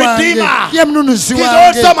mukwano my gwange. redeemer. Ye mununuzi He's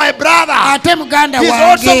wange. also my brother. Ate muganda He's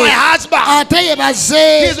wange. also my husband. Ate ye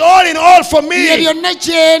baze. He's all in all for Ye me. byonna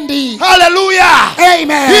gyendi. Hallelujah.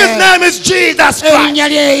 Amen. His name is Jesus Christ. Erinnya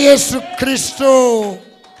lye Yesu Kristo.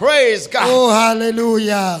 Praise God. Oh,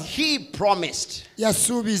 hallelujah. He promised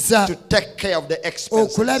Yasuubiza to take care of the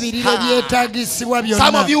expenses. okulabirira Ha. ebyetaagisibwa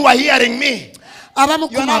Some of byonna. you are hearing me.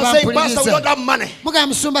 Abamu You are ku now saying, Pastor, we don't abampuliriza. have money. Mugamba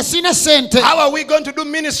musumba sina sente. How are we going to do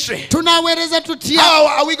ministry? Tunaaweereza tutya? How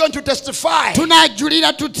are we going to testify?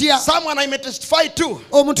 Tunaajulira tutya? Someone I may testify to,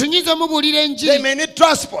 Omuntu nnyinza omubuulira they enjiri may need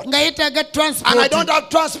transport. nga yeetaaga And I transport don't have nga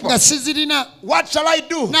transport. sizirina. What shall I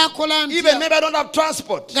do? N'akola Even ntya? maybe I don't have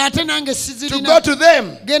transport. Ng'ate nange To sizirina. go to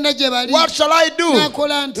them. Genda gye bali. What shall I do?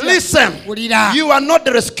 N'akola ntya? Listen, Wulira. you are not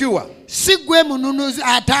the rescuer. Si gwe mununuzi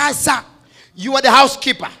ataasa. You are the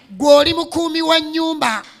housekeeper. Gwe oli mukuumi wa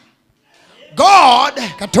nnyumba. God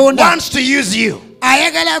Katonda wants to use you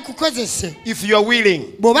ayagala akukozese if you are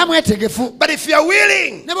willing. bw'oba mwetegefu. But if you are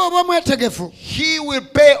willing, Ne bw'oba omwetegefu He will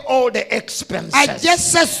pay all the expenses. ajja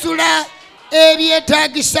sasula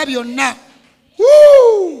ebyetaagisa byonna.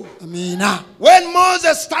 Woo! Amiina. When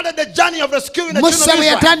Moses started the journey of rescuing the Musa children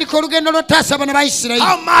bwe of Israel, yatandika olugendo lw'otaasa bano Bayisirayiri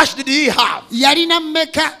how much did he have? yalina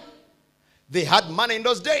mmeka? They had money in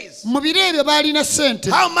those days. Mu biro ebyo baalina ssente.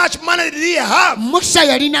 How much money did he have? Musa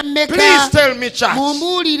yalina Please mmeka? tell me, church.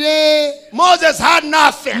 Mumbuulire. Moses had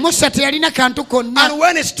nothing. Musa teyalina kantu konna. And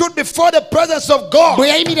when he stood before the presence of God, Bwe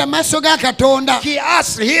yayimirira mu maaso ga Katonda he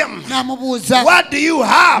asked him, n'amubuuza, what do you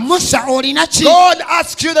have? Musa olina ki? God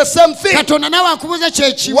asks you the same thing. Katonda nawe akubuuza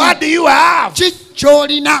kye kimu. What do you have? Ki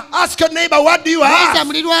ky'olina? Ask your neighbor, what do you Buuza have?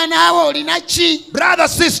 mulirwanaawo olina ki? Brother,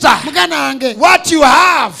 sister, Muganda wange what you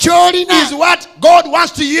have ky'olina is what God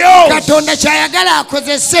wants to use. Katonda ky'ayagala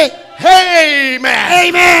akozese. Amen.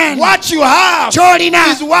 Amen. What you have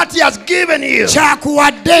Ky'olina is what he has given you.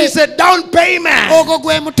 kyakuwadde. It's a down payment. Ogwo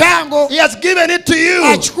gwe mutango. He has given it to you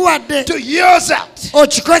Akikuwadde to use it. I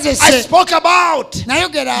okikozese. spoke about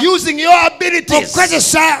Nayogera using your abilities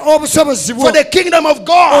okukozesa obusobozi bwo for the kingdom of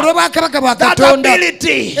God. olw'obwakabaka bwa That Katonda.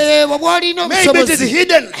 ability, Bwe bw'olina maybe it is obusobozi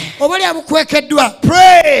hidden. oba oli abukwekeddwa.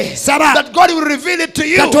 Pray Saba that God will reveal it to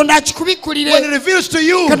you. Katonda When He akikubikulire. reveals to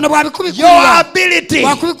you Katonda your bw'abikubikulira ability,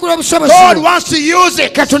 bw'akubikula obusobozi God bwo. wants to use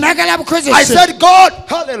it. Katonda ayagala I abukozese. said, God,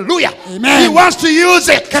 hallelujah. Amen. He wants to use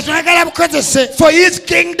it Katonda ayagala abukozese for His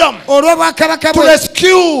kingdom olw'obwakabaka to bwe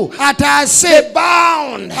rescue ataase the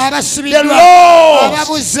bound, the abasibiddwa lost.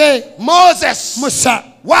 ababuze. Moses, Musa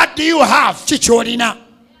what do you have? ki ky'olina?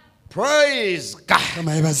 Praise God.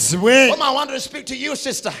 Kama ebazibwe. Come on, I want to speak to you,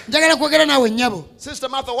 sister. Njagala kwogera naawe nnyabo. Sister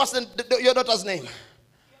Martha, what's your daughter's name?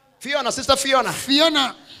 Fiona, Sister Fiona.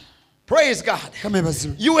 Fiona. Praise God. Kama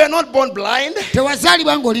ebazibwe. You were not born blind.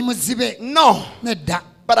 Tewazaalibwa ng'oli muzibe. No. Nedda.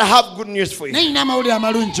 But I have good news for you. Naye nina amawulire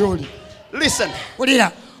amalungi oli. Listen,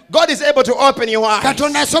 Wulira. God is able to open your eyes.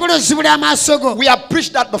 Katonda asobola ozibula amaaso go. We have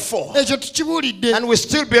preached that before, Ekyo tukibuulidde. and we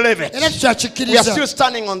still believe Era it. We are tukyakikkiriza. still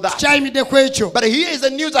standing on that. Kyayimidde ku ekyo. But here is the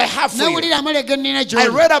news I have for you. Nawulira amale ge nnina I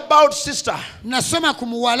gy'oli. read about sister. Nasoma ku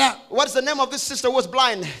muwala. What's the name of this sister who was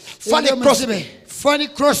blind? Eyali Fanny omuzibe. Crosby. Fanny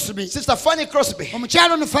Crosby. Sister Fanny Crosby.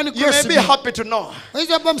 Omukyala ono Fanny You may Crosby. be happy to know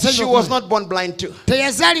Oyinza okuba omusajja she was okumanya. not born blind too.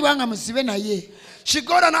 Teyazaalibwa nga muzibe naye. She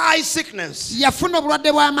got an eye sickness. Yafuna obulwadde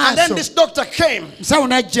And then bw'amaaso. this doctor came Musawo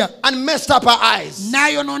n'ajja. and messed up her eyes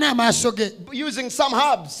N'ayonoona amaaso ge. using some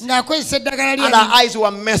herbs. Ng'akozesa eddagala And her lye. eyes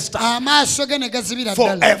were messed up Amaaso ge ne gazibira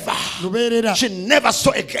ddala. forever. Lubeerera. She never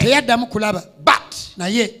saw again. Teyaddamu kulaba. But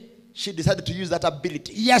Naye she decided to use that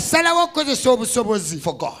ability yasalawo okukozesa obusobozi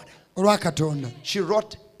for God. olwa Katonda. She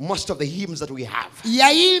wrote most of the hymns that we have.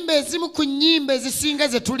 Yayimba ezimu ku nnyimba ezisinga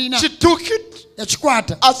ze tulina. She took it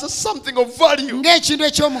Yakikwata as something of value ng'ekintu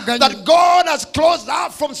eky'omuganyo. that God has closed her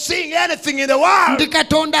from seeing anything in the world, Nti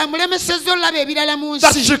Katonda amulemesezza olaba ebirala mu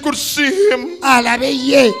that nsi. she could see Him. Alabe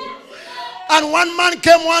ye. And one man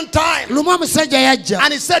came one time Lumu omusajja yajja.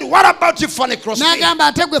 and he said, what about you, Fanny Crosby? N'agamba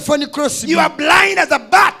ate gwe Fanny Crosby. You are blind as a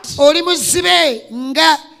bat. Oli muzibe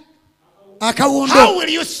nga akawundo. How will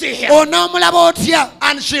you see Him? Onoomulaba otya?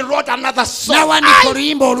 And she wrote another song. N'awandiika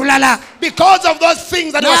oluyimba olulala. Because of those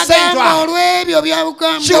things that he was saying to N'agamba her,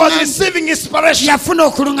 olw'ebyo she was byabugamba. receiving inspiration.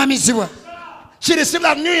 Yafuna okulungamizibwa. She received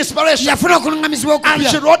that new inspiration. Yafuna okulungamizibwa And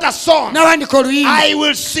she okupya. wrote a song. N'awandiika oluyimba. I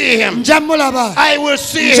will see Him. Nja mulaba. I will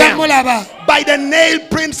see Nja Him mulaba. by the nail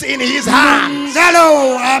prints in His hands.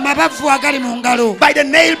 Ngalo amabavu agali mu ngalo by the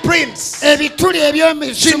nail prints. ebituli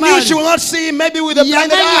She knew she will not see him maybe with the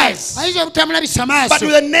blinded eyes, ayinza obutamulabisa but with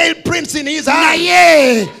maaso the nail prints in his hands.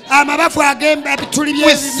 naye amabavu agemba ebituli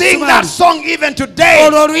We sing that by'ebisumaali song even today.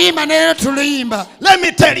 olwo oluyimba neero tuluyimba Let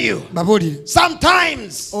me tell you, babuulire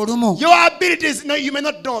sometimes olumu your abilities, no, you may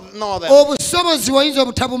not know them. obusobozi oyinza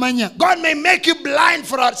obutabumanya God may make you blind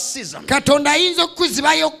for a season katonda ayinza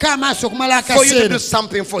okukuzibayokko amaaso okumala for you to do akaseera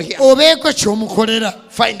something for him. obeeko ky'omukolera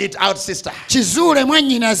Find it out, sister. kizuule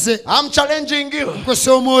mwannyinaze I'm challenging you. I'm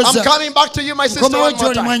nkusoomooza coming back to you, my sister, nkomawo one more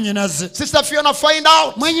gy'oli time. mwannyinaze Sister Fiona, find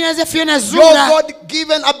out mwannyinaze fiona your zuula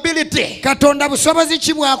God-given ability. katonda busobozi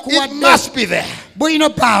ki It bwakuwadde must be there. bulina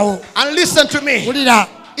obbaawo And listen to me. bulira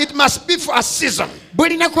It must be for a season,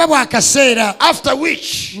 bulina kuba bwakaseera after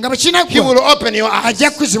which nga bwe he kinaggwa will open your eyes.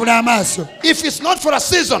 ajja kukuzibula amaaso If it's not for a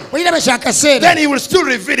season, buliraba kyakaseera then he will still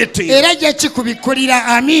reveal it to you. era ajja kikubikkulira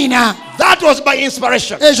amiina That was by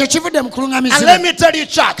inspiration. ekyo kivudde mu And let kuluŋŋamizibwa me tell you,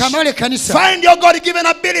 church, kamawole kanisa find your God-given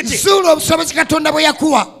ability. zuula obusobozi katonda bwe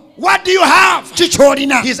yakuwa What do you have? ki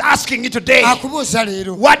ky'olina He's asking you today. akubuuza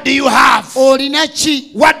leero What do you have? olina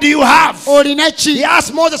ki What do you have? olina He ki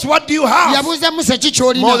asked Moses, what do you have? yabuuza musa ki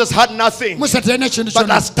ky'olina Moses had nothing musa talina kintu but kyonna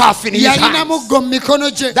that staff in his yalina hands. muggo mu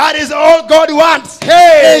mikono gye That is all God wants.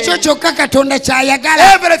 Hey! ekyo kyokka katonda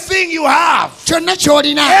ky'ayagala Everything you have, kyonna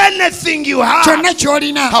ky'olina anything you have, kyonna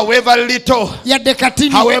ky'olina however little, yadde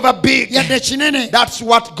katini however big, yadde kinene that's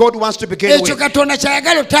what God wants to begin ekyo with. katonda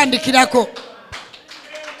ky'ayagala otandikirako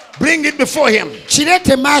Bring it before him.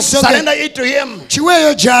 kireete maaso ge Surrender it to him. kiweeyo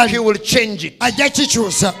He gy'ali will change it. ajja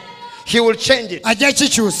kikyusa He will change it. ajja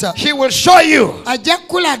kikyusa He will show you ajja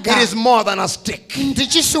kukulaga it is more than a stick. nti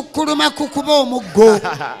kisukkuluma ku kuba omuggo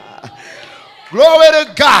Glory to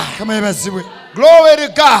God. kama yebazibwe Glory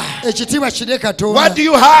to God. ekitiibwa kire What do katonda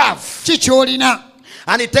you have? ki ky'olina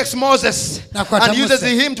And he takes Moses Nakwata and uses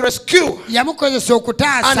Musa. him to rescue yamukozesa an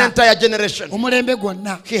okutaasa entire generation. omulembe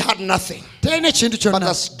gwonna He had nothing talina ekintu but kyonna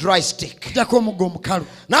a dry stick. jako omuggo omukalu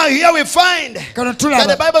Now here we find kano that the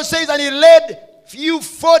tulaba Bible says, and he led you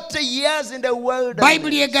 40 years in the wilderness.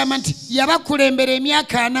 bayibuli egamba nti yabakulembera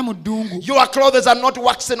emyaka 4 mu ddungu Your clothes are not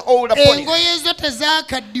waxing old upon you, engoye zo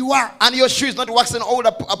tezaakaddiwa and your shoes not waxing old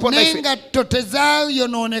upon my feet. n'engatto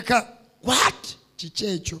tezaayonooneka What? kiki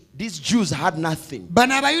ekyo These Jews had nothing,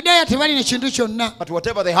 bano abayudaaya tebalina kintu kyonna but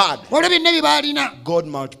whatever they had, waliwo byonna bye baalina God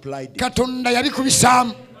multiplied it. katonda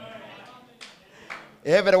yabikubisaamu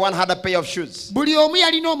Everyone had a pair of shoes. buli omu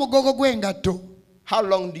yalina omugogo gw'engatto How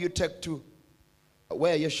long do you take to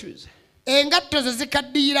wear your shoes? engatto ze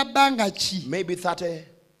zikaddiyira bbanga ki Maybe 30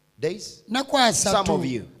 days. nnaku Some asatu of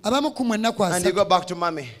you. abamu ku mwe ennaku And you asatu go back to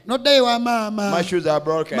mommy. n'oddayo wa My maama shoes are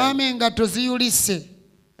broken. maama engatto ziyulise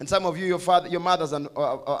And some of you, your mothers, and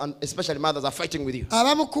especially mothers, are fighting with you.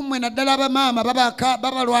 abamu ku mmwe naddala bamaama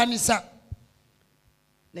babalwanisa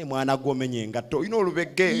Ne mwana gwomenye engatto. You know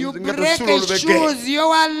olubege. you Engatto break zisula his olubege. shoes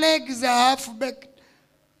your legs are half back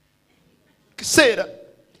Kiseera.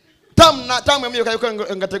 Tamu emyuka yuko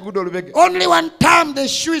engatto egudde olubege. only one time the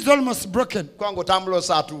shoe is almost broken Kubanga otambula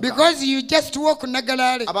osaatuuka. because you just walk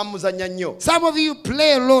nagalale Abamu muzannya nnyo. some of you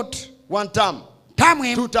play a lot One term, tamu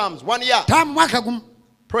emu 2 terms, 1 year. tamu mwaka gumu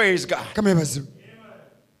Praise God. kama ebazibu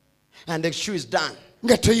And the shoe is done.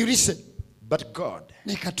 nga toyulise But God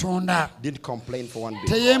ne katonda didn't complain for 1 bit.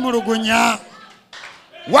 teyeemulugunya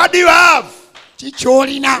What do you have?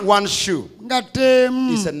 kikyolina 1 shoe nga is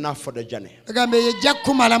teemu enough for the journey. agamba ejja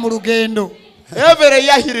kukumala mu lugendo Every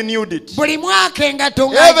year he renewed it. buli mwaka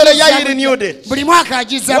engato Every year he renewed it. buli mwaka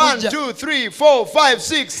agizza 1, bujja 2, 3, 4, 5,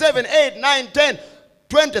 6, 7, 8, 9, 10,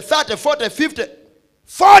 20, 30, 40, 50.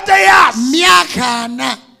 40 years. myaka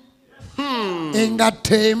 4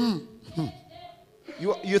 engato emu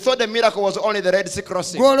You thought the miracle was only the Red Sea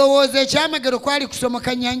crossing. gw'olowooza ekyamagero kwali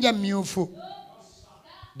kusomoka nnyanja myufu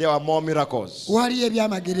There were more miracles. waliyo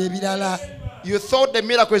ebyamagero ebirala You thought the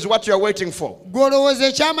miracle is what you are waiting for. gw'olowooza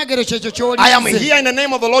ekyamagero kyekyo I am ky'olize here in the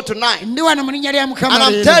name of the Lord tonight. ndi wano mu linnya lya And mukama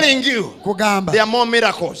I'm leero telling you, kugamba there are more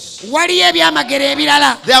miracles. waliyo ebyamagero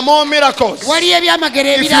ebirala There are more miracles. waliyo ebyamagero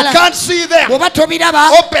If you ebirala can't see them, bw'oba tobiraba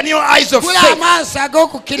open your eyes of gula faith. amaaso Even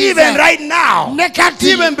ag'okukkiriza right now, ne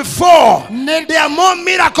kati even before, ne there are more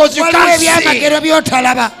miracles you waliwo can't see. ebyamagero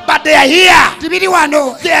by'otalaba But they are here. tibiri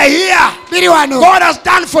wano They are here. biri wano God has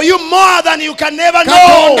done for you more than you can never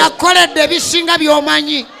katonda know. akoledde ebisinga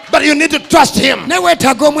by'omanyi But you need to trust Him. ne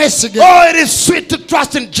weetaaga omwesige Oh, it is sweet to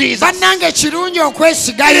trust in Jesus. bannange kirungi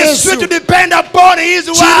okwesiga It is sweet to yesu depend upon His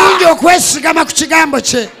kirungi word. okwesigama ku kigambo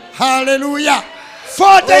kye haleluya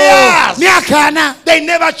 40 years. myaka 4 They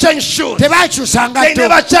never change shoes. tebakyusa They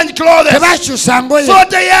never ngatto change clothes. tebakyusa ngoye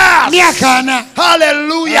 40 years. myaka 4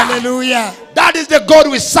 Hallelujah. haleluya That is the God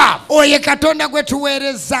we serve. oye katonda gwe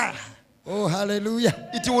tuweereza. Oh, hallelujah.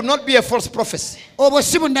 It will not be a false prophecy Obwo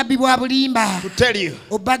si bunnabbi bwa bulimba. to tell you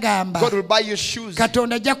Obagamba God will buy you shoes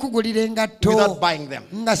katonda ajja kugulira engatto without buying them.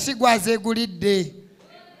 nga si gwazeegulidde.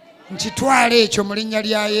 Nkitwale ekyo mu linnya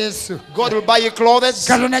lya Yesu. God will buy you clothes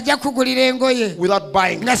Katonda ajja kugulira engoye without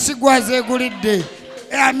buying nga them. si gwazeegulidde.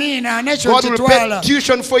 Amina. Nekyo God will pay nkitwala.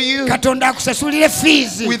 tuition for you Katonda akusasulire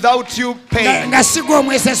fees without you paying. nga si gwe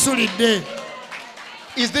omwesasulidde.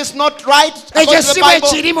 Is this not right? Ekyo According to si the bwe Bible?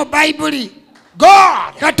 kiri mu Bayibuli.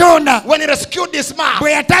 God, Katonda when he rescued this man,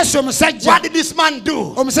 bwe yataasa what omusajja, did this man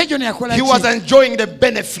do? omusajja ono yakola He was ki? enjoying the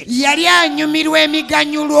benefit. Yali anyumirwa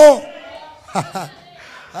emiganyulo.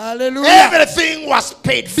 Hallelujah. Everything was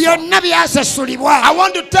paid for. Byonna byasasulibwa. I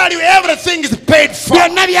want to tell you, everything is paid for.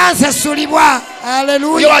 Byonna byasasulibwa.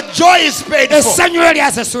 Hallelujah. Your joy is paid for. Essanyu lyo Your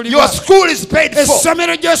lyasasulibwa. school is paid for.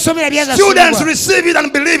 Essomero gy'osomera Students byasasulibwa. receive it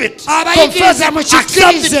and believe it. Confess Abayigiriza it, accept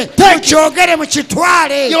mukikkirize, it, take it. mukyogere,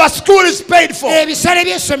 mukitwale. Your school is paid for. Ebisale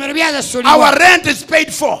by'essomero Our byasasulibwa. rent is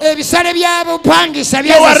paid for. Ebisale by'obupangisa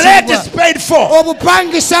Your rent byasasulibwa. is paid for.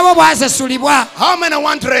 Obupangisa bwo bwasasulibwa. How many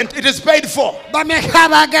want rent? It is paid for. Bameka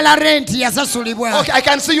abaagala renti yasasulibwa. Okay, I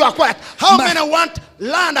can see you are quiet. How Ma- many want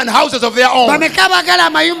land and houses of their own? Bameka abaagala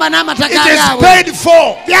amayumba n'amataka It is gaabwe. paid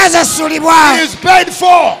for. Byasasulibwa. It is paid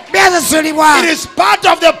for. Byasasulibwa. It is part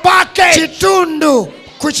of the package. Kitundu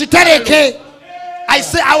ku kitereke. I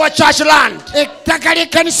say our church land. Ettaka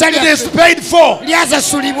ly'ekkanisa It is lyaffe paid for.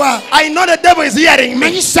 lyasasulibwa. I know the devil is hearing me.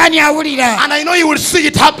 Manyi saani awulira. And I know you will see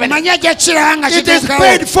it happen. Manyi ajja kiraba nga It is kituukawo.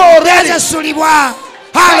 paid for already. Byasasulibwa.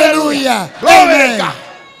 Hallelujah. Glory to Amen. God.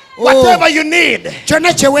 Whatever you need,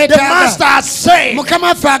 Kyonna kye the master weetaaga. has said,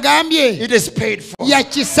 Mukama waffe agambye it is paid for.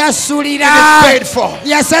 yakisasulira. It is paid for.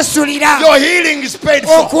 Yasasulira. Your healing is paid for.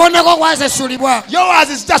 Okuwonako kwasasulibwa. Yours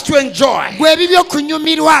is just to enjoy. Gwe ebibyo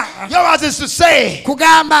kunyumirwa. Yours is to say,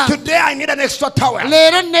 Kugamba today I need an extra towel.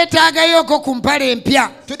 leero neetaagayoko ku mpale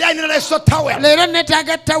empya. Today I need an extra towel. Leero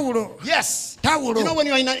neetaaga tawulo. Yes. Tawulo. You know when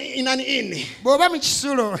you are in an inn. Bw'oba mu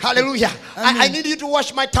kisulo. Hallelujah. I need you to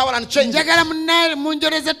wash my towel and change it. Njagala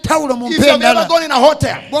munjoleze tawulo mu If mpe you have ever endala. gone in a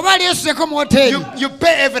hotel, Bw'oba ali esuseko mu hoteeri. you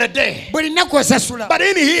pay every day. Buli nnaku osasula. But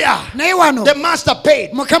in here, Naye wano the master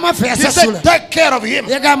paid. Mukama waffe He said, yasasula. take care of him.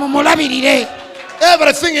 Yagamba mulabirire.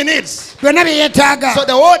 Everything he needs. Byonna bye yeetaaga. So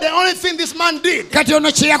the only thing this man did Kati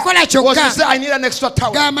ono kye yakola was to kyokka. say, I need an extra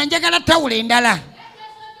towel. Gamba njagala tawulo endala.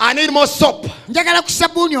 I need more soap. Njagala ku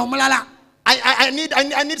sabbuuni omulala. I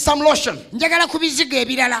need some lotion. Njagala ku bizigo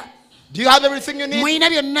ebirala. Do you have everything you need? Olina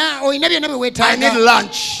byonna bye I need weetaaga.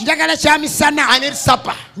 lunch. Njagala kyamisana. I need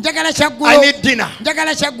supper. Njagala I kyaggulo. need dinner.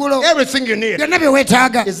 Njagala kyaggulo. Everything you need. Byonna bye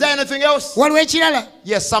weetaaga. Is there anything else? Waliwo ekirala?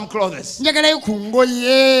 Yes, some clothes. Njagalayo ku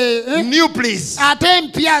ngoye. New, please. Ate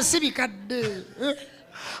empya si bikadde.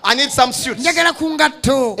 I need some suits. Njagala ku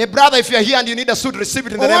ngatto. A brother, if you're here and you need a suit, receive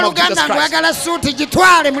it in the name of Jesus Owooluganda Christ. ng'oyagala suuti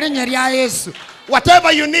gitwale mu linnya lya Yesu.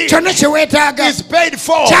 Whatever you need Kyonna kye weetaaga is paid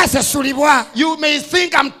for. kyasasulibwa. You may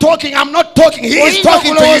think I'm talking. I'm not talking. He is Oyinza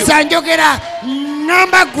talking to you. okulowooza njogera.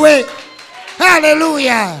 Ngamba gwe.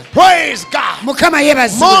 Hallelujah. Praise God. Mukama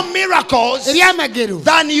yeebazibwe. More miracles Ebyamagero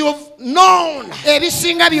than you've known,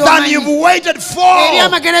 ebisinga than by'omanyi. you've waited for,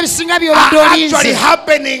 Ebyamagero ebisinga by'obadde are actually olinze.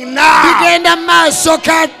 happening now. Bigenda mu maaso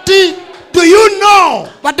kati. Do you know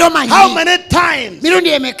Badde omanyi. how many times Mirundi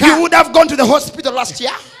you emeka. would have gone to the hospital last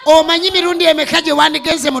year? Omanyi mirundi emeka gye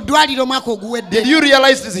wandigenze mu ddwaliro omwaka oguwedde. Did you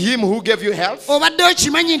realize it's him who gave you health? Obadde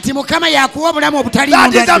okimanyi nti Mukama yakuwa obulamu obutali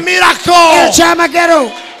That is a ndwadde. miracle.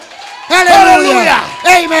 Ekyamagero. Hallelujah.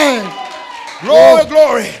 Hallelujah. Amen. Glory,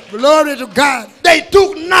 glory. Glory to God. They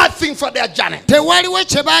took nothing for their journey. Tewaliwo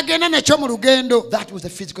kye baagenda nakyo mu lugendo. That was the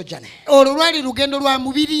physical journey. Olwo lwali lugendo lwa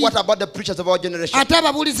mubiri. What about the preachers of our generation? Ate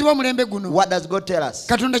ababuulizi b'omulembe guno. What does God tell us?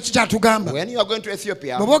 Katonda ki kyatugamba? When you are going to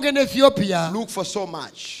Ethiopia, Bw'oba ogenda Ethiopia, look for so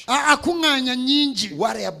much. akuŋŋaanya nnyingi.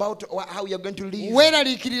 Worry about how you're going to live.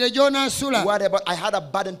 Weeraliikirire gy'onaasula. Worry about, I had a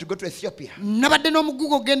burden to go to Ethiopia Nabadde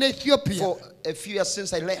n'omugugu ogenda Ethiopia. for a few years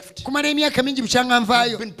since I left. Kumala emyaka mingi bukyanga I've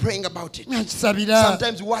nvaayo. been praying about it. Nkisabira.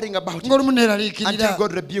 Sometimes worrying about it Ng'olumu until neeraliikirira.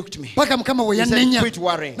 God rebuked me. Paka Mukama bwe He said, yannenya. quit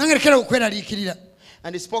worrying. Nange lekera okweraliikirira.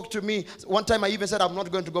 And he spoke to me. One time I even said, I'm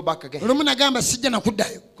not going to go back again. Olumu nagamba sijja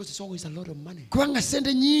nakuddayo. Because it's always a lot of money Kubanga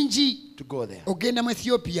sente nyingi to go there. ogenda mu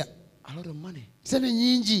Ethiopia. A lot of money. Sente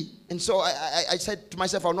nyingi. And so I said to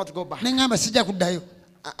myself, I'll not go back. Ne ngamba sijja kuddayo.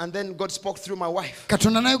 And then God spoke through my wife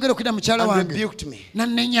Katonda n'ayogera okuyita mukyala and wange. rebuked me.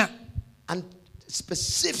 N'annenya. And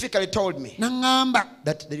specifically told me N'aŋŋamba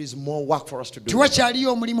that there is more work for us to do.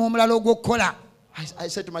 tiwakyaliyo omulimu omulala ogw'okukola. I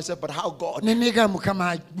said to myself, but how God? But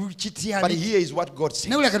But here is what God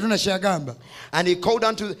said. And he called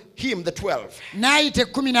unto him the 12.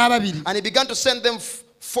 And he began to send them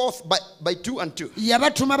forth by 2 and 2.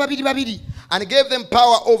 And he gave them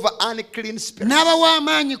power over unclean spirits.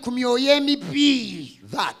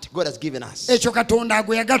 That God has given us.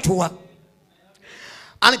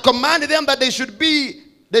 And commanded them that they should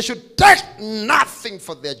take nothing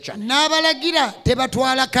for their journey,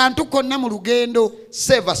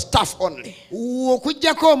 save a staff only.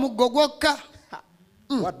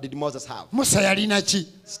 What did Moses have?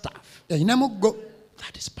 Staff.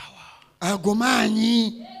 That is power.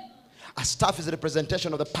 A staff is a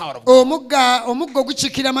representation of the power of God,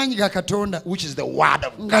 which is the word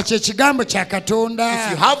of God. If you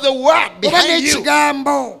have the word behind you,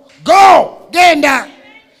 go.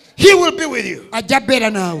 He will be with you.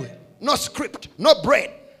 No script, no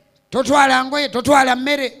bread. No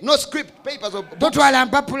script, papers, or books.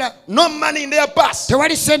 No money in their purse.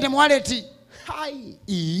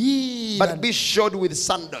 But be shod with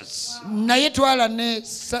sandals.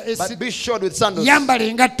 But be shod with sandals.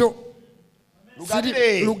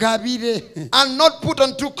 And not put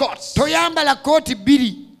on 2 coats.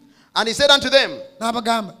 And he said unto them,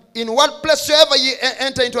 in what place soever ye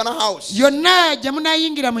enter into an house, there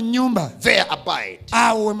abide,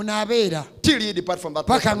 till ye depart from that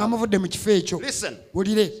place. Listen,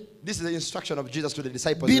 this is the instruction of Jesus to the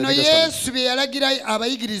disciples in the Testament.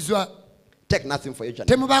 Take nothing for your journey.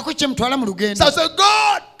 So I said,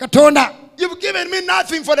 God, you've given me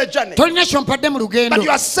nothing for the journey, but you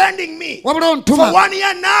are sending me for 1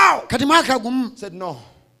 year now. I said, no,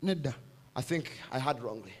 I think I heard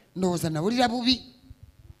wrongly.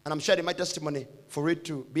 And I'm sharing my testimony for it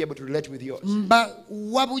to be able to relate with yours. And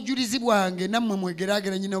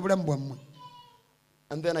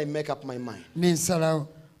then I make up my mind.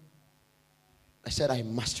 I said I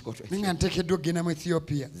must go to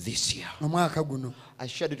Ethiopia this year. I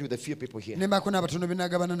shared it with a few people here.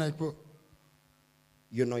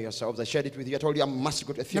 You know yourselves. I shared it with you. I told you I must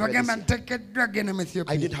go to Ethiopia this year.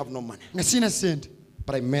 I didn't have no money,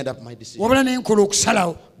 but I made up my decision.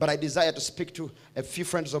 But I desire to speak to a few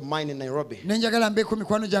friends of mine in Nairobi,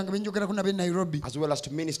 as well as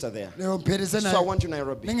to minister there. So I went to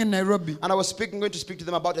Nairobi. And I was going to speak to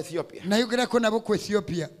them about Ethiopia.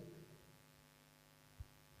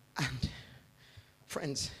 And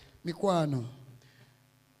friends,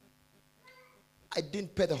 I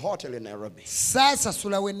didn't pay the hotel in Nairobi.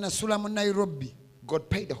 God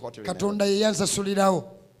paid the hotel in Nairobi.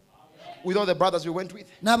 With all the brothers we went with,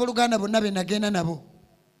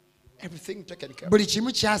 everything taken care of.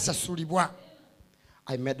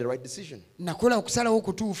 I made the right decision.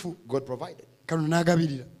 God provided.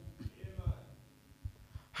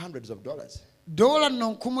 Hundreds of dollars.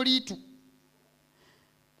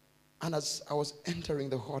 And as I was entering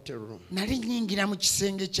the hotel room,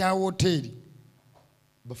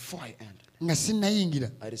 before I entered,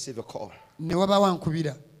 I received a call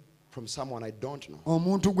from someone I don't know,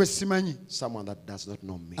 someone that does not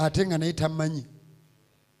know me.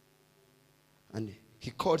 And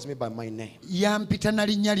he calls me by my name.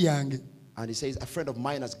 And he says, a friend of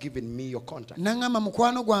mine has given me your contact.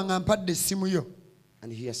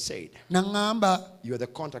 And he has said, you are the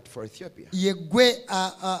contact for Ethiopia.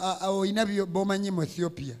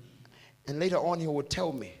 And later on he will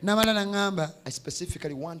tell me, I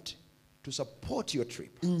specifically want to support your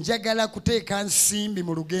trip to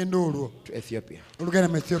Ethiopia.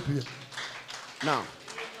 Now,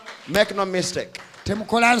 make no mistake,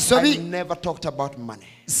 I never talked about money.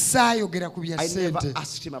 I never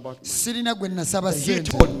asked him about money. He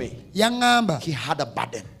told me he had a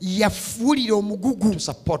burden to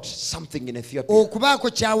support something in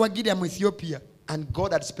Ethiopia. And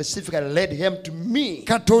God had specifically led him to me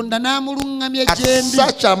at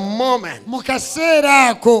such a moment.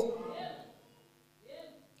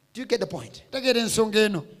 Do you get the point?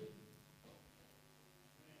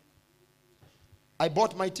 I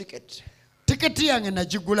bought my ticket.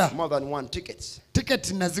 More than one tickets.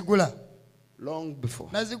 Long before.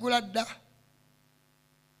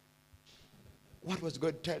 What was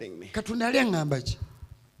God telling me?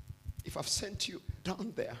 If I've sent you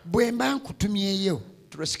down there to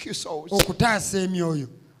rescue souls,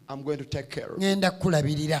 I'm going to take care of you.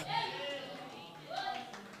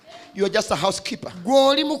 You are just a housekeeper.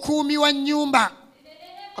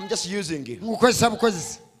 I'm just using you.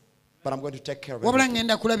 But I'm going to take care of you.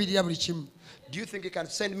 Do you think you can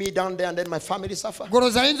send me down there and then my family suffer?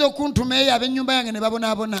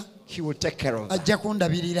 He will take care of that.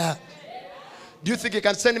 Do you think he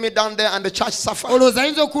can send me down there and the church suffer? olowooza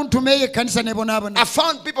ayinza okuntuma eyo ekkanisa nebonaabona. I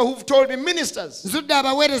found people who've told me, ministers, nzudde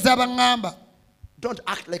abaweereza abaŋŋamba don't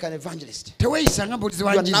act like an evangelist. teweeyisa nga mubuulizi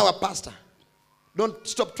wa You are njiri. now a pastor. Don't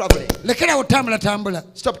stop traveling. lekerawo tambula.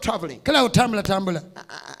 Stop traveling. lekerawo tambula.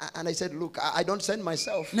 And I said, look, I don't send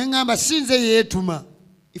myself. ne ŋŋamba si nze yeetuma.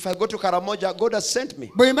 If I go to Karamoja, God has sent me.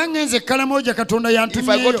 bwe mba ŋŋenze e Karamoja katonda If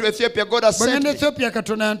I go to yantumyeyo. Ethiopia, God has bwe sent ŋŋenda me. Ethiopia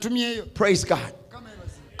katonda yantumyeyo. Praise God.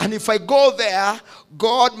 And if I go there,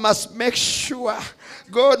 God must make sure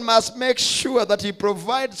that He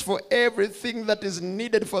provides for everything that is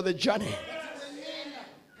needed for the journey.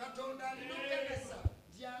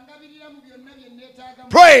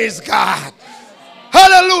 Praise God.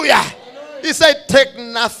 Hallelujah. He said, take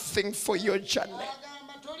nothing for your journey.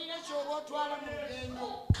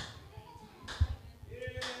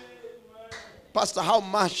 Pastor, how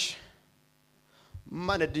much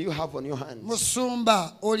money do you have on your hands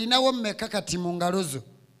musumba olinawo mmeka kati mu ngalo zo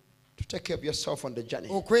to take care of yourself on the journey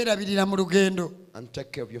okwerabirira mu lugendo and take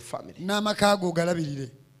care of your family? n'amaka go ogalabirire.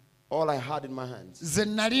 All I had in my hands ze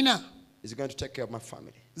nalina is going to take care of my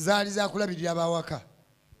family. zaali zakulabirira abawaka.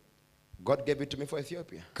 God gave it to me for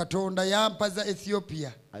Ethiopia. katonda yampaza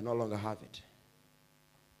Ethiopia. I no longer have it.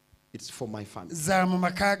 It's for my family. za mu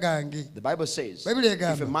maka gange. The Bible says, Bayibuli if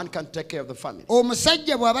egamba a man can't take care of the family,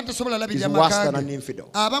 omusajja bw'aba tasobola he's labirira worse maka than an ge infidel.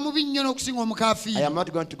 aba mubi nnyo n'okusinga I omukaafiiri. am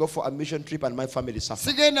not going to go for a mission trip and my family suffer.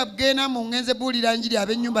 sigenda kugenda mu ngenze buulira njiri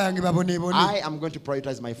ab'ennyumba yange baboneebone. I am going to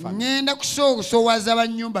prioritize my family. ŋŋenda kusoowaza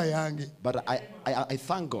bannyumba yange. But I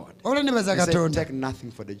thank God. wabula nebaza He said, katonda take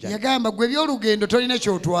nothing for the journey. yagamba gwe by'olugendo tolina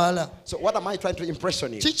ky'otwala. So what am I trying to impress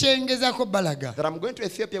on you? kikyengezaako balaga That I'm going to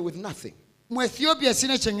Ethiopia with nothing, mu Ethiopia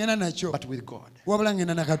sina kye ŋŋenda nakyo but with God. wabula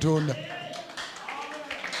ŋŋenda na katonda.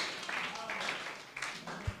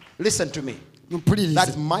 Listen to me. That's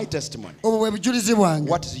mpulirize my testimony. obwo bwe bujulizi bwange.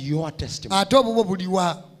 What is your testimony? ate obubwo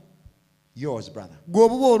buliwa? Yours, brother. gwe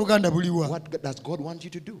obubwo oluganda buliwa? What does God want you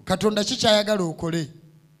to do? katonda ki kyayagala okole?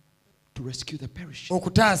 To rescue the perishing.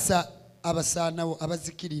 okutaasa abasaanawo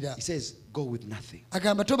abazikirira. He says, go with nothing.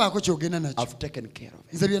 agamba tobaako ky'ogenda nakyo. I've taken care of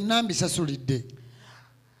it. nze byonna mbisasulidde.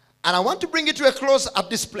 And I want to bring it to a close at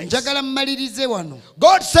this place. njagala mmalirize wano.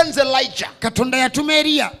 God sends Elijah katonda yatuma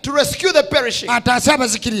Eriya to rescue the perishing, ataase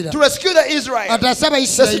abazikirira. to rescue the Israel, ataase the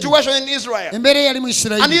abayisirayiri. situation in Israel. embeera eyali mu And,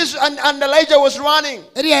 Isirayiri. and Elijah was running.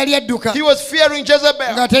 Eriya yali adduka He was fearing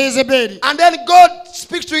Jezebel. ng'ate Yezeberi. And then God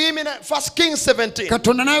speaks to him in 1 Kings 17.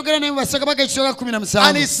 katonda n'ayogera naye mu bassekabaka ekisooka 17.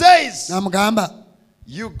 And he says, n'amugamba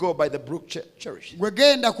you go by the brook Cherith. gwe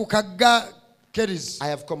genda ku kagga Kerizi. I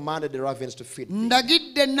have commanded the ravens to feed thee.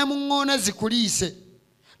 ndagidde namuŋŋoona zikuliise.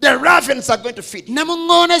 The ravens are going to feed you.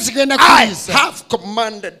 namuŋŋoona zigenda I kuliisa. have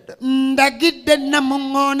commanded them. ndagidde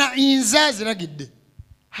namuŋŋoona nze ziragidde.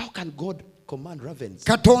 How can God command ravens?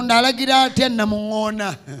 katonda alagira atya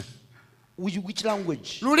namuŋŋoona? Which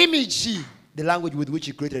language? lulimi ki? The language with which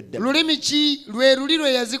he created them. lulimi ki? lwe luli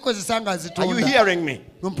lwe yazikozesa nga Are you azitonda. hearing me?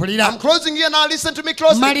 mumpulira. I'm closing here now. Listen to me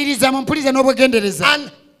closely. maliriza mumpuliriza n'obwegendereza.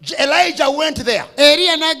 And Elijah went there.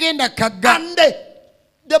 Eriya n'agenda kagga. And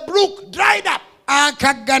the brook dried up.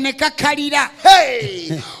 akagga ne kakalira.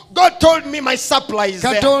 Hey! God told me my supply is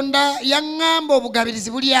there. katonda yaŋŋamba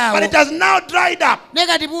obugabirizi buli But it awo. has now dried up. naye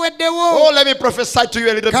kati buweddewo. Oh, let me prophesy to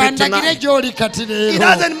you a little bit kandagire tonight. gy'oli kati It leero.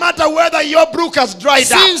 doesn't matter whether your brook has dried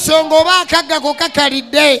si up. nsonga oba akagga ko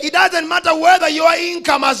kakalidde. It doesn't matter whether your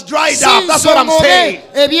income has dried si up. That's what I'm nsonga saying.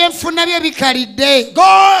 oba ebyenfuna bye bikalidde.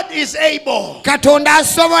 God is able. katonda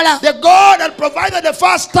asobola. The God that provided the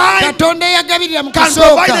first time katonda eyagabirira mu can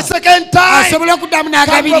provide the kasooka second time. asobola okuddamu Can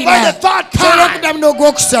provide n'agabirira. the third asobola time. okuddamu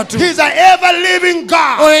n'ogwokusatu. He's an ever-living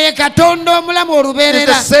God. oyo ye katonda omulamu He's the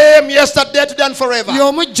olubeerera. same yesterday, today, and forever.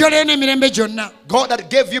 y'omujjo leero n'emirembe gyonna. God that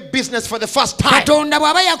gave you business for the first time katonda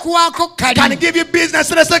bw'aba yakuwaako can kali give you business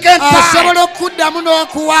for the second time. asobola okuddamu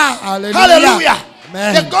n'okuwa. Hallelujah.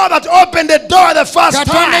 Amen. The God that opened the door the first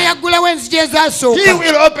katonda time, yaggulawo enzigi He ezasooka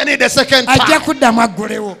will open it the second ajja time. kuddamu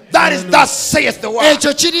aggulewo. Thus saith the word.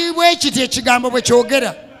 ekyo kiri bwe kiti ekigambo bwe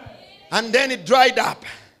kyogera. And then it dried up.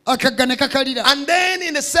 akagga ne kakalira. And then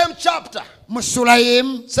in the same chapter, mu ssula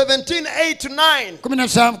y'emu 17:8-9,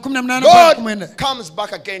 18 God comes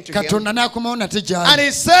back again to him. katonda n'akomawo nate And gy'ali.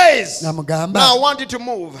 He says, n'amugamba now I want you to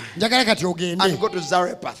move njagala kati and ogende go to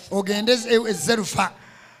Zarephath. ogende e Zerufa.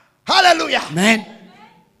 Hallelujah. Amen.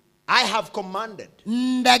 I have commanded.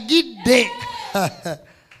 ndagidde.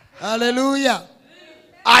 Hallelujah.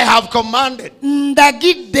 I have commanded.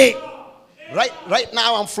 ndagidde. Right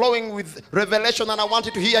now I'm flowing with revelation and I want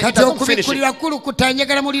you to hear it kati as I'm finishing. okubikkulira kulukuta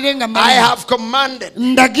njagala mulire nga I mmaliriza. have commanded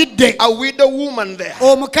ndagidde a widow woman there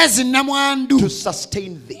omukazi namwandu to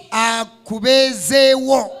sustain thee.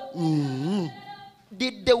 akubeezeewo.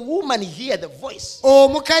 did the woman hear the voice?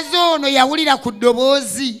 Omukazi ono yawulira ku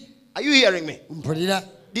ddoboozi. Are you hearing me? Mpulira.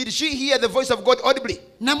 Did she hear the voice of God audibly?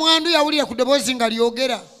 Namwandu yawulira ku ddoboozi nga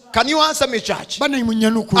lyogera. Can you answer me, church? Bana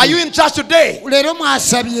munyanuku. Are you in church today? Leero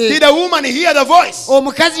mwasabye. Did the woman hear the voice?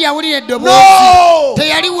 Omukazi yawulira eddoboozi. No!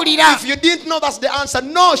 Teyaliwulira. If you didn't know, that's the answer.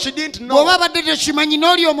 No, she didn't know. Bw'oba badde tekimanyi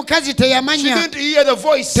n'oli omukazi teyamanya. She didn't hear the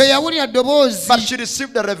voice. Teyawulira ddoboozi. But she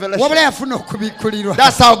received the revelation. Wabula yafuna okubikkulirwa.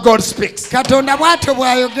 That's how God speaks. Katonda bw'atyo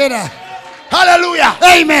bw'ayogera. Hallelujah.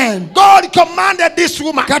 Amen. God commanded this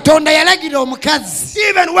woman, Katonda yalagira omukazi.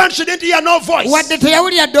 even when she didn't hear no voice, Wadde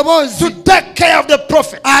teyawulira ddoboozi. to take care of the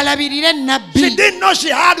prophet. Alabirire She nnabbi. didn't know she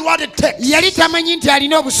had what it takes. Yali tamanyi nti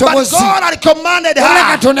alina But obusobozi. God had commanded Wabula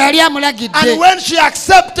her. Katonda yali amulagidde. And when she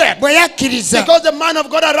accepted, Bwe yakkiriza. because the man of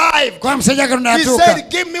God arrived, Kwa musajja Katonda he yatuuka. said,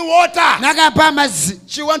 give me water. N'agamba amazzi.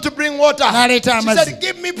 She went to bring water. N'aleeta She amazzi. said,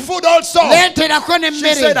 give me food also. Leeterako She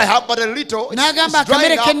said, I n'emmere. have but a little. It's N'agamba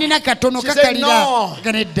drying akamere ke up. nnina katono She said, kakalira. no.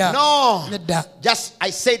 Nedda. No. Nedda. Just, I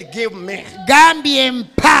said, give me. Gambye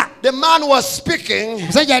mpa. The man was speaking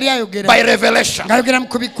Omusajja yali ayogera. by revelation. Ng'ayogera mu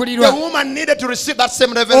The kubikkulirwa. woman needed to receive that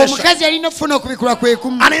same revelation. Omukazi yalina okufuna okubikkulwa kwe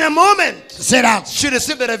kumu. And in a moment, Seera she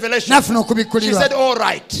received the revelation. n'afuna She okubikkulirwa. said, all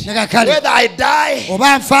right. Nega kale. Whether I die, Oba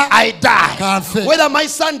nfa. I die. Kanfe. Whether my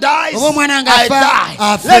son dies, Oba omwana nga I afa, die.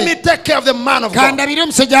 afe. Let me take care of the man of God. Kandabire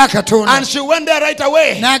omusajja wa Katonda. And she went there right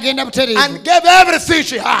away N'agenda butereevu. and gave everything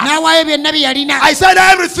she had. N'awaayo byonna bye yalina. I said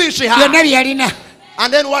everything she had. Byonna bye yalina.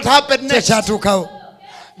 And then what happened next? Kyatuukawo.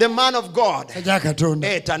 The man of God Musajja wa Katonda.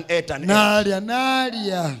 ate and ate and ate.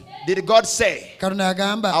 N'alya. Did God say, Katonda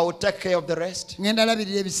agamba. I will take care of the rest? Ngenda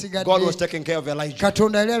alabirira ebisigadde. God was taking care of Elijah.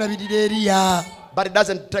 Katonda yali alabirira Eriya. But it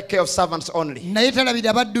doesn't take care of servants only. Naye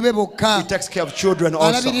talabirira baddu be bokka. He takes care of children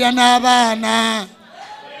also. Alabirira n'abaana.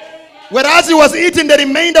 Whereas he was eating the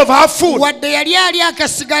remainder of her food, Wadde yali ali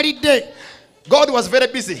akasigalidde. God was very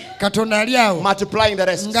busy Katonda ali awo. multiplying the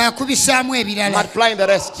rest. Ng'akubisaamu ebirala. Multiplying the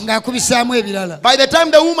rest. Ng'akubisaamu ebirala. By the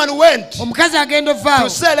time the woman went Omukazi agenda to ovaawo.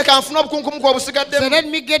 say, "Leka nfune obukunkumu So obusigaddemu," let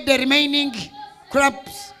me get the remaining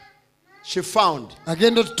crops. she found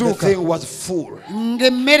Agenda the otutuuka. thing was full.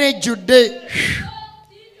 Ng'emmere ejjudde.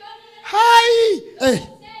 Hi!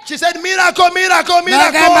 She said, miracle, miracle, N'agamba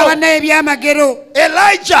miracle. bannaye ebyamagero.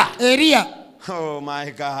 Elijah. Eriya. Oh my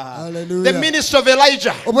God. Hallelujah. The ministry of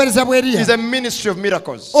Elijah Obuweereza bw'Eriya. is a ministry of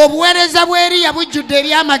miracles. Obuweereza bw'Eriya bujjudde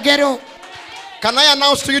ebyamagero. Can I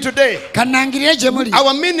announce to you today? Kannangirire gye muli.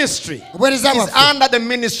 Our ministry Obuweereza is bwaffe under the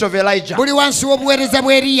ministry of Elijah. buli wansi w'obuweereza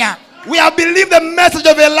bw'Eriya. We have believed the message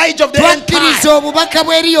of Elijah of the end Twakkiriza time. obubaka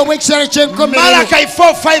bw'Eriya obw'ekitalo ky'enkomerero. Malachi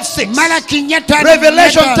 4, 5, 6. Malaki 4:5.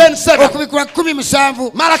 Revelation 10:7. Okubikula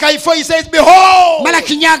 17. Malachi 4, he says, behold,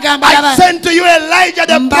 Malaki 4 agamba I laba. sent to you Elijah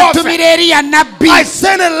the prophet. Mbatumira Eriya nabbi. I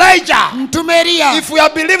sent Elijah. Ntuma Eriya. If we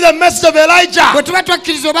have believed the message of Elijah, Bwe tuba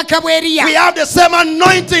twakkiriza obubaka bw'Eriya. we have the same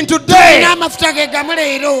anointing Tulina today, amafuta ge gamu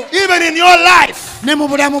leero. even in your life. Ne mu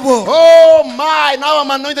bulamu bwo. Oh my, now I'm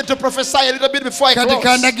anointed to prophesy a little bit before I Kati close.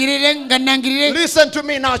 kandagirire nga nangirire. Listen to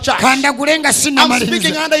me now, church. Kandagule nga I'm speaking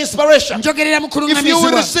sinnamaliriza. under inspiration. Njogerera mu If you will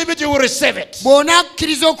kulungamizibwa. receive it, you will receive it.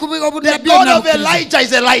 Bw'onaakkiriza obudde The God of Elijah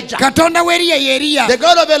is Elijah. Katonda w'Eriya ye Eriya. The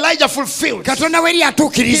God of Elijah fulfilled. Katonda w'Eriya He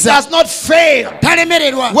atuukiriza. does not fail.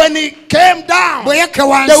 Talemererwa. When he came down, Bwe yakka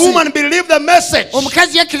the wansi. woman believed the message.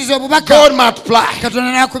 Omukazi yakkiriza obubaka. God multiplied.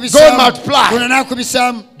 Katonda God n'akubisaamu. multiplied. Katonda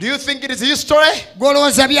n'akubisaamu. Do you think it is history?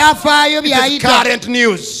 Gw'olowooza byafaayo It is byayita. current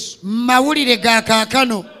news. Mawulire ga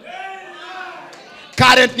kaakano.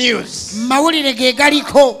 Current news. Mawulire ge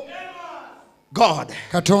galiko. God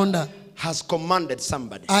Katonda has commanded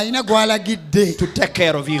somebody alina gw'alagidde to take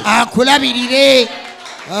care of you. akulabirire.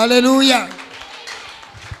 Haleluya.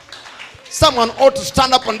 Someone ought to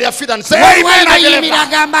stand up on their feet and say, Waliwo Amen. I abayimira believe."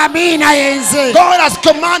 agamba amiina yenze. God has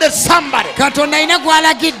commanded somebody Katonda alina to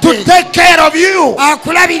gw'alagidde take care of you.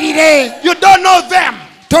 akulabirire. You don't know them.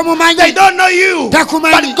 They Tomumanyi. don't know you.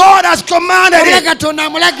 Takumanyi. But God has commanded Wabula it. Katonda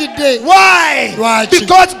amulagidde. Why? Lwaki?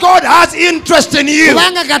 Because God has interest in you.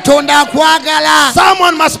 Kubanga Katonda akwagala.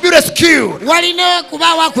 Someone must be rescued. Walina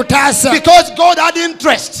kubaawo akutaasa. Because God had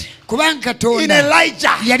interest Kubanga in Katonda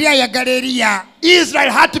Elijah. yali ayagala Eriya. Israel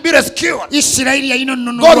had to be rescued. Isirayiri yalina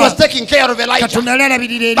God was onnunulwa. taking care of Elijah. Katonda yali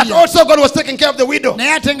alabirira But Eriya. also God was taking care of the widow.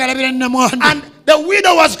 Naye ate ng'alabira nnamwandu. And the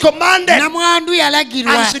widow was commanded. Nnamwandu yalagirwa.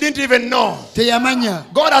 And she didn't even know. Teyamanya.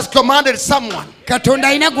 God has commanded someone Katonda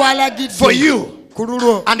alina gw'alagidde. for you. Ku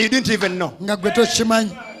lulwo And you didn't even know. nga gwe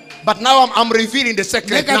tokimanyi. But now I'm revealing the Naye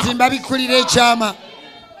secret kati now. mbabikkulira ekyama.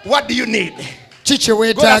 What do you need? Ki kye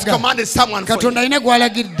God has weetaaga? commanded someone for you. Katonda alina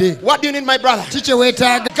gw'alagidde. What do you need, my brother? Ki kye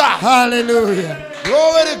weetaaga? God. Hallelujah.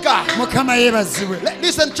 Glory to God. Mukama yebazibwe.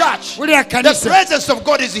 Listen, church. Ulya The kanisa. presence of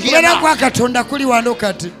God is here Kubera kwa now. Katonda kuli wano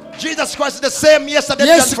kati. Jesus Christ is the same yesterday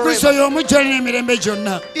and Yesu Kristo forever. y'omujjo n'emirembe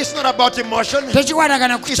gyonna. It's not about emotion.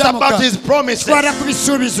 Tekikwatagana It's about kukyamuka. his promises. Kikwata ku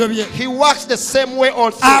bisuubizo bye. He works the same way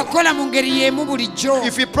all through. Akola mu ngeri y'emu bulijjo.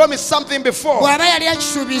 If he promised something before, Bw'aba yali he does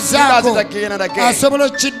akisuubizaako. it again and again. Asobola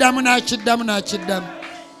okukiddamu n'akiddamu n'akiddamu.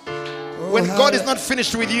 When God is not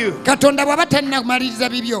finished with you, Katonda bw'aba tannakumaliriza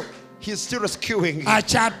bibyo. he's still rescuing you.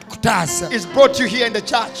 Akyakutaasa. He's brought you here in the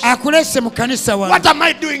church. Akulese mu kanisa wange. What am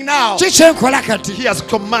I doing now? Ki kye nkola kati? He has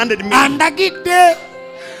commanded me. Andagidde.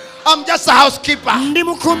 I'm just a housekeeper. Ndi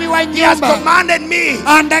mukuumi wa He has nnyumba. commanded me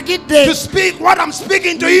Andagidde. to speak what I'm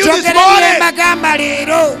speaking to you this Njogera bye morning. mbagamba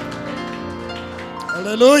leero.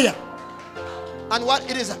 Hallelujah. And what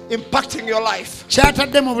it is impacting your life,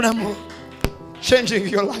 Kyatadde mu bulamu bwo. changing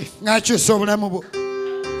your life. Ng'akyusa obulamu bwo.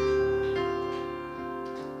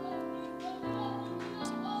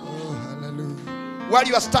 Oh, hallelujah. While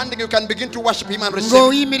you are standing, you can begin to worship him and receive.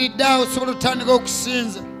 Ng'oyimiridde awo osobola otandika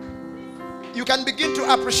okusinza. You can begin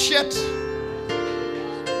to appreciate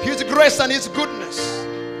his grace and his goodness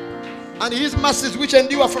and his mercies which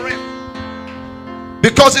endure forever.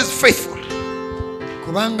 Because he's faithful.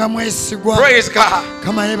 Kubanga mwesigwa. Praise God.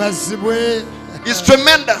 Kama yebazibwe. He's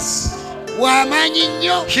tremendous. W'amaanyi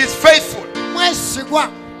nnyo. He's faithful. Mwesigwa.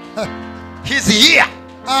 He's here.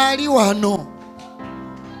 Ali wano.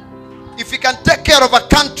 If he can take care of a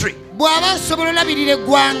country, Bw'aba asobola olabirira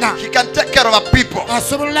eggwanga. he can take care of a people.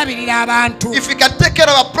 Asobola olabirira abantu. If he can take care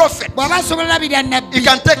of a prophet, Bw'aba asobola olabirira he nnabbi.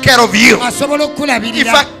 can take care of you. Asobola If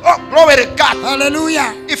okukulabirira. glory to God.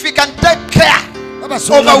 Hallelujah. If he can take care Baba of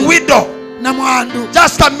asobola a olabirira. widow, Namwandu.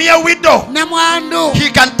 just a mere widow, Namwandu. he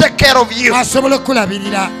can take care of you. Asobola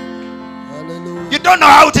okukulabirira. Hallelujah. You don't know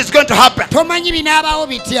how it is going to happen. Tomanyi binaabaawo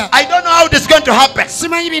bitya. I don't know how it is going to happen.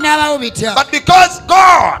 Simanyi binaabaawo bitya. But because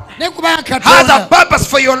God Ne kubanga has a Katonda purpose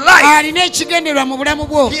for your life, alina ekigendererwa mu bulamu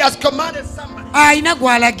bwo. he has commanded somebody Alina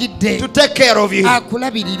gw'alagidde. to take care of you.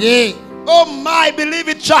 Akulabirire. Oh my, believe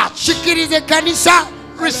it, church. Kikkirize kanisa.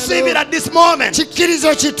 Receive it at this moment. Kikkirize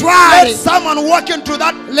Let okitwale. someone walk into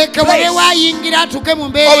that Leka place wabe waayingira atuuke mu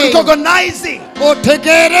of mbeera eyo. recognizing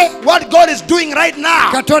Otegeere what God is doing right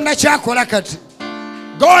now. Katonda kyakola kati.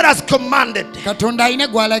 God has commanded Katonda alina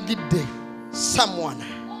gw'alagidde. someone.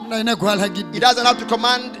 Alina gw'alagidde. He doesn't have to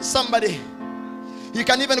command somebody. He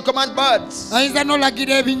can even command birds. Ayinza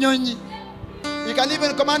n'olagira ebinyonyi. He can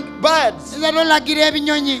even command birds Ayinza n'olagira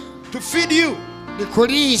ebinyonyi to feed you. He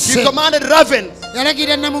bikuliise. commanded ravens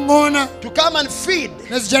Yalagira namuŋŋoona to come and feed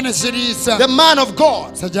ne zijja ne ziriisa. the man of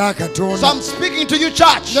God. Sajja So Katonda. I'm speaking to you,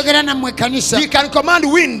 church. Njogera nammwe kanisa. He can command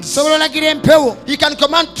winds. Sobola olagira empewo. He can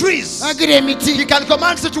command trees. Alagira emiti. He can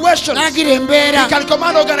command situations. Alagira embeera. He can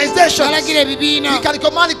command organizations. Alagira ebibiina. He can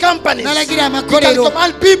command companies. N'alagira He can amakolero.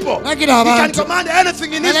 command people. He N'alagira can abantu. command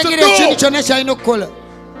anything he needs to N'alagira ekintu do kyonna ky'alina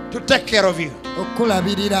okukola. to take care of you.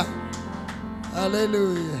 Okukulabirira.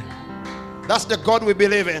 Hallelujah. That's the God we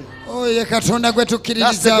believe in. Oye Katonda gwe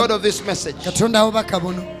That's the God tukkiririza. of this message. Katonda obubaka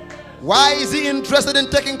buno. Why is he interested in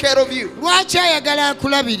taking care of you? Lwaki ayagala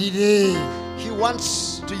akulabirire? He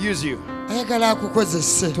wants to use you Ayagala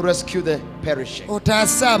akukozese. to rescue the perishing.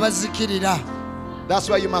 Otaase abazikirira. That's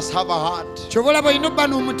why you must have a heart Kyobola bw'olina obba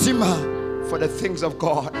n'omutima for the things of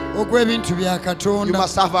God. ogw'ebintu bya You Katonda.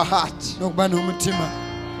 must have a heart N'okuba n'omutima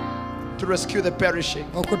to rescue the perishing.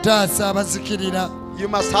 okutaasa abazikirira. You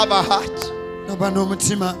must have a heart N'okuba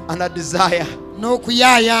n'omutima and a desire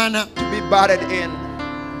n'okuyaayaana to be buried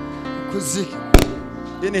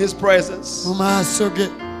in his presence. mu maaso ge.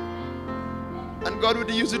 And God would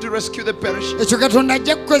use you to rescue the perishing. Ekyo Katonda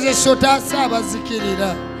ajja kukozesa otaase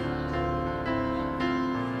abazikirira.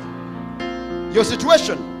 Your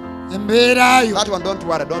situation, Embeera yo that one, don't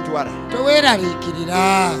worry, don't worry.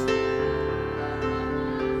 teweeraliikirira.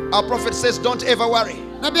 Our prophet says, don't ever worry.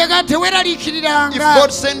 Nabbi agamba If teweeraliikiriranga.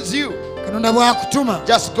 God sends you, Katonda bw'akutuma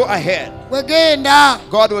just go ahead. wegenda.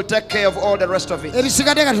 God will take care of all the rest of it.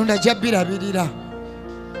 Ebisigadde Katonda ajja birabirira.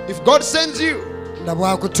 If God sends you, Katonda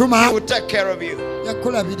bw'akutuma he will take care of you.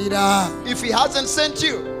 yakulabirira. If he hasn't sent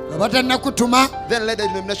you, Bw'aba tannakutuma then let the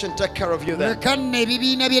denomination take care of you then. leka nno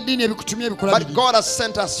ebibiina by'eddiini ebikutumye But bikulabirira. God has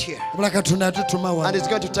sent us here Wabula Katonda atutuma and wano he's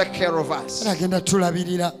going to take care of us. era agenda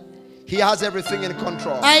tulabirira. He has everything in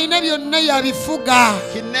control. Alina byonna yabifuga.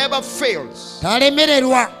 He never fails.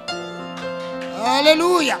 Talemererwa.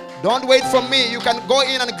 Haleluya. Don't wait for me. You can go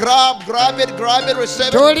in and grab it, receive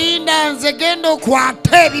it. Tolinda nze genda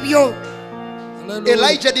okwata ebibyo. Haleluya.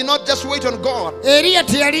 Elijah did not just wait on God. Eriya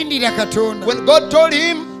teyalindira Katonda. When God told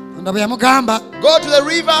him, Katonda bwe yamugamba go to the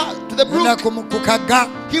river to the brook. ku kagga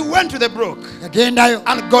He went to the brook, yagendayo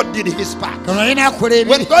and God did his part. Katonda yali n'akola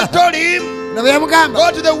When God told him, nga bwe yamugamba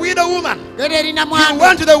go to the widow woman, genda eri he namwandu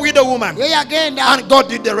went to the widow woman, ye yagenda and God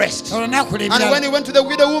did the rest. Katonda n'akola And when he ebirala went to the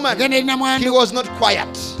widow woman, yagenda eri he namwandu was not quiet.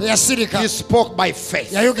 teyasirika He spoke by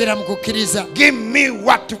faith. yayogera mu kukkiriza Give me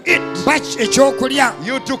what to eat. mpa ekyokulya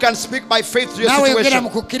You too can speak by faith to your naawe yogera mu situation.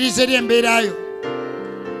 kukkiriza eri embeerayo.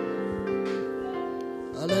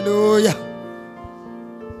 Haleluya.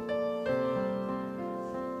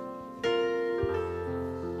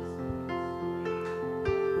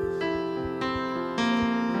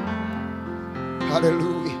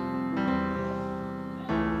 Hallelujah.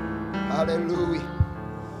 Hallelujah.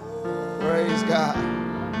 Praise God.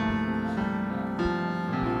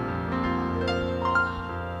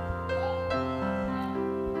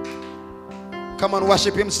 Come on,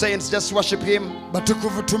 worship him, saints. Just worship him.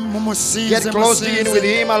 Batukuvu Get mumusinze close in with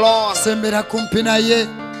musinze him alone. sembera kumpi naye.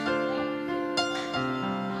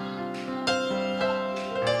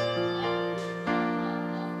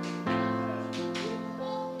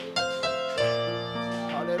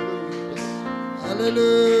 Hallelujah.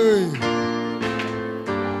 Haleluya.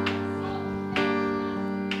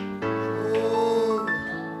 Oh.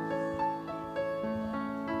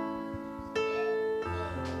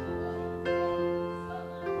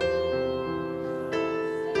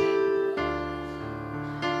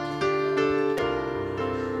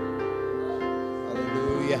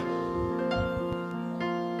 Hallelujah.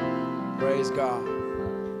 Praise God.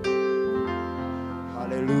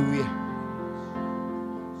 Hallelujah.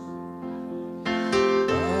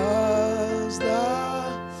 As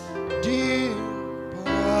the deer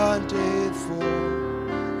panted for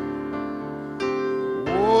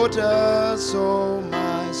water, so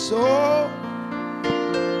my soul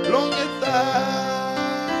longeth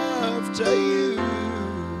after you.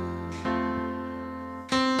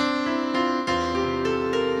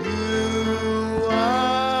 You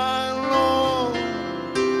alone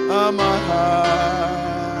are my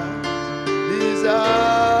heart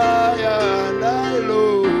desire, and I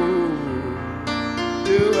long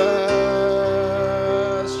to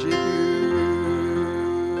worship you.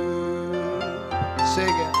 Say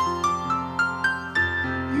again.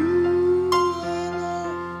 You alone.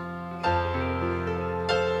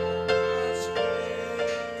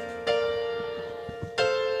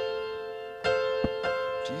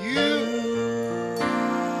 To you,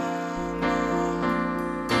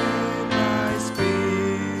 my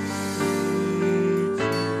spirit,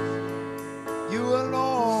 you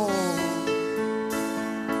alone,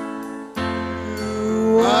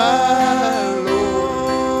 you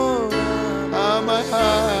alone are my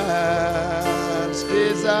heart's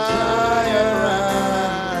desire,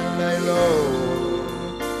 and I long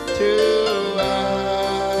to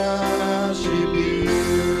worship you.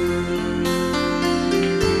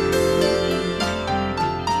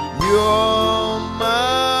 You're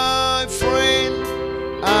my friend,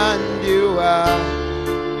 and you are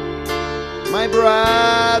my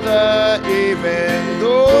brother, even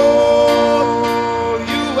though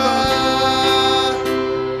you are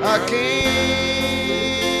a king.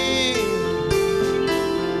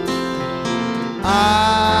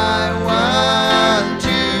 I want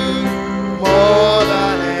you more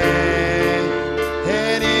than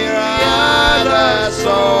any other,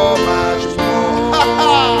 so much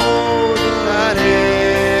more than anything.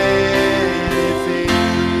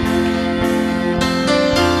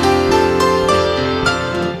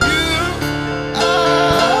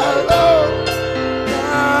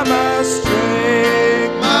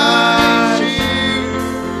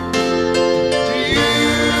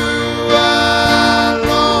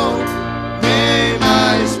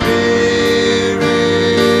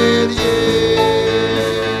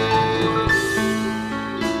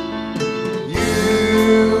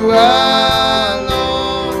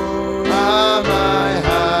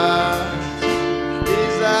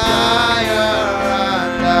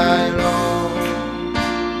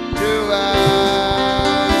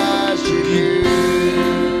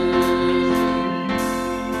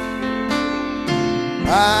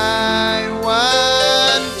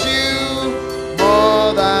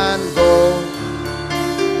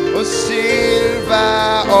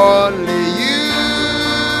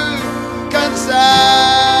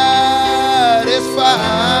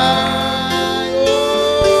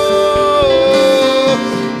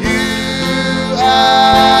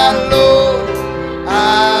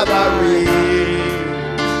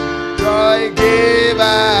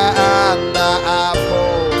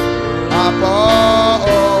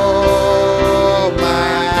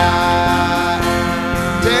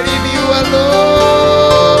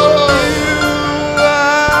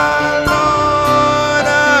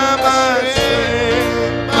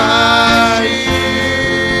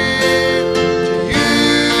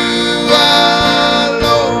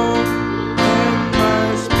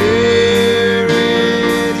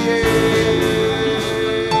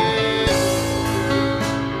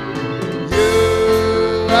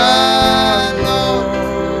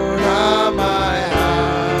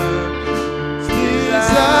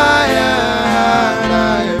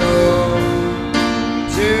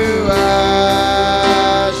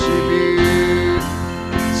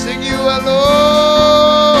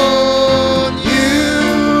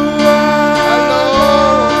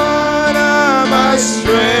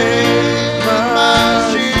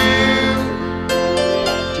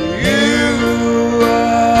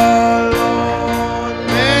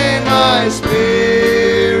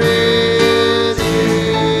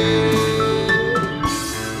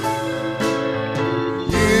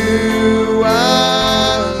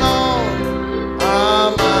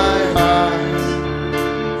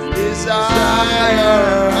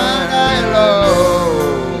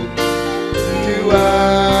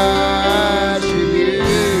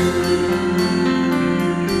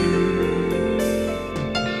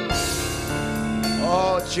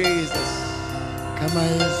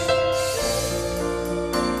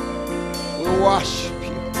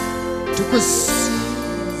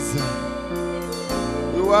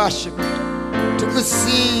 worship you.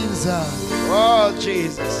 tukusinza Oh,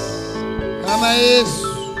 Jesus. kama Yesu.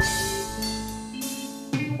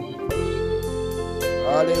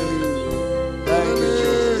 Hallelujah. Thank you,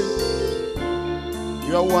 Jesus.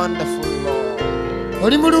 You are wonderful, Lord.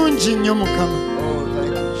 Oli mulungi nnyo Mukama. Oh,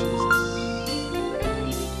 thank you, Jesus.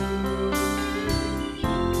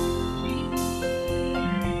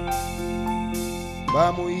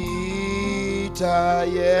 Bamuyita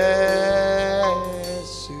Yesu.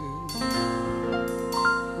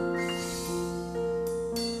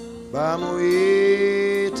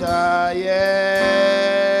 Bamuyita Yesu.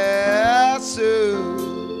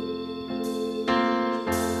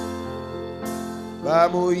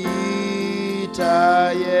 Bamuyita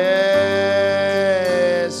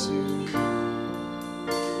Yesu.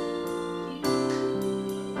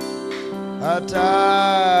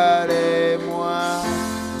 Talemwa.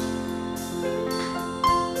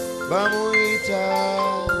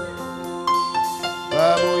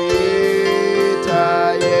 Bamuyita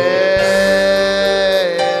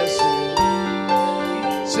Yesu.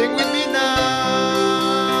 Sing with me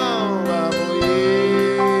now.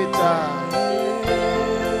 Bamuyita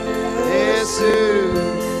Yesu.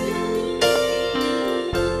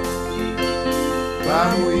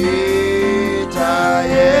 Bamuyita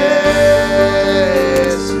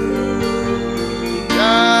Yesu.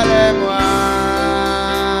 Talemwa.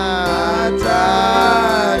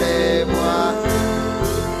 Talemwa.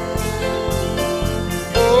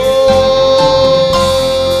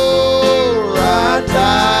 Oh,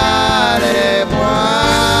 Talemwa.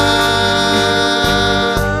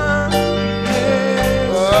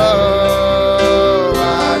 Oh,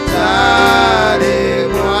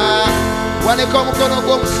 Talemwa. Waneka omukono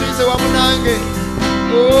gw'omusinze wamu nange.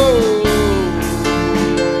 Oh,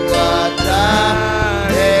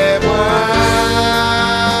 Talemwa.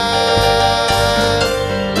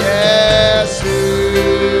 Yesu,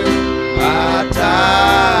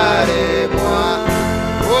 Talemwa.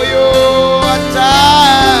 Oh, yo,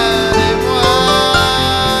 Talemwa.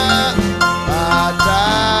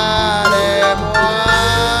 Talemwa.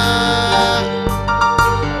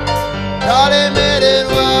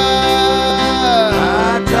 Talemererwa.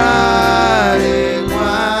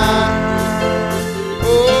 Talemwa. Oh,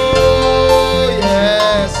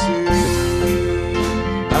 Yesu.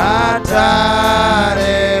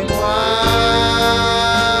 Talemwa.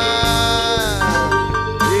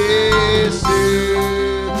 Yesu.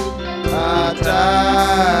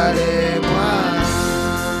 Talemwa.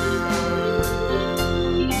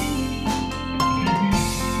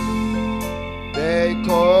 They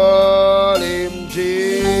call him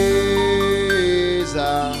Jesus.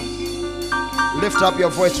 Lift up your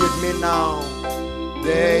voice with me now.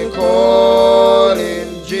 They call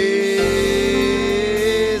him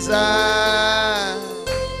Jesus.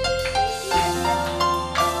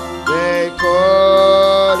 They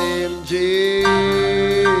call him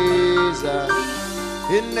Jesus.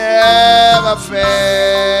 He never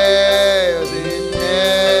fails. He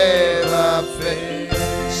never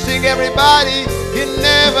fails. Sing everybody. He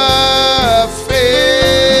never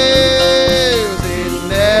fails. He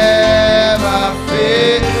never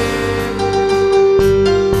fails.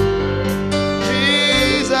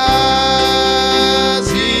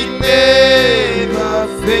 Jesus, he never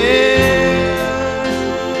fails.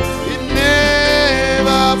 He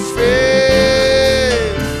never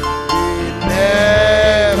fails. He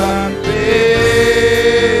never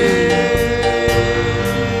fails.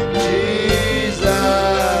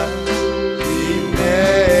 Jesus, he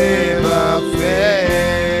never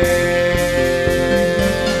fails.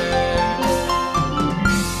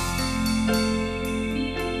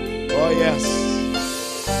 Oh, yes.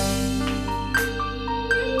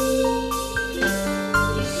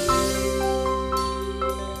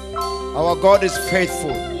 Our God is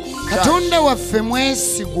faithful. Katonda waffe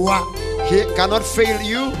mwesigwa. He cannot fail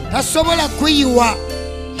you. Tasobola kuyiwa.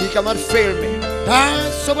 He cannot fail me.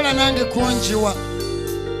 Tasobola nange kunjiwa.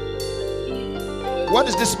 What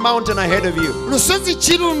is this mountain ahead of you? Lusozi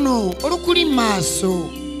ki luno olukuli maaso?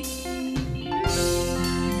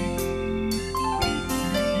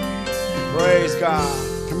 Praise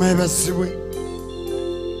God. Kamwebazibwe.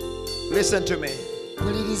 Listen to me.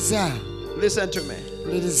 Puliriza. Listen to me.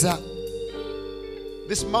 Puliriza.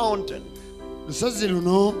 This mountain Lusozi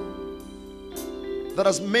luno that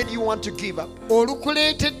has made you want to give up.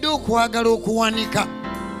 olukuleetedde okwagala okuwanika.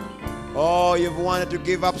 Oh, you've wanted to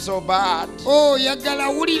give up so bad. Oyagala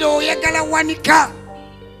wulira oyagala wanika.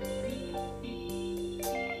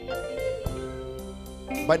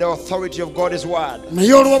 By the authority of God's word,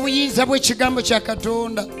 Naye olw'obuyinza bw'ekigambo kya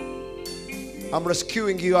Katonda I'm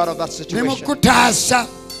rescuing you out of that ne situation. mukutaasa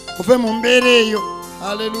ove mu mbeera eyo.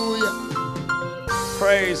 Hallelujah.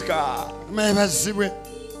 Praise God. Mwebazibwe.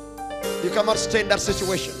 You cannot stay in that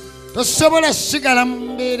situation. Tosobola sigala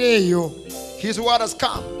mu mbeera eyo. His word has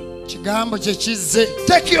come. Kigambo kye kizze.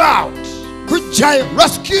 Take you out. Kujjayo.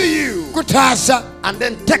 Rescue you. Kutaasa. And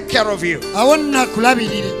then take care of you. Awo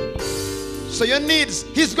nnakulabirire. So your needs,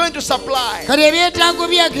 He's going to supply. Kale ebyetaago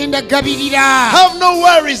byagenda gabirira. Have no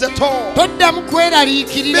worries at all. Toddamu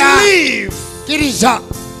kweraliikirira. Believe Kkiriza.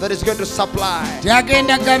 that He's going to supply.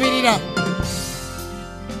 Gyagenda gabirira.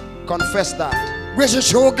 Confess that. Gwe kyo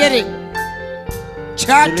kyogere. Believe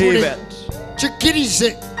Kyatule. it.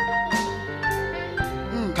 Kikkirize.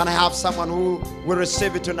 Can I have someone who will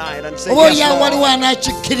receive it tonight and say, Oba yes, olyawo Lord? waliwo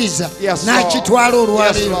anakikkiriza. Yes, Lord. N'akitwala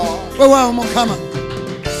olwaleero. Yes, Lord. Weewaawo Mukama.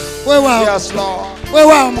 Weewaawo. Yes, Lord.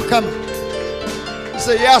 Weewaawo Mukama.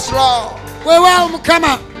 Say, yes, Lord. Weewaawo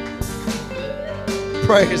Mukama.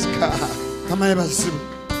 Praise God. Kama yebazibwe.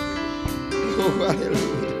 Oh,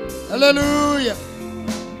 hallelujah. Hallelujah.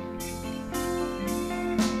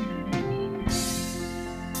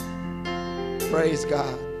 Praise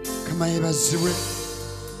God. Kama yebazibwe.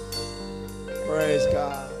 Praise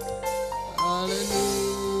God.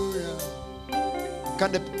 Hallelujah.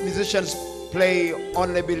 Can the musicians play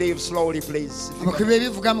Only Believe slowly, please? Abakubi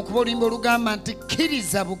ebivuga mu kuba oluyimba olugamba nti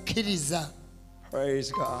kkiriza bukkiriza.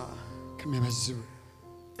 Praise God. Kama yebazibwe.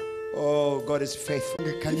 Oh, God is faithful.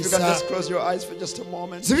 If you can just close your eyes for just a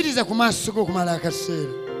moment Zibiriza ku maaso go okumala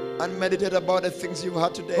akaseera. and meditate about the things you've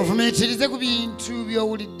had today. Ovumiritirize ku bintu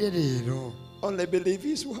by'owulidde leero. Only believe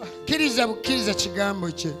His word. Kkiriza bukkiriza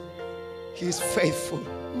kigambo kye. He is faithful.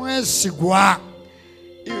 Mwesigwa.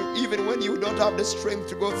 Even when you don't have the strength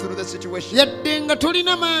to go through the situation, Yadde nga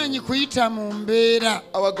tolina maanyi kuyita mu mbeera.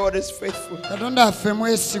 our God is faithful. Katonda affe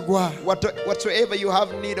mwesigwa. Whatsoever you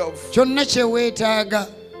have need of, Kyonna kye weetaaga.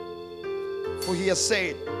 for He has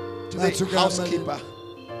said to the Atugamba housekeeper,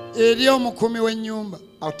 eri omukuumi w'ennyumba.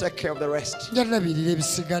 I'll take care of the rest. Njalabirira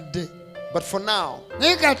ebisigadde. But for now,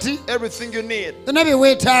 Naye kati everything you need byonna bye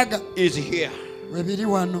weetaaga is here. weebiri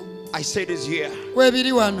wano. I said is here.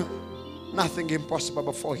 Weebiri wano. Nothing impossible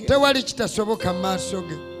before Him. Tewali kitasoboka mu maaso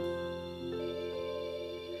ge.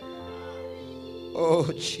 Oh,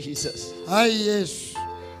 Jesus. Ayi Yesu.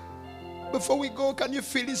 Before we go, can you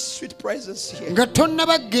feel His sweet presence here? Nga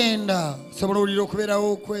tonnabagenda osobola owulira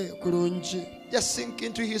okubeerawo kwe kulungi. Just sink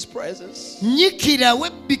into His presence. Nnyikira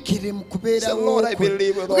webbikire mu Say, kubeerawo Lord, I kwe.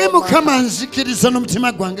 believe with Ge all my Mukama heart. nzikiriza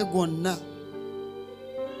n'omutima gwange gwonna.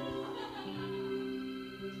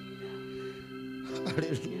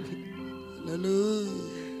 Hallelujah. Hallelujah.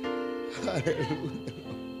 Hallelujah.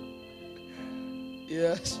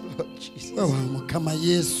 Yes, Lord Jesus. Weewaawo Mukama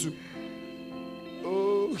Yesu.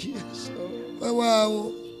 Oh, yes, Lord.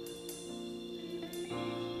 Weewaawo.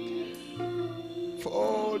 For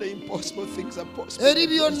all the impossible things are possible. Eri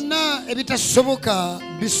byonna ebitasoboka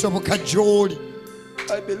bisoboka gy'oli.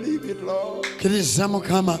 I believe it, Lord. Kkiriza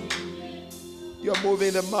Mukama. You are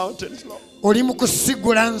moving the mountains, Lord. Oli mu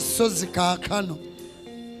kusigula nsozi kaakano.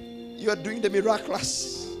 You are doing the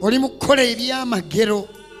miraculous. Oli mu kukola ebyamagero.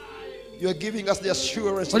 You are giving us the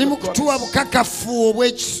assurance. Oli of mu the kutuwa promise. bukakafu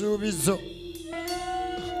obw'ekisuubizo.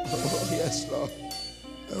 Oh, yes, Lord.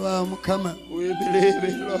 Weewaawo Mukama. We believe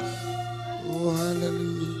it, Lord. Oh,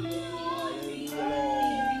 hallelujah.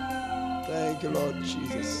 Thank you, Lord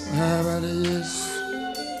Jesus. Abale Yesu.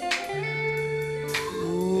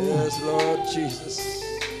 Oh, Yes, Lord Jesus.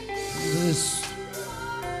 Yesu.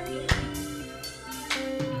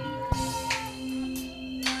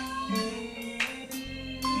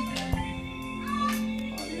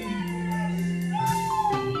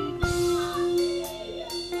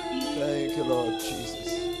 Thank you, Lord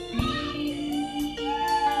Jesus.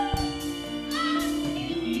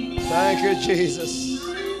 Thank you, Jesus.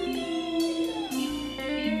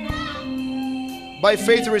 By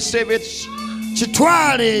faith, receive it.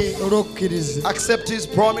 Kitwale olw'okkiriza. Accept His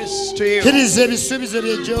promise to you Kkiriza ebisuubizo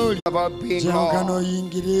bye gy'oli. about being Gyawukana Lord.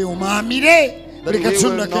 oyingire omwamire That buli we will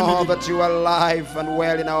katonda know k'emibiri. that you are alive and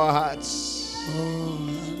well in our hearts. Oh,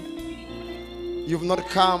 You've not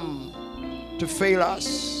come to fail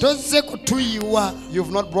us. tozze kutuyiwa.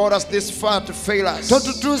 You've not brought us this far to fail us.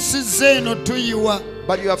 Totutuusizza eno tuyiwa.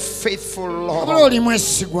 But you are faithful, Wabula Lord. oli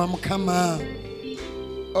mwesigwa Mukama.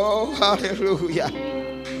 Oh, hallelujah.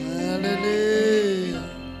 Hallelujah.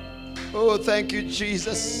 Oh, thank you,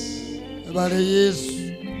 Jesus. Abale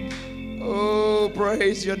Yesu. Oh,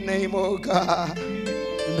 praise your name, oh God.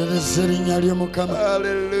 Endereza erinnya lyo Mukama.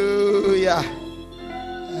 Hallelujah.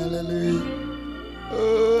 Hallelujah.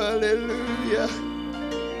 Oh, hallelujah.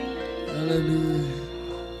 Hallelujah.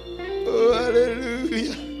 Oh,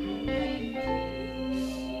 hallelujah.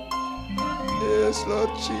 Yes, Lord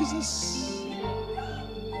Jesus.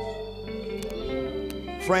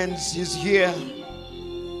 Friends, he's here.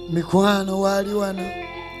 mikwano wali wano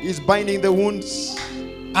He's binding the wounds.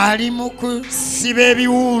 ali mu kusiba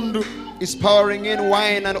ebiwundu He's pouring in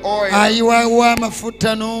wine and oil ayiwawo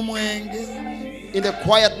amafuta n'omwenge in the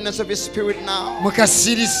quietness of his spirit now. mu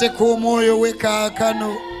kasirise k'omwoyo we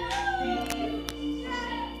kaakano.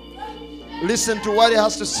 Listen to what he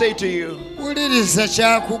has to say to you. wuliriza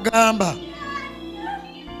kyakugamba.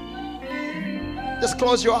 Just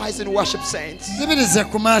close your eyes and worship, saints. zibiriza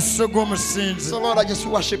ku maaso g'omusinzi. So, Lord, I just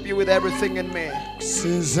worship you with everything in me.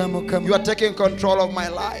 kusinza mukama You are taking control of my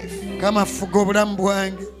life. kama fuga obulamu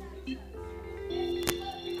bwange.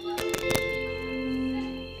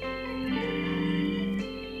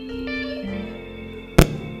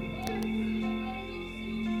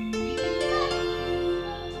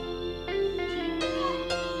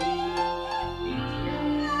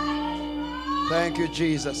 Thank you,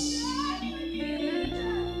 Jesus.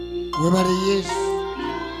 webale yesu.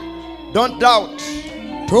 Don't doubt.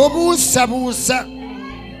 tobuusabuusa.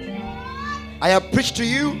 I have preached to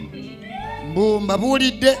you,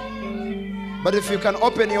 mbabuulidde but if you can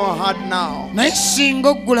open your heart now, naye singa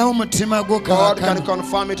oggulawo omutima gwo God can kaakano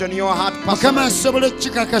confirm it in your heart mukama personally, asobola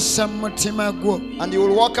okukikakasa mu mutima gwo and you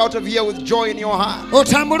will walk out of here with joy in your heart,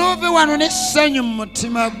 otambule ove wano n'essanyu mu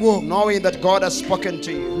mutima gwo knowing that God has spoken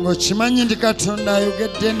to you. ng'okimanyi ndi katonda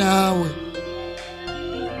ayogedde naawe.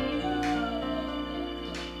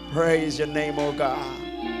 Praise your name, O God.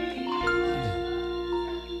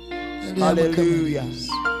 Eri Mukama Hallelujah.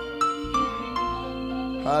 Yesu.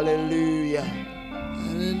 Hallelujah.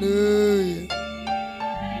 Hallelujah.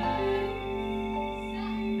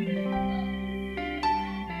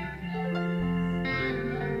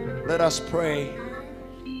 Let us pray.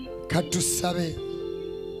 katusabe.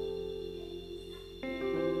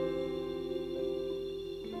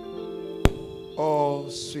 Oh,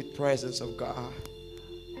 sweet presence of God.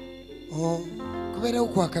 kubeerewo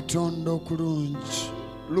kwa katonda okulungi.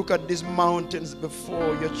 Look at these mountains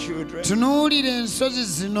before your children. tunuulire ensozi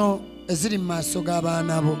zino eziri mu maaso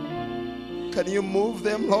g'abaana bo. Can you move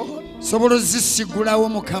them, Lord? sobola ozisigulawo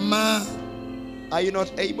mukama. Are you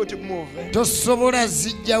not able to move them? tosobola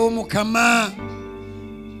zijjawo mukama.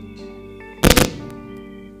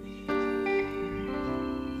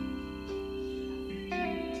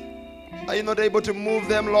 Are you not able to move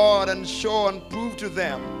them, Lord, and show and prove to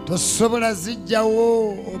them tosobola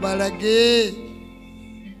zijjawo obalage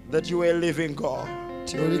that you are a living God?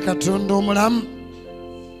 ti oli katonda omulamu.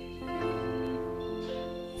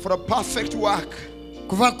 For a perfect work,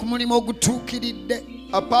 kuva ku mulimu ogutuukiridde.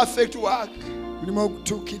 a perfect work mulimu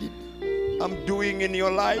ogutuukiridde I'm doing in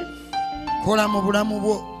your life. kola mu bulamu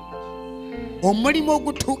bwo. omulimu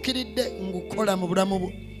ogutuukiridde ngukola mu bulamu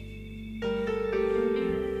bwo.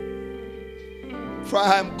 For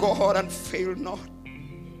I am God and fail not.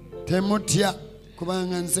 temutya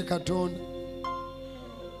kubanga nze katonda.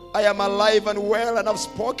 I am alive and well and have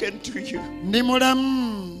spoken to you. ndi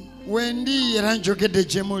mulamu wendi era njogedde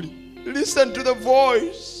gye muli. Listen to the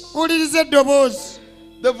voice. wuliriza eddoboozi.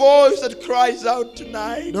 The voice that cries out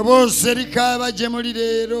tonight. eddoboozi erikaaba gye muli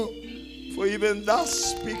leero. For even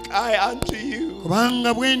thus speak I unto you.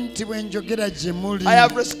 kubanga bwe nti bwe njogera gye muli. I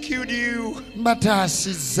have rescued you.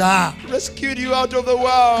 mbataasizza. Rescued you out of the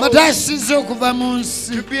world. mbataasizza okuva mu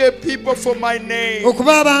nsi. To be a people for my name.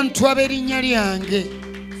 okuba abantu ab'erinnya lyange.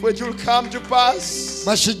 For it will come to pass.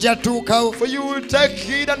 bakijja tuukawo. For you will take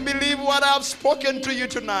heed and believe what I have spoken to you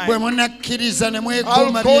tonight. bwe munakkiriza ne I'll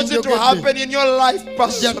mwekuuma cause it to byenjogedde. happen in your life kijja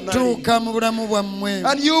personally. kutuuka mu bulamu bwammwe.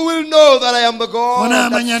 And you will know that I am the God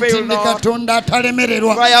munaamanya that nti fail ndi not. katonda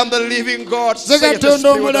atalemererwa. For I am the living God, nze saith the katonda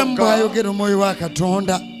Spirit omulamu of God. bw'ayogera omwoyo wa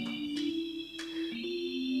katonda.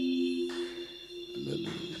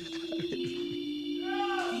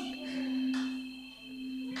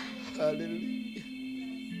 Hallelujah.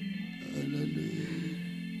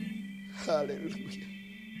 Hallelujah.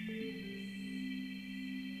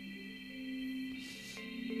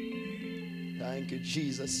 Thank you,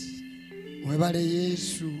 Jesus. webale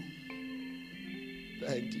yesu.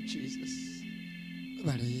 Thank you, Jesus.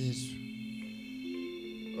 webale yesu.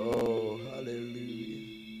 Oh, hallelujah.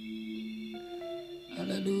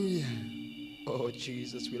 haleluya. Oh,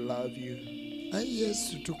 Jesus, we love you. ayi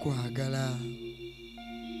yesu tukwagala.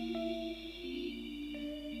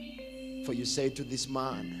 For you say to this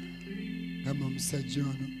man, gamba omusajja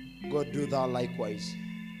ono. go do thou likewise.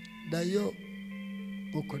 ddayo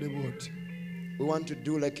okole bw'oti. We want to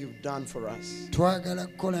do like you've done for us. twagala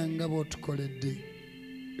kukola nga bw'otukoledde.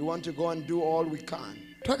 We want to go and do all we can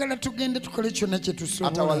twagala tugende tukole kyonna kye at our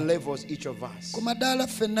tusobola levels, each of us, ku madaala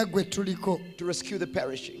ffenna gwe tuliko to rescue the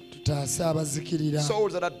perishing, tutaase abazikirira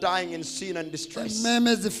souls that are dying in sin and distress,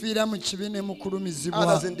 emmeeme zifiira mu kibi ne mu kulumizibwa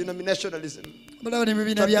others in denominationalism, balaba ne mu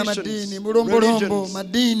bibiina by'amadiini traditions, mulombolombo religions,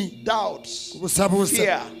 madiini doubts, kubusabuusa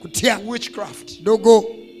fear, kutya witchcraft, dogo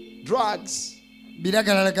drugs.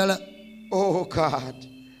 biragalalagala. Oh God,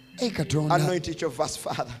 Katonda anoint each of us,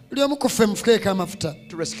 Father, buli omu ku ffe mufukeeko amafuta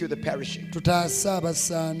to rescue the perishing, tutaase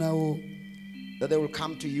abasaanawo that they will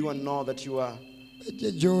come to you and know that you are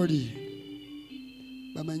bajje gy'oli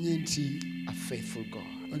bamanye nti a faithful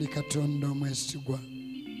God. oli Katonda omwesigwa.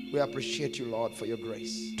 We appreciate you, Lord, for your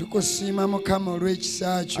grace Tukusiima Mukama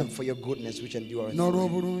olw'ekisa kyo and for your goodness which endureth.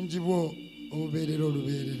 n'olw'obulungi bwo obubeerera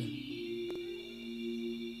olubeerera.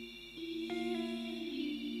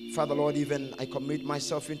 Father, Lord, even I commit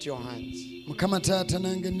myself into your hands. Mukama Taata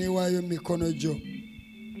nange neewaayo mu mikono gyo.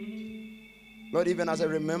 Lord, even as I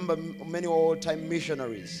remember many old-time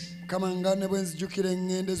missionaries, Mukama nga ne bwe nzijukira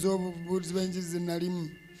eŋŋende z'obubuulizi bw'enjiri ze nalimu,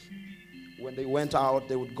 when they went out,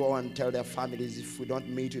 they would go and tell their families, if we don't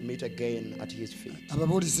meet, we meet again at his feet.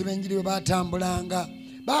 ababuulizi b'enjiri bwe baatambulanga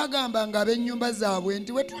baagambanga ab'ennyumba zaabwe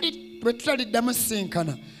nti bwe tutaliddamu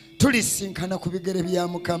sinkana tulisinkana ku bigere bya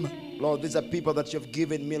Mukama. Lord, these are people that you have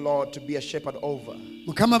given me, Lord, to be a shepherd over.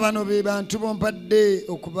 Mukama bano be bantu bompadde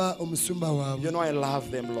okuba omusumba waabwe. You know I love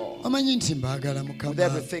them, Lord. Omanyi nti mbaagala With Mukama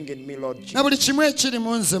everything in me, Lord na buli Jesus. kimu ekiri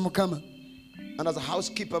mu nze Mukama. And as a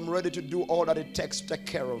housekeeper, I'm ready to do all that it takes to take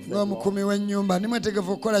care of them, Lord. N'omukuumi w'ennyumba ndi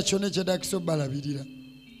mwetegefu okukola kyonna ekyetagisa obbalabirira.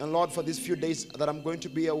 And Lord, for these few days that I'm going to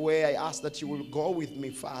be away, I ask that you will go with me,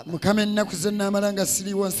 Father. Mukama ennaku ze nnaamala nga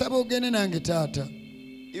siriwo nsaba ogende nange Taata.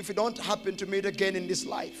 If we don't happen to meet again in this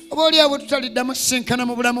life, Oba oli awo tutaliddamu kusinkana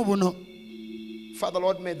mu bulamu buno, Father,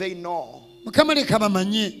 Lord, may they know Mukama leka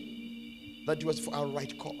bamanye that it was for our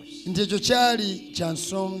right cause. nti ekyo kyali kya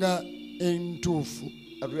nsonga entuufu.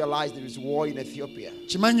 I realize there is war in Ethiopia,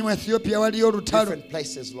 Kimanyi mu Ethiopia waliyo olutalo different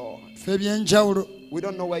places, Lord. ffe ebyenjawulo. We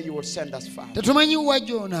don't know where you will send us, Father. Tetumanyi wa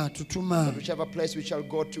gy'onaatutuma. But whichever place we shall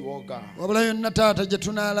go to, oh God, Wabula yonna Taata gye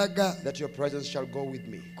tunaalaga that your presence shall go with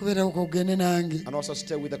me. kubeerawo kogende nange And also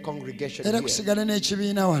stay with the congregation era here. kusigale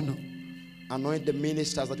n'ekibiina wano. Anoint the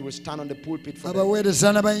ministers that will stand on the pulpit for the Abaweereza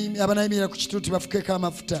abanayimirira ku kituuti bafukeeko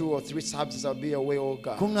amafuta. 2 or 3 services. I'll be away, oh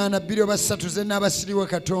God. Kuŋŋaana 2 oba 3 ze n'abasiriwe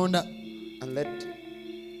Katonda. And let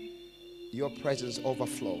your presence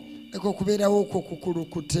overflow. Leka okubeerawo okwo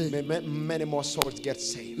kukulukute. May many more souls get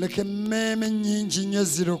saved. Leka emmeeme nnyingi nnyo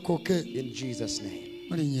zirokoke In Jesus' name.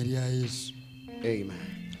 mu linnya lya Yesu.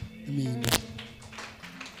 Amen. Amiina.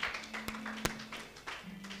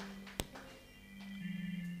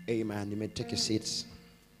 Amen. You may take your seats.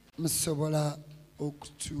 Musobola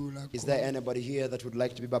okutuulako. Is there anybody here that would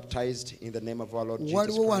like to be baptized in the name of our Lord Jesus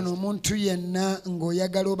Waliwo wano Christ? omuntu yenna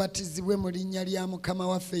ng'oyagala obatizibwe mu linnya lya Mukama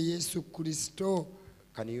waffe Yesu Kristo.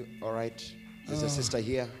 Can you? All right. There's a sister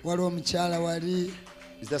here. Waliwo omukyala wali.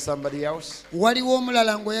 Is there somebody else? Waliwo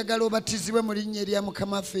omulala ng'oyagala obatizibwe mu linnya lya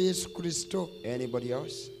Mukama waffe Yesu Kristo. Anybody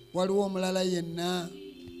else? Waliwo omulala yenna.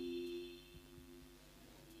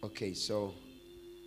 Okay, so